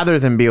 And rather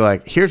than be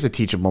like, here's a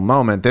teachable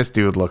moment, this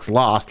dude looks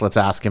lost, let's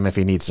ask him if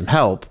he needs some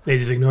help. They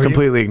just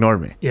completely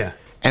ignored me. Yeah.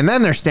 And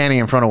then they're standing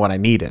in front of what I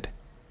needed.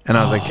 And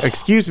I was like,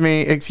 excuse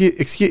me, can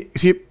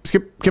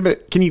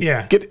you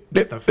get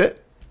it?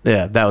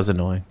 Yeah, that was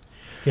annoying.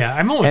 Yeah,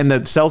 I'm almost... And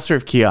the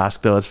self-serve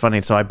kiosk, though, it's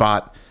funny. So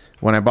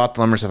when I bought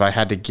the lumber stuff, I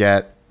had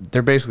to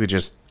they're basically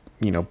just,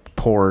 you know,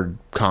 poured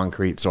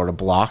concrete sort of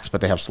blocks,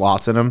 but they have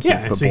slots in them. So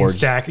you can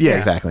stack. Yeah,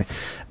 exactly.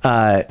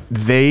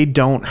 They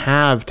don't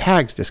have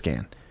tags to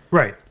scan.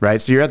 Right.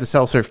 So you're at the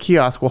self-serve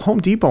kiosk. Well, Home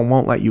Depot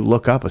won't let you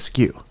look up a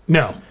SKU.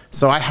 No.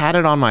 So I had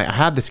the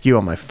SKU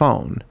on my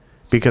phone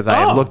because I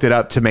had looked it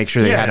up to make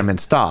sure they had them in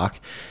stock.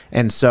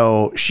 And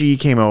so she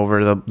came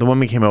over, the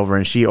woman came over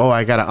and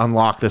I got to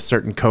unlock this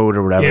certain code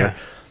or whatever. Yeah.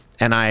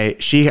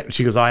 And she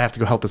goes, I have to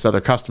go help this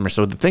other customer.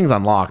 So the thing's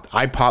unlocked.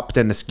 I popped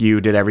in the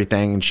SKU, did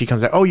everything. And she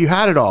comes out, oh, you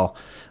had it all.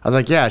 I was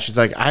like, yeah. She's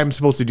like, I'm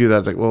supposed to do that. I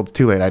was like, well, it's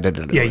too late. I did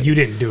it. Yeah, you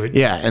didn't do it.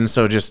 Yeah. And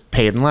so just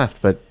paid and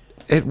left. But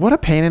what a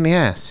pain in the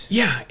ass.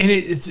 Yeah. And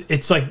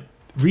it's like,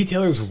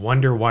 retailers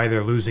wonder why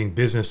they're losing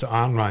business to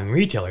online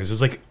retailers. It's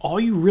like all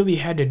you really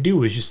had to do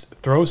was just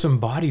throw some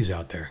bodies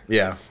out there.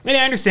 Yeah. And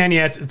I understand,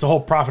 it's a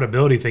whole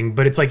profitability thing,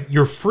 but it's like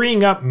you're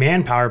freeing up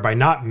manpower by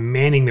not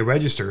manning the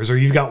registers, or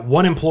you've got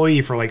one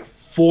employee for like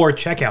 4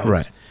 checkouts.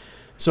 Right.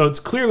 So it's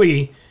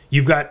clearly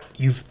you've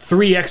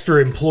 3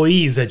 extra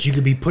employees that you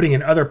could be putting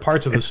in other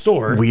parts of the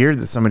store. Weird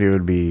that somebody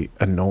would be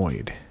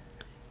annoyed.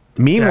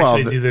 Meanwhile, to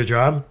actually do their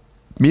job.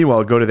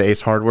 Meanwhile, go to the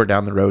Ace Hardware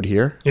down the road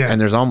here,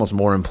 and there's almost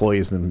more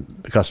employees than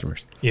the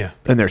customers. Yeah.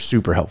 And they're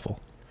super helpful.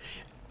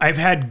 I've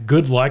had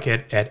good luck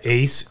at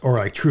Ace or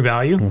like True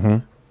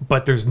Value,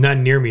 but there's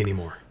none near me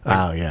anymore.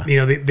 Like, yeah. You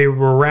know, they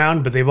were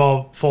around, but they've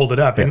all folded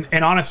up. Yeah.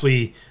 And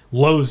honestly,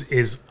 Lowe's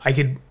I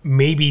could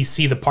maybe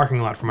see the parking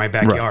lot from my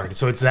backyard. Right.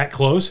 So it's that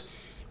close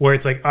where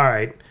it's like, all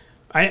right.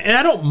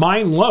 I don't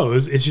mind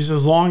Lowe's. It's just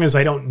as long as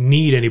I don't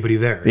need anybody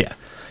there. Yeah.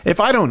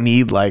 If I don't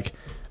need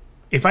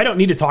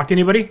to talk to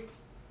anybody,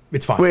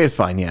 it's fine. Well, it's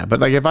fine, yeah.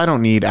 But like if I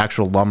don't need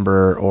actual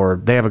lumber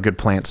or they have a good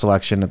plant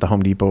selection at the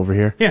Home Depot over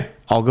here,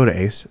 I'll go to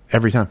Ace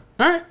every time.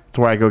 All right. It's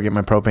where I go get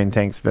my propane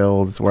tanks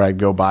filled. It's where I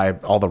go buy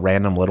all the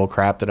random little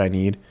crap that I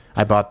need.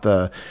 I bought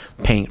the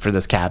paint for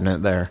this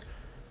cabinet there.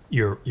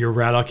 Your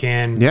rattle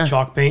can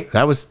chalk paint?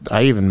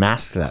 I even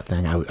masked that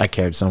thing. I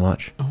cared so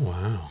much. Oh,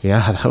 wow.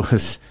 Yeah, that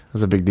was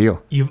a big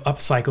deal. You've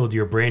upcycled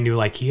your brand new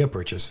IKEA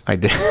purchase. I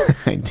did.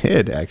 I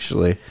did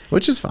actually,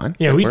 which is fine.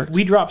 Yeah,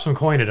 we dropped some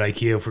coin at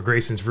IKEA for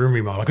Grayson's room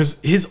remodel because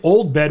his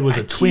old bed was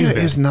a twin bed.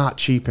 Is not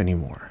cheap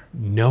anymore.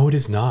 No, it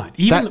is not.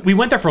 Even we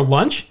went there for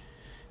lunch.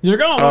 He's like,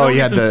 oh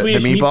yeah, the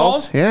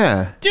meatballs.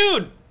 Yeah,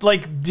 dude.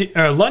 Like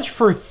lunch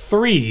for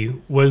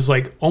 3 was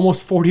like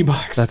almost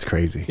 $40. That's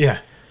crazy. Yeah.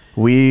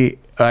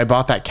 I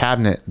bought that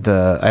cabinet.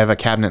 I have a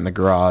cabinet in the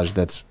garage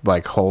that's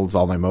like holds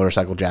all my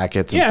motorcycle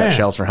jackets and it's got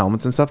shelves for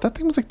helmets and stuff. That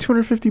thing was like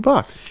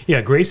 $250. Yeah,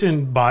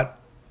 Grayson bought,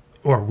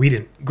 or we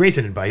didn't.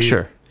 Grayson didn't buy it.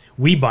 Sure.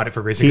 We bought it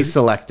for Grayson. He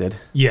selected.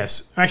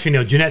 Yes. Actually,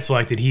 no, Jeanette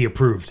selected. He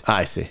approved.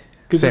 I see.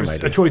 Because there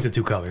was a choice of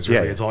 2 colors,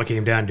 really. That's all it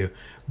came down to.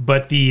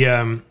 But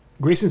the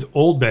Grayson's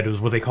old bed was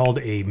what they called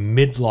a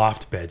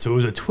mid-loft bed. So it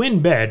was a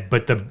twin bed,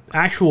 but the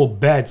actual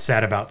bed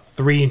sat about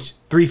 3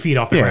 feet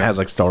off the ground. Yeah, it has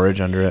like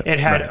storage under it. It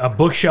had a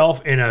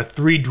bookshelf and a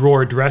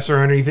 3-drawer dresser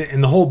underneath it,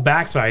 and the whole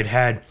backside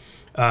had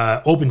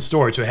open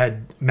storage. So it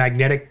had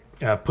magnetic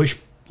push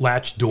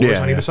latch doors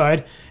on either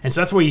side. And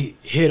so that's where he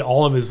hid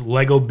all of his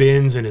Lego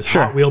bins and his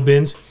Hot Wheel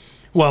bins.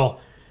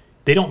 Well,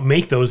 they don't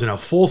make those in a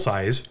full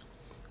size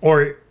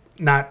or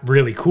not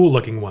really cool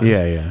looking ones.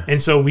 Yeah, yeah.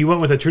 And so we went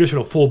with a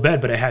traditional full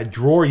bed, but it had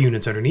drawer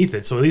units underneath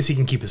it. So at least he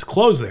can keep his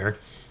clothes there.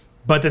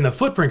 But then the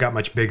footprint got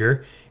much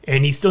bigger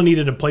and he still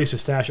needed a place to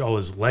stash all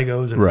his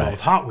Legos and all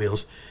his Hot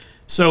Wheels.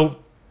 So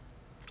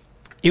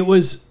it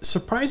was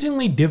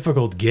surprisingly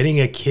difficult getting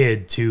a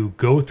kid to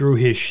go through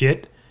his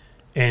shit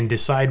and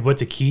decide what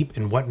to keep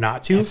and what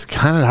not to. It's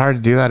kind of hard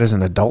to do that as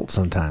an adult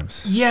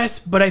sometimes. Yes,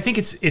 but I think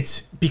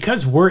it's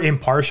because we're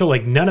impartial.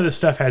 Like none of the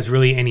stuff has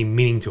really any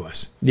meaning to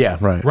us. Yeah,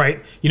 right.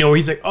 Right? You know, where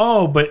he's like,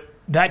 oh, but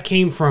that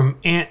came from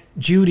Aunt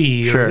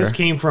Judy or this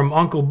came from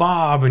Uncle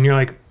Bob. And you're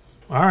like,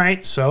 all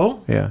right,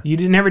 so you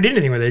never did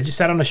anything with it. It just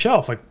sat on the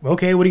shelf. Like,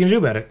 okay, what are you going to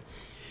do about it?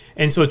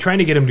 And so trying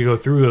to get him to go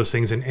through those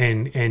things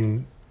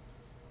and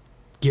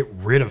get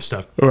rid of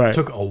stuff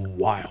took a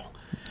while.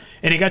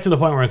 And it got to the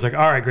point where I was like,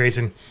 all right,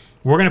 Grayson,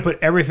 we're going to put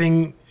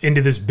everything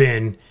into this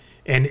bin.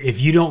 And if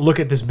you don't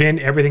look at this bin,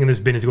 everything in this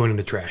bin is going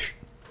into trash.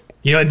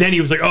 You know, and then he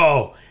was like,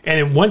 oh.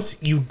 And then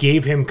once you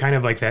gave him kind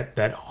of like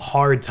that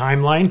hard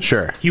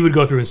timeline, he would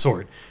go through and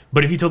sort.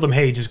 But if you told him,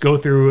 hey, just go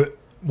through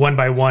one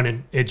by one,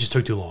 and it just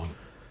took too long.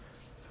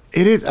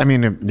 It is. I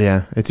mean,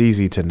 yeah, it's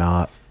easy to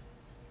not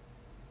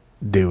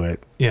do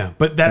it. Yeah.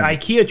 But that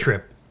IKEA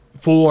trip,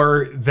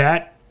 for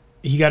that,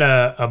 he got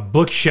a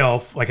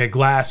bookshelf, like a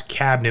glass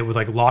cabinet with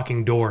like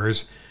locking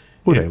doors.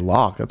 Oh, they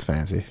lock. That's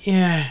fancy.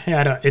 Yeah,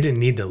 it didn't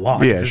need to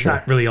lock. Yeah, it's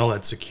not really all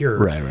that secure.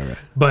 Right.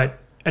 But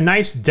a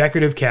nice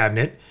decorative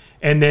cabinet,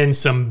 and then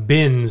some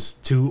bins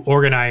to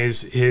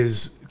organize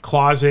his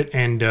closet.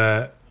 And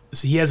so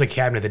he has a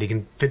cabinet that he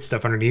can fit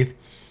stuff underneath.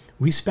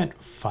 We spent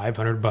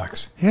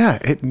 $500. Yeah,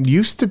 it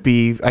used to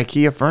be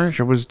IKEA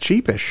furniture was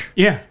cheapish.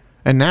 Yeah,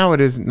 and now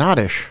it is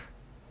not-ish.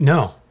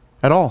 No,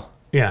 at all.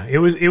 Yeah, it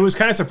was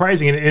kind of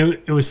surprising, and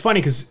it was funny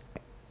because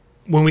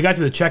when we got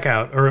to the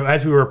checkout, or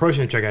as we were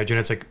approaching the checkout,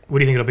 Jeanette's like, what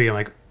do you think it'll be? I'm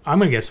like, I'm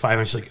going to guess 5.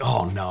 And she's like,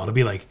 oh, no, it'll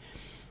be like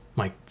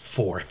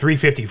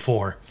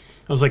 $354.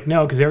 I was like,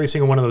 no, because every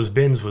single one of those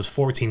bins was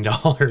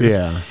 $14.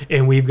 Yeah.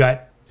 And we've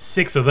got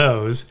 6 of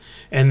those.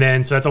 And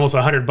then, so that's almost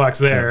 $100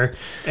 there.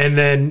 Yeah. And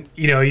then,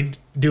 you know, you're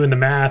doing the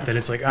math, and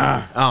it's like,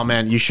 Oh,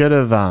 man, you should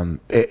have,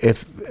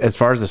 if as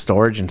far as the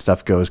storage and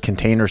stuff goes,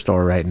 Container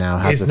Store right now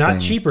has it's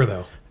not cheaper,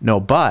 though. No,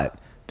 but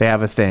they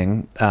have a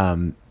thing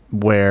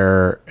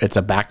where it's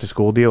a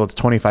back-to-school deal. It's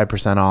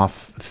 25%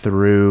 off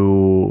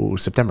through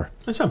September.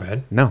 That's not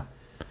bad. No.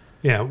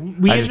 Yeah.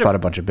 I just bought a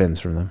bunch of bins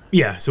from them.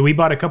 Yeah, so we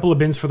bought a couple of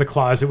bins for the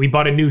closet. We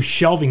bought a new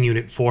shelving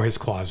unit for his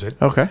closet.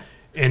 Okay.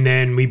 And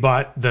then we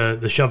bought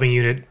the shelving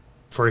unit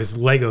for his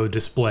Lego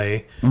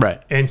display.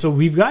 Right. And so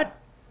we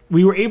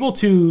were able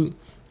to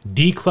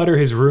declutter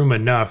his room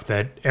enough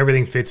that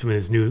everything fits in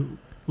his new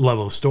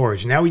level of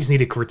storage. Now we just need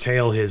to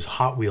curtail his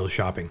Hot Wheels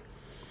shopping.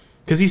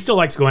 Because he still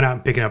likes going out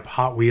and picking up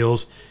Hot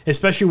Wheels,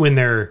 especially when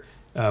they're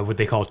what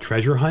they call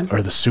treasure hunt.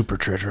 Or the super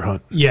treasure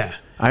hunt. Yeah.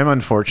 I'm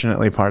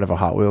unfortunately part of a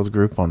Hot Wheels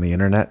group on the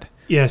internet.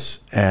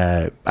 Yes.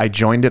 I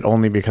joined it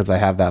only because I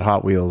have that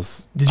Hot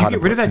Wheels. Did you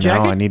get rid of that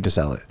jacket? No, I need to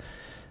sell it.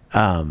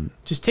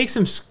 Just take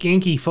some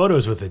skanky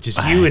photos with it.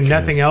 Just you and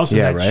nothing else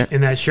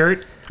in that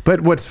shirt. But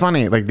what's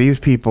funny, like these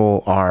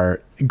people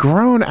are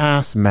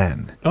grown-ass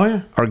men. Oh,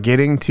 yeah. Are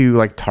getting to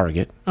like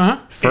Target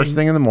first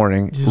thing in the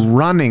morning,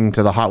 running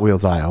to the Hot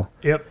Wheels aisle.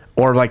 Yep.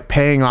 Or like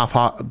paying off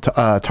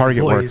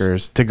Target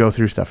workers to go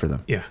through stuff for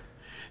them. Yeah.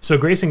 So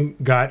Grayson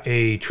got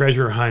a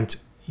treasure hunt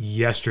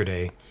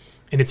yesterday,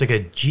 and it's like a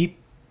Jeep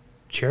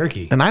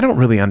Cherokee. And I don't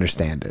really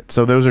understand it.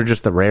 So those are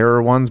just the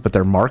rarer ones, but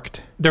they're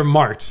marked? They're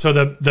marked. So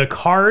the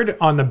card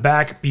on the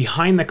back,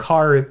 behind the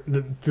car,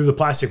 through the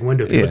plastic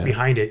window, if you look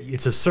behind it,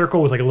 it's a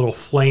circle with like a little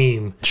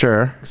flame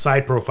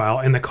side profile.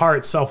 And the car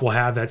itself will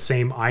have that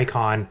same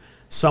icon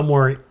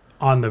somewhere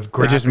on the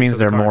graphics. It just means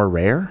they're more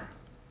rare?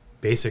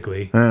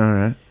 Basically. All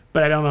right.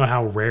 But I don't know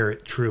how rare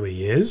it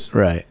truly is.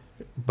 Right.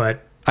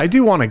 But I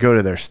do want to go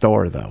to their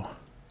store, though.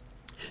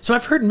 So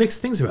I've heard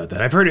mixed things about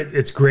that. I've heard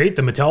it's great,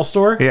 the Mattel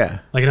store. Yeah.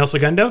 Like in El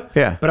Segundo.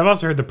 Yeah. But I've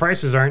also heard the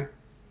prices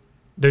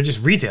they're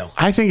just retail.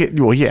 I think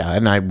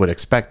and I would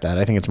expect that.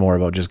 I think it's more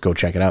about just go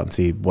check it out and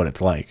see what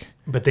it's like.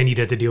 But then you'd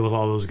have to deal with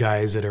all those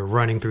guys that are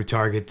running through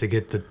Target to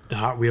get the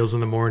Hot Wheels in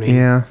the morning.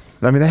 Yeah.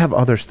 I mean, they have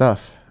other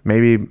stuff.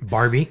 Maybe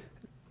Barbie.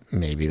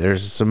 Maybe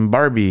there's some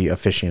Barbie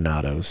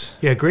aficionados.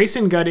 Yeah,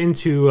 Grayson got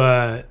into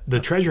the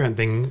treasure hunt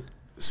thing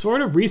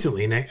sort of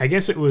recently. And I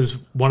guess it was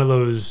one of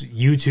those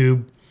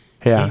YouTube.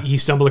 Yeah. He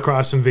stumbled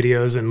across some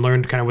videos and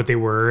learned kind of what they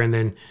were and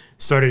then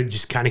started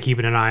just kind of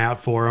keeping an eye out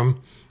for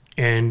them.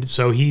 And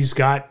so I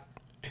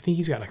think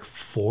he's got like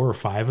 4 or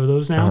 5 of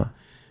those now.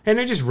 And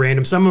they're just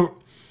random.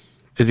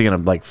 Is he going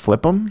to like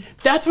flip them?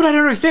 That's what I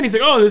don't understand. He's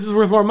like, oh, this is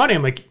worth more money.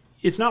 I'm like,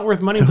 it's not worth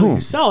money until you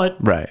sell it.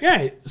 Right.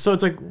 Yeah. So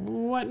it's like,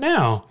 what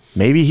now?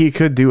 Maybe he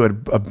could do a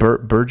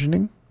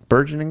burgeoning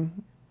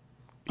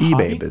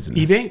eBay business.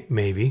 eBay?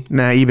 Maybe.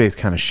 Nah, eBay's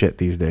kind of shit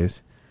these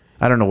days.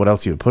 I don't know what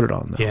else you would put it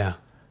on, though. Yeah.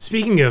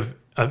 Speaking of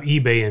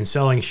eBay and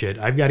selling shit,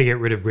 I've got to get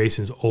rid of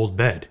Grayson's old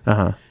bed.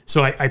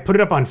 So I put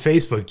it up on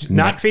Facebook.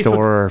 Not Next Facebook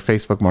Door or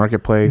Facebook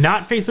Marketplace.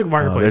 Not Facebook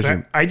Marketplace.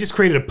 I just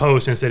created a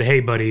post and said, hey,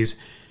 buddies,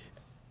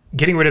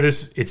 getting rid of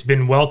this. It's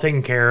been well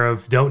taken care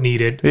of. Don't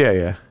need it.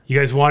 Yeah. You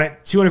guys want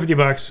it?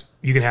 $250.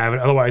 You can have it.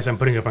 Otherwise, I'm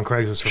putting it up on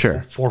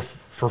Craigslist for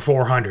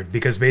 $400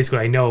 because basically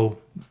I know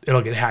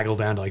it'll get haggled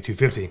down to like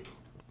 $250.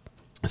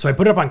 So I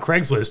put it up on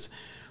Craigslist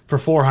for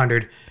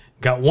 $400.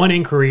 Got one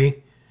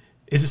inquiry.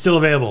 Is it still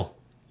available?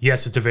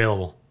 Yes, it's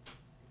available.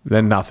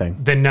 Then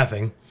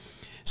nothing.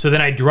 So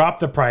then I dropped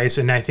the price,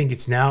 and I think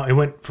it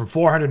went from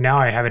 $400. Now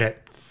I have it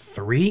at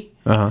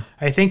 $300.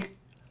 I think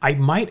I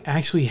might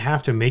actually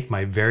have to make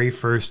my very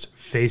first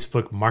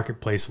Facebook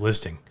Marketplace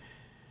listing.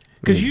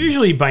 Because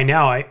usually by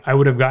now I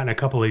would have gotten a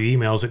couple of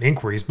emails and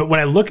inquiries. But when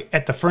I look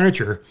at the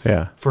furniture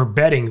for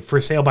bedding for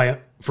sale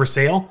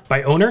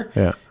by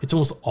owner, it's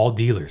almost all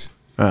dealers.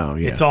 Oh,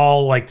 yeah. It's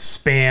all like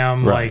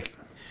spam, right.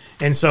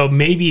 And so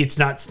maybe it's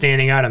not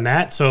standing out on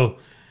that. So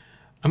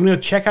I'm going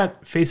to check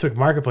out Facebook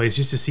Marketplace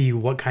just to see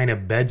what kind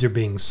of beds are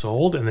being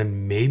sold. And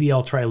then maybe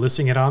I'll try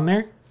listing it on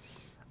there.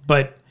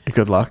 But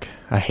good luck.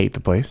 I hate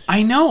the place.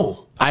 I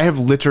know. I have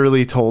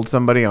literally told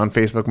somebody on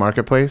Facebook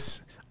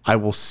Marketplace, I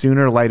will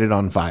sooner light it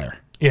on fire.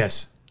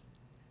 Yes.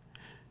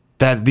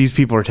 That these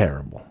people are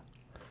terrible.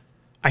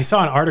 I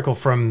saw an article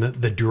from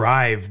the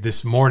Drive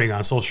this morning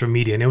on social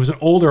media, and it was an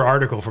older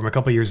article from a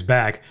couple of years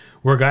back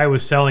where a guy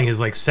was selling his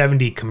like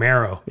 70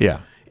 Camaro.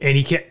 Yeah. And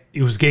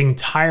he was getting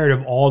tired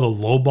of all the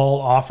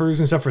lowball offers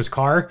and stuff for his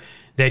car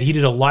that he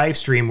did a live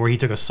stream where he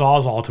took a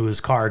Sawzall to his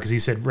car because he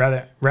said,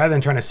 rather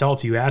than trying to sell it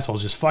to you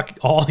assholes, just fuck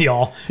all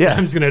y'all. Yeah.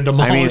 I'm just going to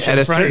demolish it. At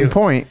a certain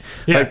point,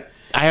 yeah.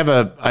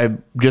 I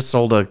just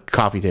sold a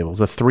coffee table. It's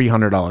a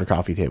 $300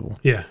 coffee table.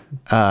 Yeah.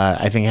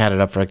 I think I had it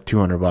up for like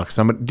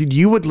 $200.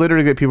 You would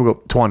literally get people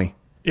go 20.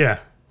 Yeah.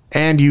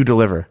 And you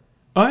deliver.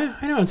 Oh yeah,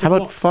 I know. It's how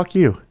about fuck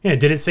you? Yeah.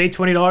 Did it say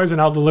 $20 and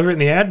I'll deliver it in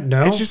the ad?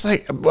 No. It's just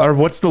like, or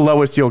what's the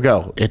lowest you'll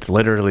go? It's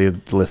literally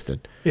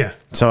listed. Yeah.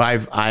 So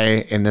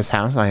in this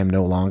house, I am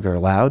no longer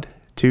allowed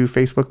to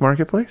Facebook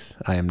Marketplace.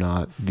 I am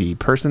not the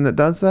person that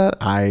does that.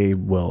 I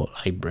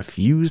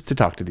refuse to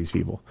talk to these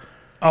people.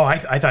 Oh,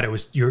 I thought it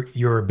was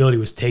your ability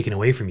was taken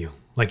away from you.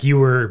 Like you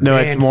were. No,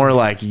 it's more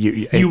like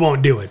you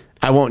won't do it.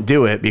 I won't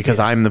do it because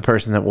I'm the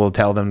person that will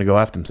tell them to go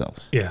F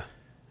themselves. Yeah.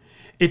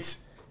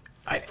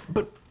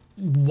 But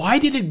why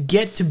did it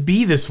get to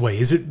be this way?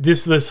 Is it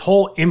this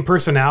whole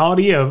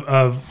impersonality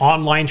of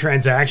online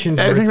transactions?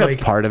 I think that's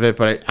part of it,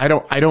 but I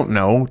don't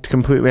know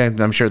completely.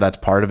 I'm sure that's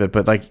part of it.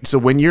 But like, so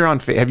when you're on,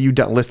 have you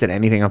listed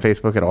anything on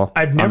Facebook at all?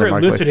 I've never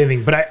listed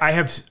anything, but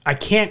I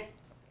can't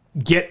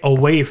get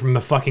away from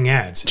the fucking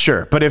ads.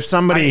 Sure, but if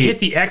somebody I hit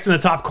the X in the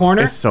top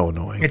corner, it's so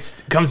annoying.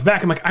 It comes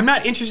back. I'm like, I'm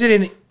not interested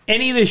in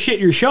any of this shit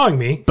you're showing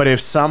me. But if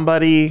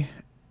somebody,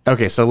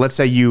 okay, so let's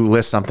say you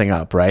list something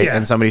up, right? Yeah.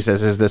 And somebody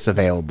says, "Is this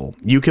available?"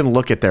 You can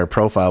look at their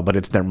profile, but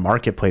it's their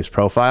marketplace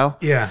profile.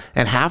 Yeah.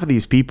 And half of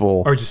these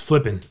people are just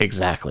flipping.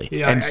 Exactly.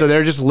 Yeah, and so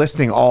they're just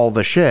listing all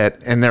the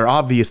shit, and they're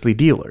obviously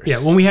dealers. Yeah.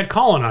 When we had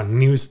Colin on,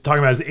 and he was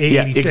talking about his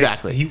 886. Yeah,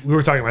 exactly. We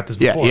were talking about this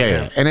before.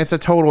 Yeah. And it's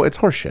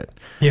horseshit.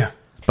 Yeah.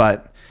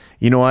 But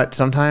you know what?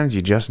 Sometimes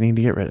you just need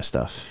to get rid of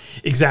stuff.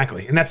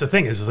 Exactly. And that's the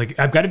thing is like,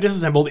 I've got it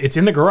disassembled. It's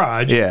in the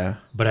garage. Yeah.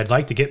 But I'd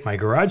like to get my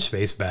garage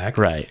space back.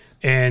 Right.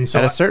 And so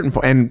at a certain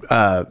point,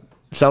 and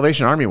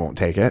Salvation Army won't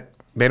take it.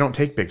 They don't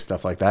take big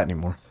stuff like that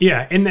anymore.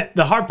 Yeah. And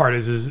the hard part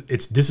is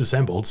it's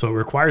disassembled. So it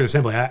requires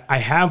assembly. I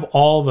have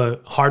all the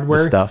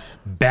hardware stuff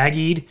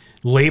baggied,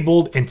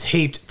 labeled, and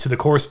taped to the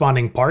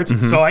corresponding parts.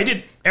 Mm-hmm. So I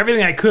did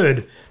everything I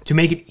could to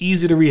make it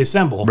easy to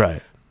reassemble.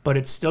 Right. But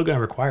it's still going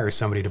to require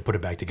somebody to put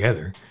it back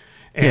together.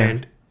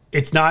 And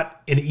it's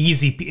not an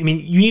easy. I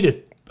mean, you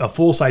need a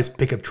full-size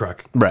pickup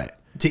truck, right,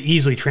 to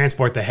easily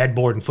transport the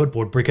headboard and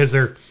footboard because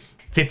they're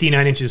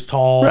 59 inches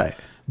tall, right,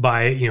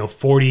 by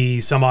 40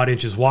 some odd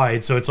inches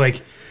wide. So it's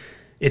like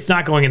it's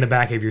not going in the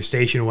back of your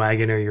station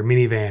wagon or your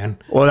minivan.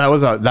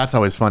 Well, that's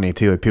always funny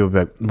too. Like people be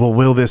like, "Well,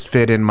 will this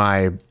fit in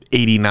my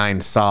 89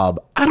 Saab.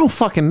 I don't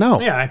fucking know.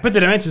 Yeah, I put the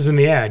dimensions in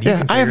the ad.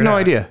 I have no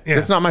idea. Yeah.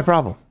 It's not my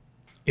problem.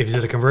 If is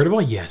it a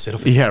convertible? Yes, it'll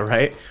fit. Yeah,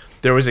 right.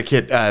 There was a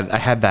kid. I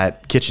had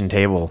that kitchen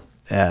table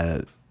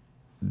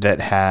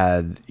that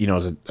had, it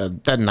was it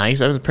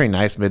was a pretty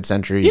nice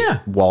mid-century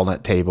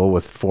walnut table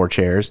with 4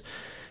 chairs.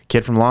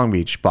 Kid from Long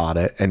Beach bought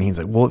it, and he's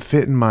like, "Will it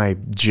fit in my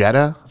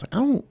Jetta?" I was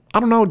like, "I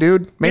don't know,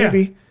 dude. Maybe."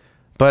 Yeah.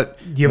 But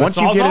once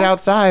you get it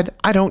outside,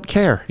 I don't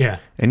care. Yeah.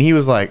 And he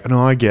was like,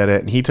 "No, I get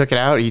it." And he took it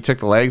out. He took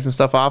the legs and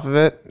stuff off of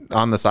it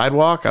on the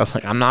sidewalk. I was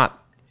like, "I'm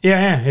not."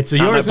 Yeah. It's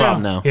yours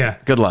now. Yeah.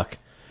 Good luck.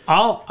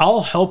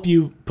 I'll help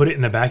you put it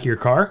in the back of your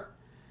car.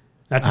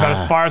 That's about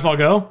as far as I'll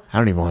go. I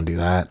don't even want to do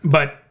that.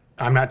 But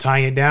I'm not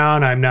tying it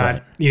down. I'm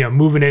not,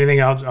 moving anything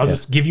else. I'll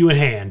just give you a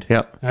hand.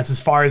 Yep. That's as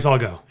far as I'll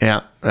go.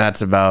 Yeah.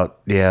 That's about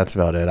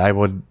it.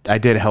 I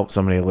did help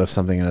somebody lift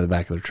something into the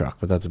back of their truck,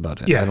 but that's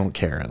about it. Yeah. I don't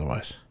care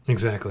otherwise.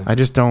 Exactly. I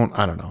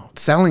don't know.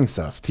 Selling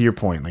stuff, to your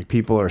point, like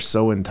people are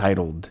so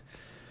entitled.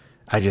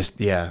 I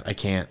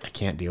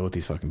can't deal with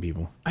these fucking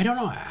people. I don't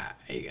know.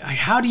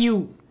 How do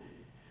you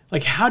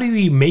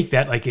make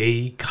that like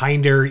a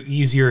kinder,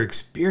 easier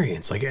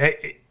experience?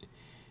 Like,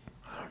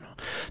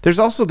 there's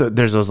also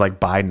there's those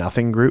like buy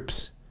nothing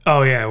groups.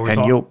 Oh yeah,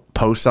 and you'll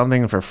post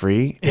something for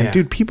free, and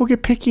dude, people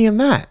get picky in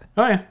that.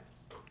 Oh yeah,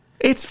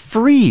 it's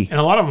free, and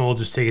a lot of them will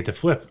just take it to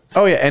flip.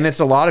 Oh yeah, and it's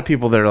a lot of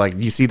people that are like,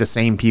 you see the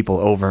same people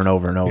over and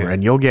over and over,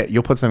 and you'll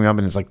put something up,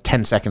 and it's like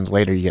 10 seconds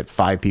later you get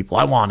 5 people.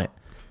 I want it.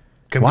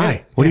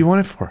 Why? What do you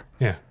want it for?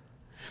 Yeah,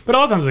 but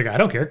all the times like, I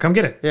don't care. Come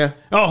get it. Yeah.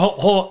 Oh,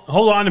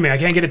 hold on to me. I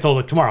can't get it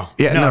till tomorrow.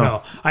 Yeah.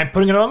 No. I'm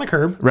putting it on the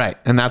curb. Right,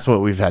 and that's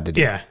what we've had to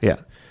do. Yeah. Yeah.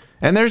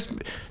 And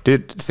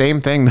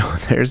same thing though.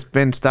 There's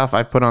been stuff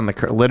I put on the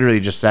curb, literally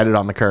just set it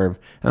on the curb.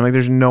 And I'm like,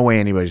 there's no way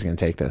anybody's going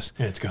to take this.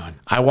 Yeah, it's gone.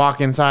 I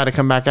walk inside, I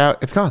come back out,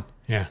 it's gone.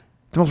 Yeah.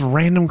 The most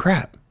random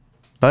crap.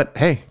 But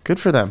hey, good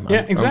for them.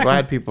 Yeah, exactly. I'm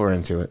glad people are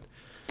into it.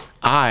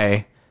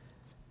 I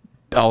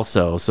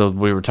also, so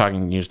we were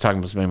talking, you were talking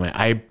about something,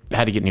 I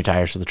had to get new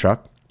tires for the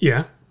truck.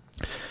 Yeah.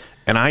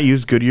 And I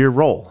used Goodyear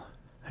Roll.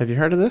 Have you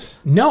heard of this?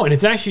 No, and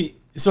it's actually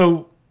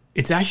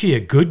a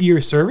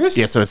Goodyear service?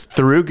 Yeah, so it's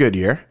through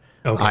Goodyear.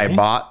 Okay. I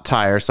bought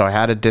tires, so I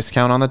had a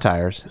discount on the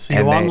tires. So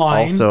you go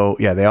online.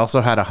 They also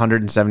had a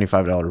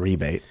 $175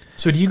 rebate.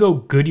 So do you go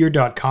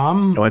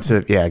Goodyear.com?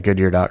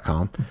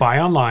 Goodyear.com. Buy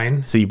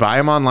online. So you buy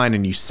them online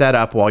and you set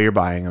up while you're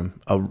buying them.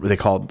 They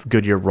call it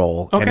Goodyear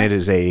Roll, and it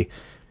is a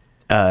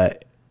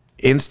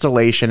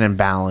installation and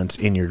balance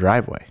in your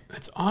driveway.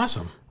 That's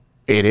awesome.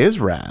 It is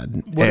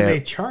rad. What do they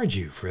charge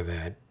you for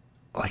that?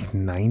 Like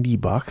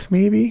 $90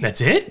 maybe.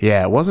 That's it?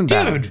 Yeah, it wasn't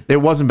bad. Dude. It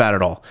wasn't bad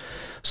at all.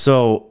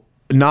 So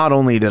not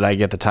only did I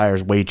get the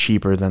tires way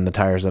cheaper than the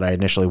tires that I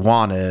initially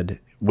wanted,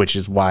 which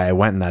is why I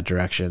went in that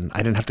direction, I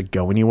didn't have to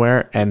go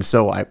anywhere. And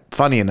so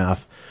funny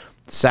enough,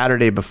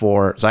 Saturday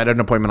before, so I had an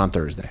appointment on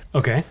Thursday.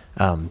 Okay.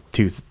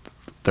 2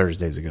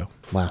 Thursdays ago,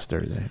 last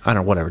Thursday. I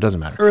don't know, whatever, it doesn't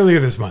matter. Earlier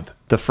this month.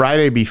 The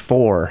Friday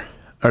before,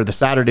 or the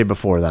Saturday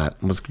before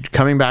that, was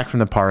coming back from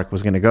the park,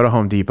 was going to go to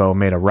Home Depot,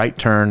 made a right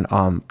turn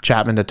on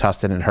Chapman to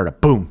Tustin and heard a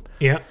boom.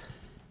 Yeah.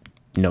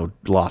 No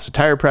loss of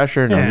tire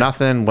pressure,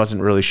 nothing.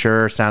 Wasn't really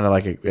sure. Sounded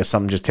like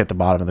something just hit the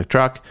bottom of the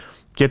truck.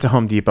 Get to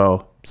Home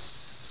Depot.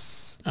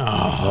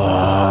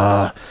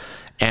 And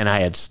I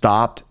had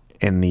stopped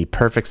in the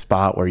perfect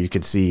spot where you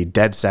could see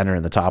dead center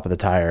in the top of the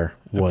tire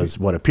was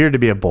what appeared to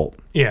be a bolt.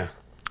 Yeah.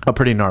 A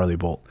pretty gnarly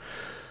bolt.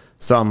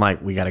 So I'm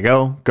like, we got to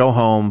go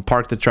home,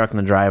 park the truck in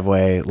the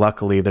driveway.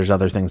 Luckily, there's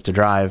other things to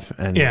drive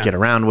and get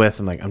around with.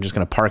 I'm like, I'm just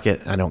going to park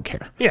it. I don't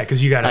care. Yeah,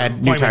 because you got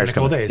new tires in a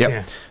couple days. Yep.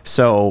 Yeah.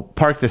 So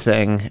park the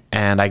thing,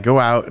 and I go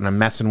out, and I'm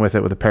messing with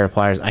it with a pair of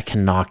pliers. I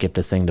cannot get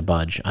this thing to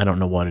budge. I don't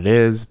know what it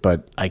is,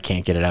 but I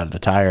can't get it out of the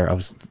tire.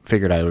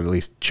 Figured I would at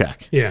least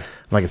check. Yeah.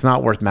 I'm like, it's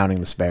not worth mounting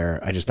the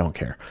spare. I just don't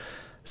care.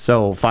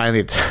 So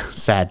finally,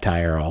 sad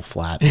tire, all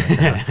flat.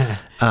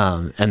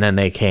 And then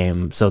they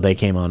came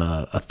on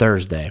a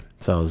Thursday.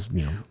 So I was,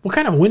 What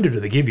kind of window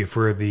do they give you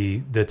for the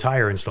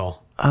tire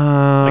install?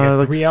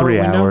 Like 3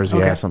 hours,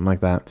 yeah, something like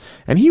that.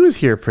 And he was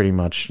here pretty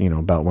much,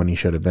 about when he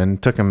should have been.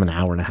 Took him an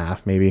hour and a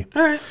half, maybe.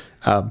 All right.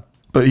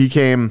 But he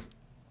came,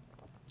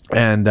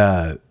 and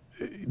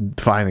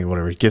finally,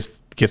 whatever, he gets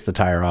the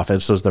tire off.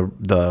 It was the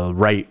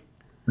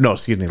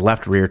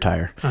left rear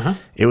tire. Uh-huh.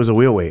 It was a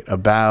wheel weight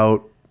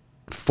about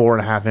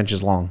 4.5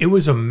 inches long. It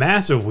was a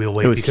massive wheel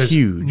weight. It was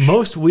huge.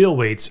 Most wheel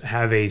weights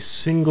have a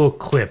single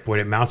clip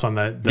when it mounts on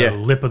the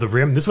lip of the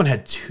rim. This one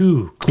had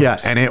 2 clips. Yeah,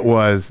 and it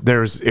was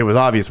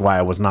obvious why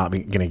I was not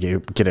going to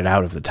get it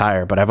out of the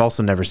tire, but I've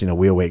also never seen a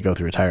wheel weight go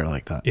through a tire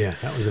like that. Yeah,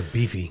 that was a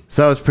beefy.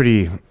 So that was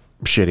pretty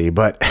shitty,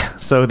 but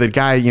so the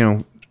guy,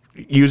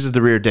 uses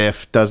the rear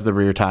diff, does the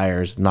rear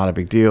tires, not a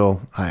big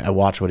deal. I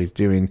watch what he's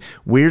doing.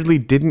 Weirdly,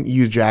 didn't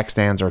use jack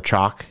stands or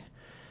chalk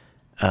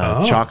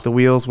the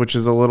wheels, which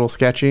is a little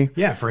sketchy.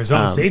 Yeah, for his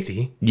own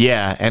safety.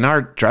 Yeah, and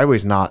our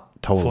driveway's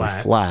not totally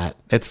flat.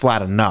 It's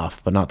flat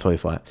enough, but not totally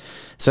flat.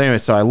 So anyway,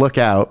 so I look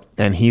out,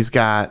 and he's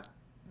doing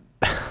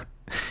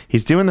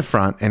the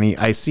front, and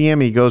I see him,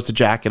 he goes to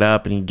jack it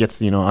up, and he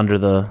gets, under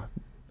the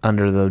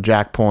under the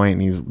jack point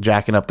and he's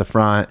jacking up the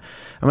front.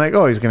 I'm like,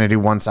 oh, he's going to do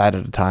one side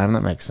at a time.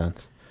 That makes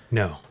sense.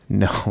 No.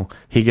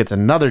 He gets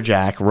another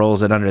jack,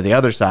 rolls it under the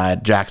other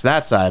side, jacks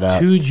that side up.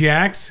 2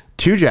 jacks?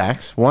 2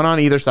 jacks, one on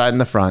either side in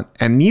the front,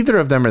 and neither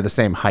of them are the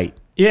same height.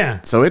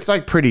 Yeah. So it's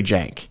like pretty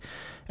jank.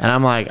 And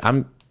I'm like,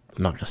 I'm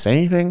not going to say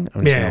anything.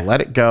 I'm just going to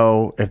let it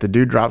go. If the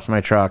dude drops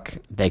my truck,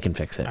 they can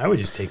fix it. I would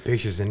just take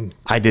pictures. And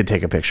I did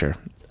take a picture.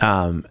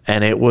 And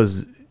it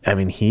was, I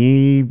mean,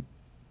 he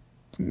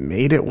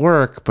made it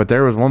work, but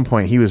there was one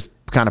point he was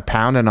kind of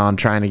pounding on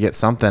trying to get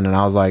something, and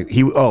I was like,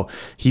 he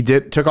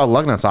took all the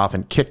lug nuts off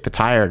and kicked the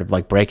tire to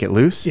like break it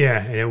loose.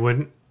 Yeah, and it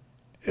wouldn't.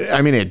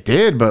 I mean, it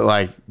did, but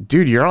like,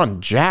 dude, you're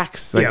on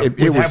jacks. Like,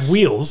 it was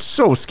wheels.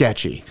 So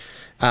sketchy,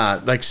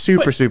 like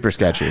super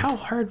sketchy. How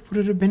hard would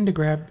it have been to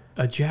grab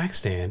a jack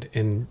stand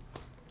and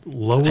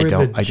lower the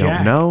jack? I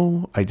don't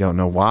know. I don't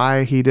know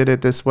why he did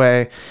it this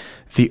way.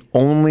 The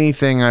only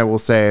thing I will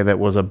say that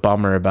was a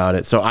bummer about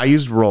it. So I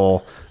used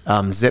roll.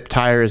 Zip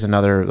tire is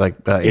another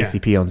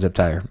ACP owned zip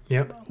tire.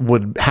 Yep.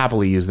 Would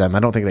happily use them. I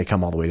don't think they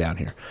come all the way down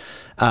here.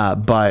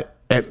 But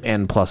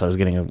plus I was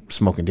getting a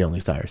smoking deal on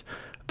these tires.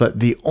 But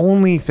the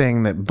only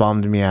thing that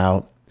bummed me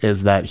out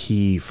is that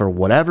he, for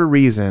whatever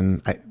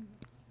reason,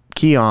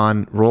 key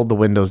on, rolled the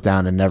windows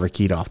down and never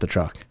keyed off the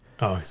truck.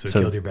 Oh, so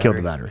killed your battery. Killed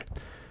the battery.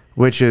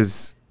 Which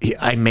is,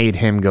 I made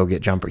him go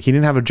get jumper. He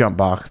didn't have a jump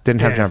box,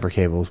 didn't have jumper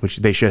cables, which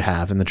they should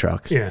have in the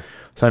trucks. Yeah.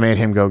 So I made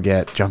him go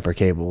get jumper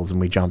cables,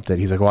 and we jumped it.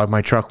 He's like, well,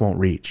 my truck won't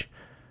reach.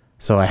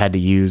 So I had to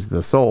use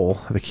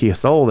the Kia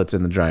Soul that's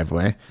in the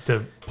driveway.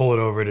 To pull it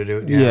over to do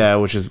it. Yeah,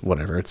 which is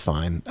whatever. It's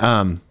fine.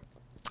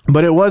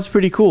 But it was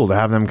pretty cool to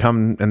have them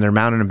come, and they're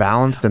mounted and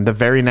balanced. And the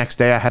very next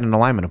day, I had an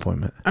alignment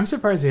appointment. I'm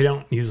surprised they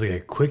don't use like a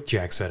quick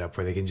jack setup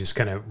where they can just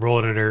kind of roll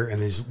it under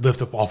and then just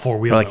lift up all 4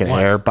 wheels. Or like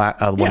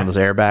one of those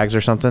airbags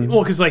or something.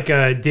 Well, because like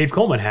Dave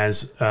Coleman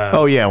has.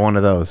 One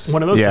of those.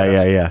 One of those.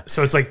 Yeah.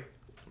 So it's like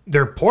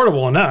they're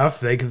portable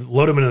enough. They could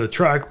load them into the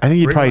truck. I think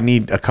you'd probably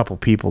need a couple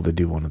people to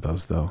do one of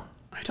those, though.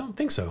 I don't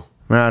think so.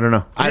 Well, I don't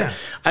know. Yeah.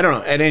 I don't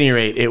know. At any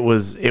rate, it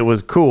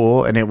was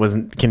cool and it was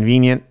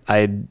convenient.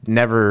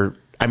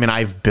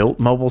 I've built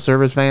mobile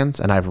service vans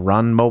and I've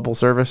run mobile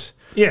service.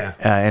 Yeah.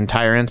 And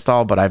tire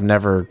install, but I've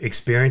never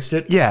experienced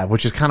it. Yeah,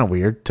 which is kind of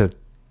weird to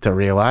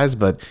realize,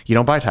 but you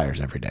don't buy tires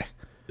every day.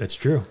 That's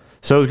true.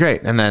 So it was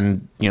great. And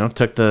then,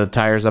 took the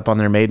tires up on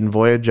their maiden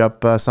voyage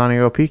up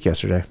Santiago Peak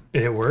yesterday.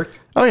 And it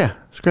worked? Oh, yeah.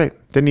 It's great.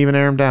 Didn't even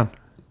air them down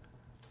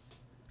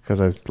because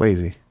I was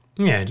lazy.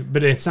 Yeah,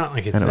 but it's not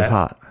like it's and it was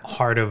hot.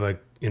 Hard of a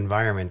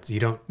environment.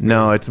 You don't.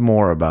 No, it's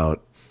more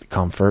about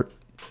comfort.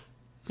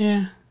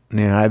 Yeah.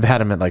 Yeah, I've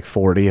had him at like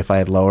 40. If I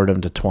had lowered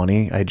him to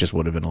 20, I just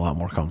would have been a lot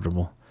more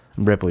comfortable.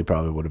 Ripley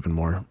probably would have been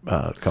more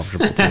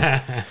comfortable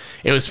too.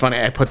 It was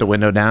funny. I put the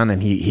window down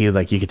and he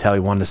like, you could tell he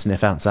wanted to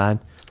sniff outside.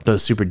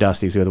 Those super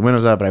dusty. So the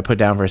window's up, but I put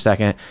down for a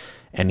second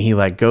and he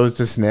like goes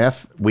to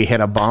sniff. We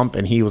hit a bump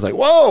and he was like,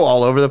 whoa,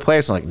 all over the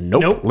place. I'm like,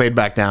 nope. Laid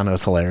back down. It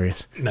was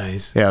hilarious.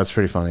 Nice. Yeah, it was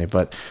pretty funny.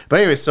 But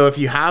anyway, so if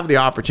you have the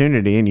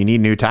opportunity and you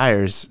need new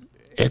tires,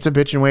 it's a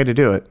bitchin' way to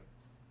do it.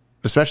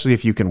 Especially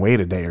if you can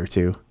wait a day or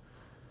two.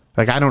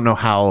 Like, I don't know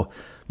how,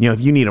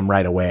 if you need them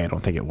right away, I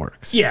don't think it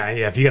works. Yeah.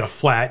 If you got a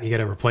flat, you got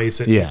to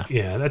replace it. Yeah.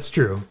 Yeah, that's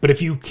true. But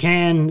if you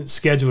can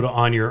schedule it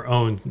on your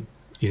own,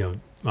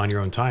 on your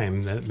own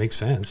time, that makes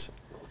sense.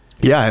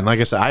 Yeah. And like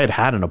I said, I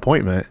had an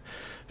appointment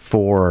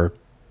for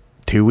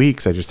 2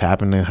 weeks. I just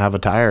happened to have a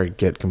tire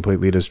get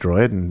completely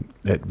destroyed, and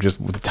it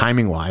just, with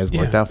timing wise,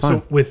 worked out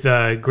fine. So with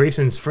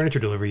Grayson's furniture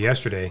delivery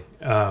yesterday,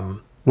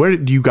 where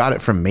did you got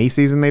it from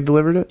Macy's and they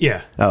delivered it?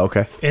 Yeah. Oh,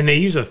 okay. And they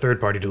use a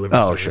third-party delivery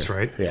service, sure.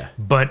 right? Yeah.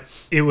 But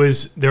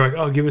they're like,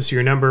 oh, give us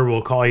your number.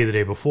 We'll call you the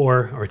day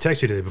before or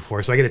text you the day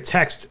before. So I get a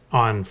text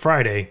on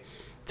Friday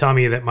telling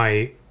me that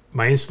my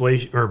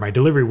installation or my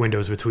delivery window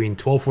is between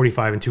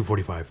 12:45 and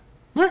 2:45.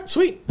 All right,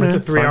 sweet. That's a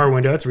 3-hour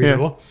window. That's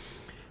reasonable.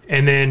 Yeah.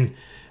 And then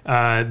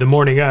the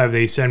morning of,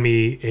 they send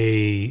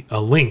me a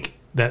link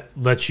that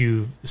lets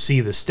you see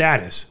the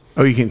status.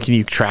 Oh, can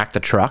you track the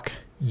truck?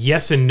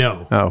 Yes and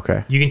no. Oh,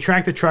 okay. You can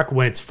track the truck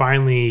when it's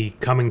finally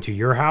coming to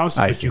your house,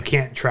 but you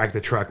can't track the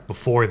truck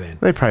before then.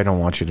 They probably don't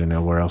want you to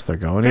know where else they're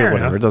going. Fair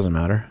whatever. Enough. It doesn't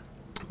matter.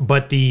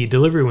 But the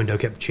delivery window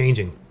kept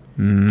changing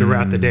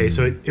throughout the day.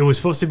 So it was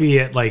supposed to be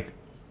at like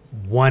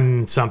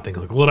 1 something,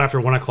 like a little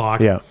after 1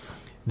 o'clock. Yeah.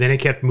 Then it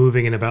kept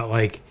moving in about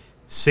like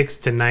 6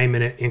 to 9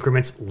 minute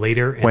increments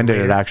later. When did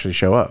it actually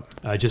show up?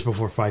 Just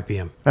before 5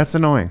 p.m. That's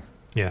annoying.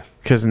 Yeah.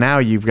 Because now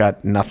you've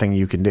got nothing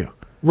you can do.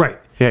 Right.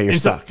 Yeah, you're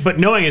stuck. But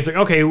knowing it's like,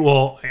 okay,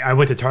 well, I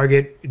went to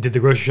Target, did the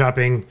grocery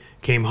shopping,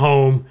 came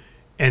home,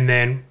 and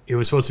then it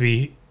was supposed to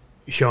be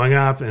showing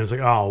up, and it was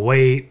like, oh, I'll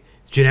wait.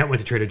 Jeanette went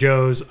to Trader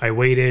Joe's. I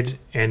waited,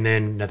 and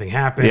then nothing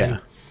happened. Yeah.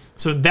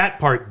 So that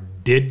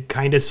part did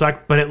kind of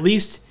suck, but at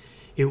least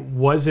it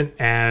wasn't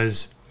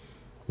as,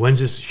 when's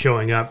this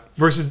showing up,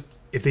 versus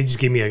if they just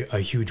gave me a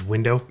huge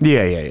window.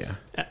 Yeah.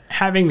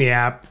 Having the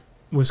app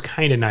was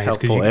kind of nice.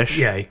 Helpful-ish.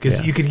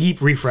 Because you could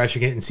keep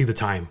refreshing it and see the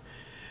time.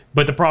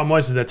 But the problem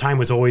was that time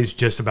was always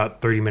just about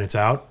 30 minutes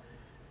out.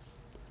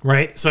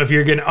 right? So if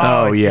you're getting,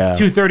 it's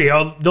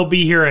 2:30, they'll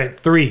be here at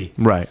 3.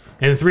 Right.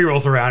 And 3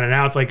 rolls around, and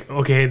now it's like,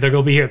 okay, they're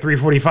going to be here at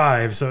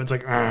 3:45. So it's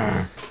like,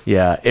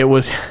 Yeah, it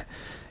was,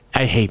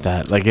 I hate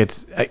that. Like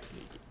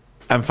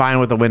I'm fine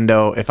with the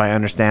window if I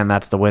understand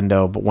that's the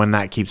window, but when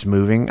that keeps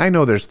moving, I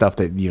know there's stuff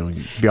that, beyond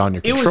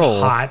your control. It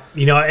was hot,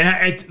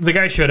 and the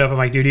guy showed up. I'm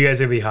like, dude, you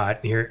guys are going to be hot.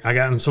 Here, I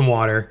got him some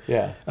water.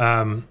 Yeah.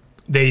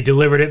 They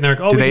delivered it, and they're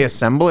like, Did they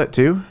assemble it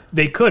too?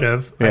 They could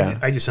have. Yeah.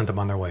 I just sent them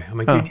on their way. I'm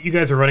like, dude, you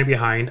guys are running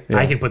behind. Yeah.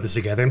 I can put this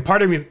together. And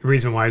part of the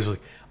reason why was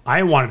like,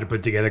 I wanted to put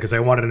it together because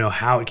I wanted to know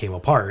how it came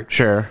apart.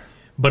 Sure.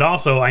 But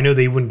also, I know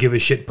they wouldn't give a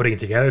shit putting it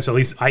together, so at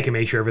least I can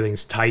make sure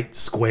everything's tight,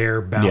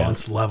 square,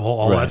 balanced, level,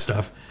 all that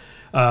stuff.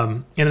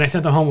 And then I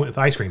sent them home with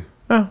ice cream.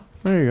 Oh,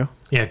 there you go.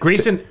 Yeah,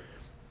 Grayson.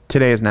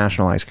 Today is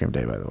National Ice Cream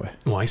Day, by the way.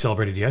 Well, I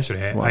celebrated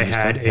yesterday. Well,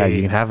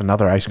 you can have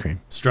another ice cream.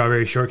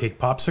 Strawberry shortcake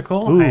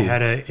popsicle. Ooh. I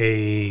had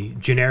a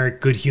generic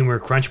Good Humor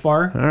Crunch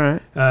Bar. All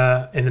right.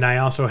 And then I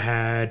also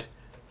had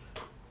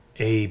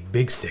a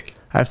Big Stick.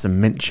 I have some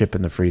mint chip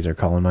in the freezer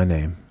calling my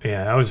name.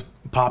 Yeah, I was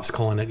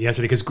popsicling it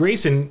yesterday because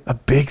Grayson... A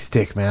Big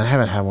Stick, man. I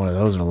haven't had one of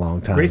those in a long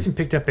time. Grayson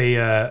picked up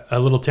a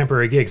little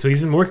temporary gig. So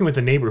he's been working with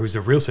a neighbor who's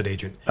a real estate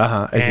agent.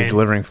 Uh-huh. Is he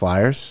delivering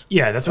flyers?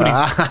 Yeah, that's what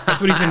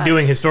he's been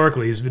doing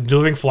historically. He's been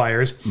delivering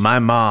flyers. My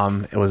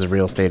mom was a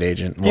real estate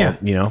agent,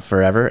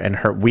 forever.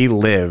 And we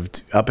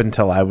lived, up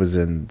until I was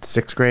in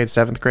 6th grade,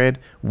 7th grade,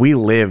 we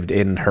lived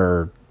in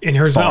her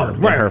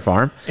zone, right? In her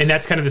farm. And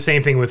that's kind of the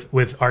same thing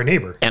with our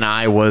neighbor. And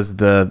I was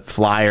the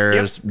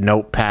flyers,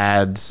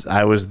 notepads.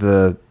 I was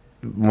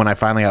when I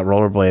finally got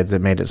rollerblades,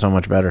 it made it so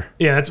much better.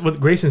 Yeah, that's what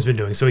Grayson's been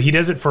doing. So he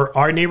does it for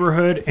our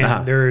neighborhood,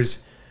 and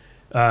there's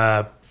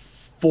 4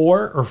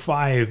 or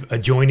 5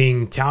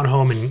 adjoining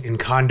townhome and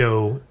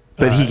condo.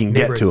 But he can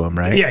get to them,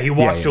 right? Yeah, he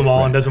walks to them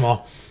all and does them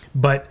all.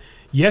 But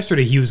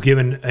yesterday he was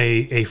given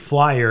a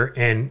flyer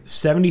and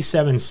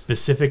 77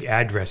 specific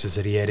addresses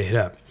that he had to hit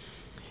up.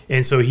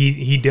 And so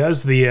he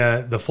does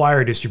the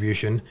flyer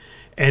distribution,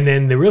 and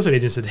then the real estate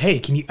agent said,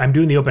 "Hey, I'm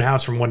doing the open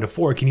house from 1 to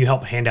 4. Can you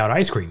help hand out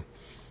ice cream?"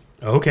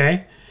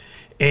 Okay.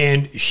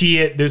 And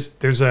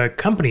there's a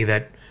company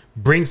that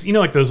brings,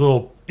 like those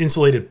little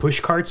insulated push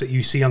carts that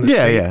you see on the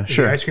street. Yeah,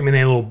 sure. The ice cream, and they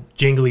have little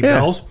jingly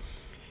bells.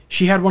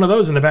 She had one of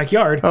those in the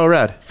backyard. Oh,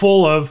 rad.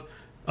 Full of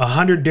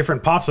 100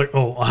 different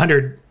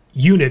 100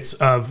 units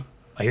of,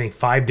 I think,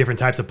 5 different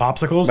types of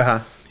popsicles. Uh-huh.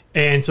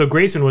 And so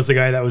Grayson was the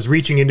guy that was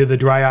reaching into the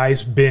dry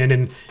ice bin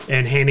and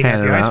handing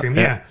out the ice cream.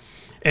 Yeah.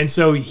 And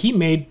so he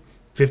made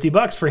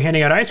 $50 for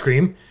handing out ice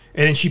cream,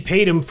 and then she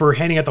paid him for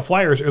handing out the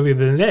flyers earlier in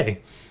the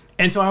day.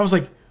 And so I was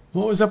like,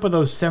 what was up with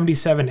those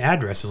 77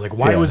 addresses? Like,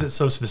 why was it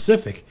so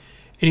specific?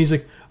 And he's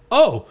like,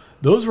 oh,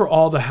 those were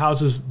all the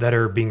houses that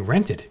are being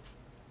rented.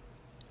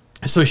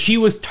 So she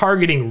was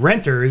targeting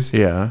renters.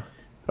 Yeah.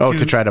 Oh,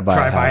 to try to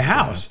buy a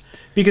house. Yeah.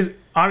 Because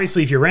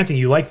obviously, if you're renting,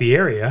 you like the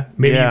area.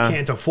 Maybe you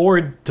can't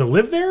afford to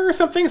live there or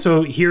something.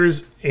 So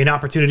here's an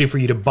opportunity for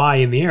you to buy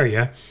in the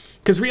area.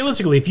 Because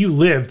realistically, if you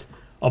lived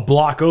a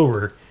block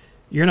over,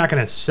 you're not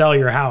going to sell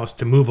your house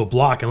to move a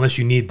block unless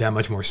you need that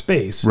much more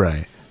space.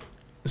 Right.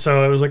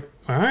 So I was like,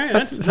 all right,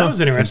 that was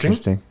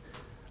interesting.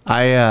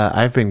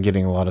 I've been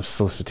getting a lot of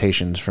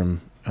solicitations from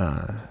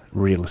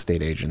real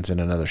estate agents in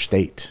another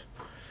state.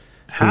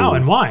 How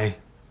and why?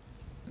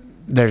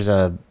 There's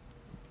a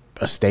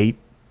state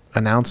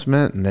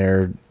announcement,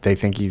 and they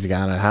think he's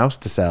got a house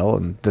to sell.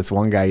 And this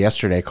one guy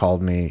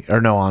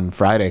on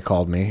Friday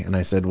called me, and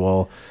I said,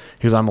 well,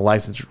 because I'm a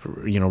licensed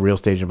real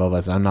estate agent, blah, blah, blah.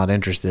 I said, I'm not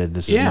interested.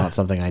 This is not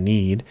something I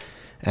need.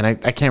 And I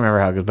can't remember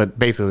how good, but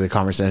basically the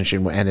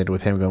conversation ended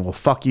with him going, well,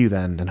 fuck you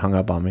then, and hung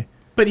up on me.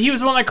 But he was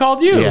the one that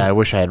called you. Yeah, I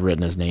wish I had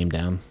written his name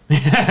down.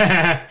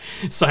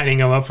 Signing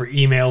him up for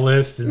email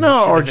lists.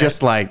 No, or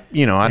just I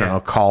don't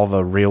know, call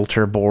the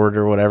realtor board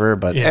or whatever.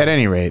 But at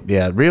any rate,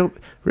 real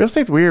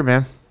estate's weird,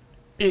 man.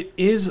 It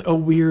is a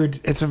weird...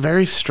 It's a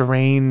very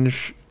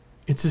strange...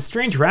 It's a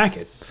strange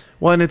racket.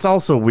 Well, and it's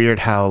also weird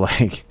how,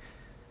 like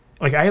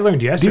I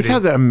learned yesterday... These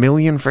has $1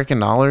 million freaking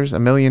dollars, $1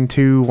 million,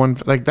 $2 million,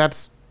 like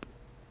that's...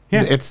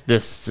 Yeah.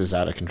 This is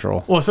out of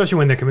control. Well, especially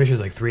when their commission is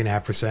like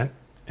 3.5%.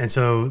 And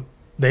so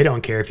they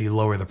don't care if you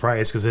lower the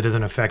price because it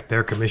doesn't affect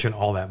their commission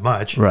all that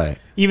much. Right.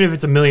 Even if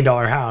it's $1 million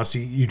house,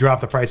 you drop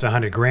the price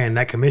 $100,000,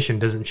 that commission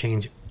doesn't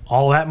change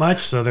all that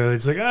much. So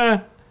it's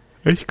like,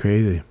 It's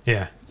crazy.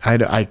 Yeah. I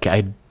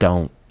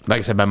don't, like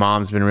I said, my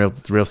mom's been real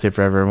estate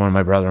forever. One of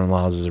my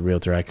brother-in-laws is a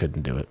realtor. I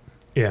couldn't do it.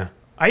 Yeah.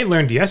 I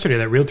learned yesterday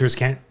that realtors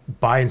can't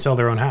buy and sell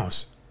their own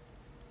house.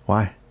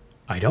 Why?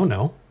 I don't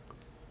know.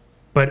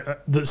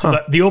 But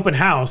the open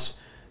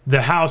house, the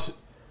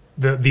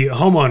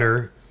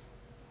homeowner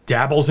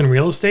dabbles in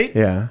real estate.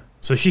 Yeah.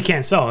 So she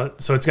can't sell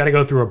it. So it's got to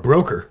go through a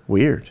broker.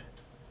 Weird.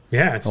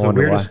 Yeah. It's the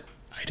weirdest.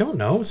 Why. I don't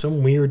know.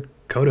 Some weird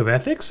code of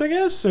ethics, I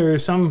guess, or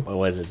some. What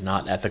was it? It's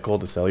not ethical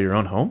to sell your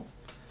own home?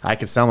 I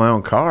could sell my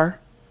own car.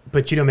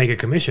 But you don't make a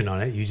commission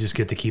on it. You just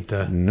get to keep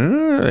the.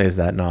 No, is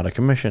that not a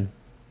commission?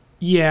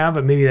 Yeah,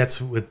 but maybe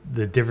that's with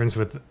the difference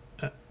with.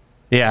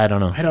 Yeah, I don't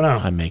know.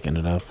 I'm making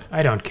it up.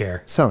 I don't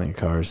care. Selling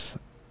cars.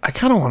 I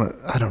kind of want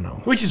to. I don't know.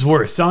 Which is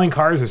worse, selling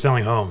cars or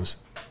selling homes?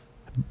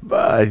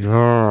 Cars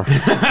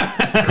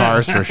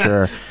for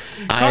sure.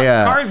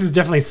 Cars is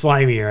definitely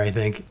slimier, I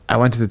think. I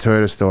went to the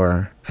Toyota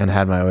store and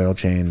had my oil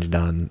change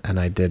done, and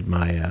I did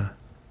my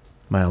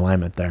my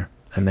alignment there.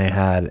 And they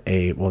had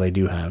they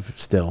do have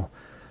still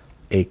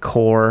a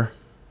core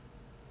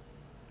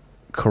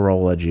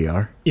Corolla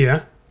GR.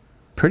 Yeah.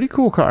 Pretty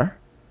cool car.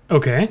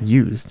 Okay.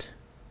 Used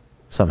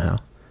somehow.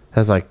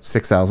 Has like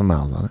 6,000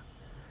 miles on it.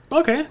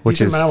 Okay. Which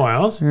decent is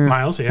amount of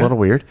miles, yeah. A little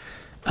weird.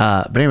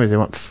 But anyways, they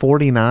want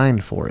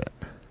 $49 for it.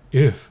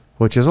 Oof.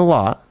 Which is a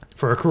lot.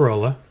 For a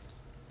Corolla.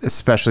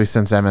 Especially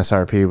since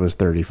MSRP was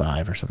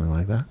 35 or something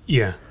like that.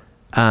 Yeah.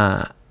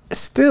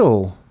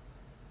 Still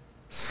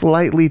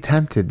slightly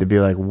tempted to be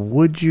like,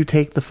 would you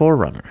take the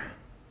 4Runner?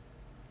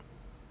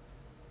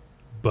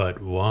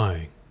 But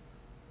why?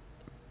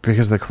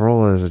 Because the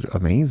Corolla is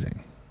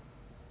amazing.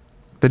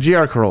 The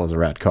GR Corolla is a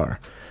rad car.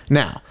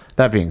 Now,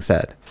 that being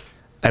said,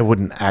 I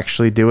wouldn't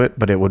actually do it,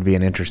 but it would be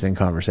an interesting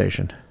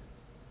conversation.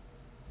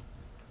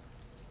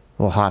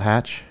 A little hot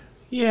hatch.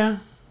 Yeah.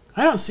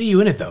 I don't see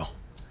you in it, though.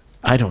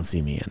 I don't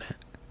see me in it.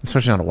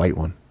 Especially not a white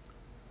one.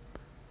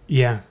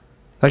 Yeah.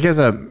 Like as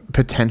a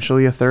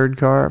potentially a third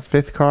car,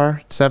 fifth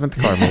car,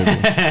 seventh car, maybe.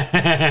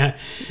 Yeah,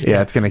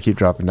 it's going to keep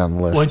dropping down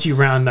the list. Once you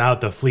round out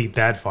the fleet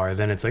that far,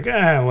 then it's like,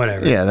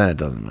 whatever. Yeah, then it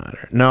doesn't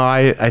matter. No,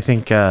 I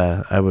think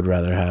I would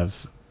rather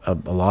have a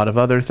lot of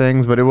other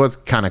things, but it was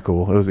kind of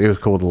cool. It was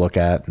cool to look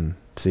at and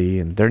see,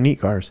 and they're neat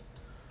cars.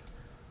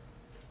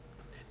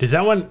 Does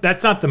that one,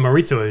 that's not the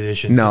Maurizio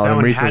edition. No, so that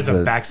one Maurizio's has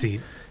a backseat.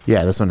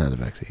 Yeah, this one has a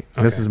backseat.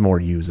 Okay. This is more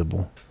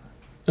usable.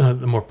 The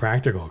more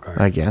practical car.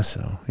 I guess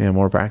so. Yeah,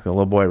 more practical.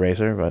 Little boy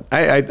racer, but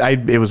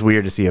it was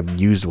weird to see a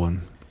used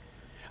one.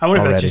 I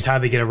wonder if that's just how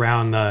they get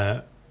around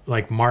the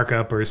like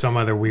markup or some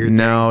other weird thing.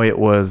 It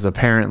was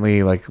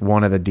apparently like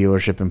one of the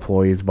dealership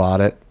employees bought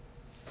it,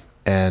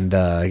 and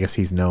I guess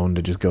he's known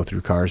to just go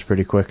through cars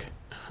pretty quick.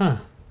 Huh.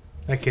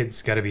 That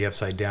kid's got to be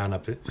upside down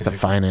up. It's a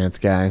finance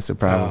guy, so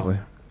probably.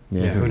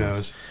 Yeah, who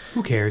knows?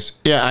 Who cares?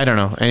 Yeah, I don't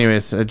know.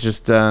 Anyways, it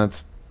just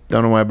don't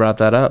know why I brought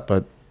that up,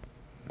 but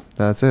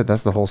that's it.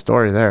 That's the whole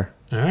story there.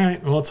 All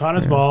right. Well, it's hot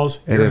as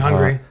balls. You're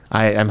hungry.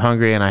 I'm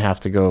hungry, and I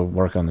have to go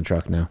work on the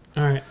truck now.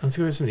 All right. Let's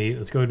go get some to eat.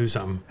 Let's go do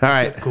something. All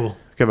right. Cool.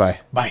 Goodbye.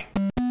 Bye.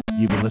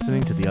 You've been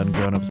listening to the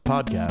unGrown-Ups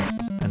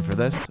podcast, and for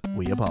this,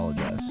 we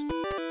apologize.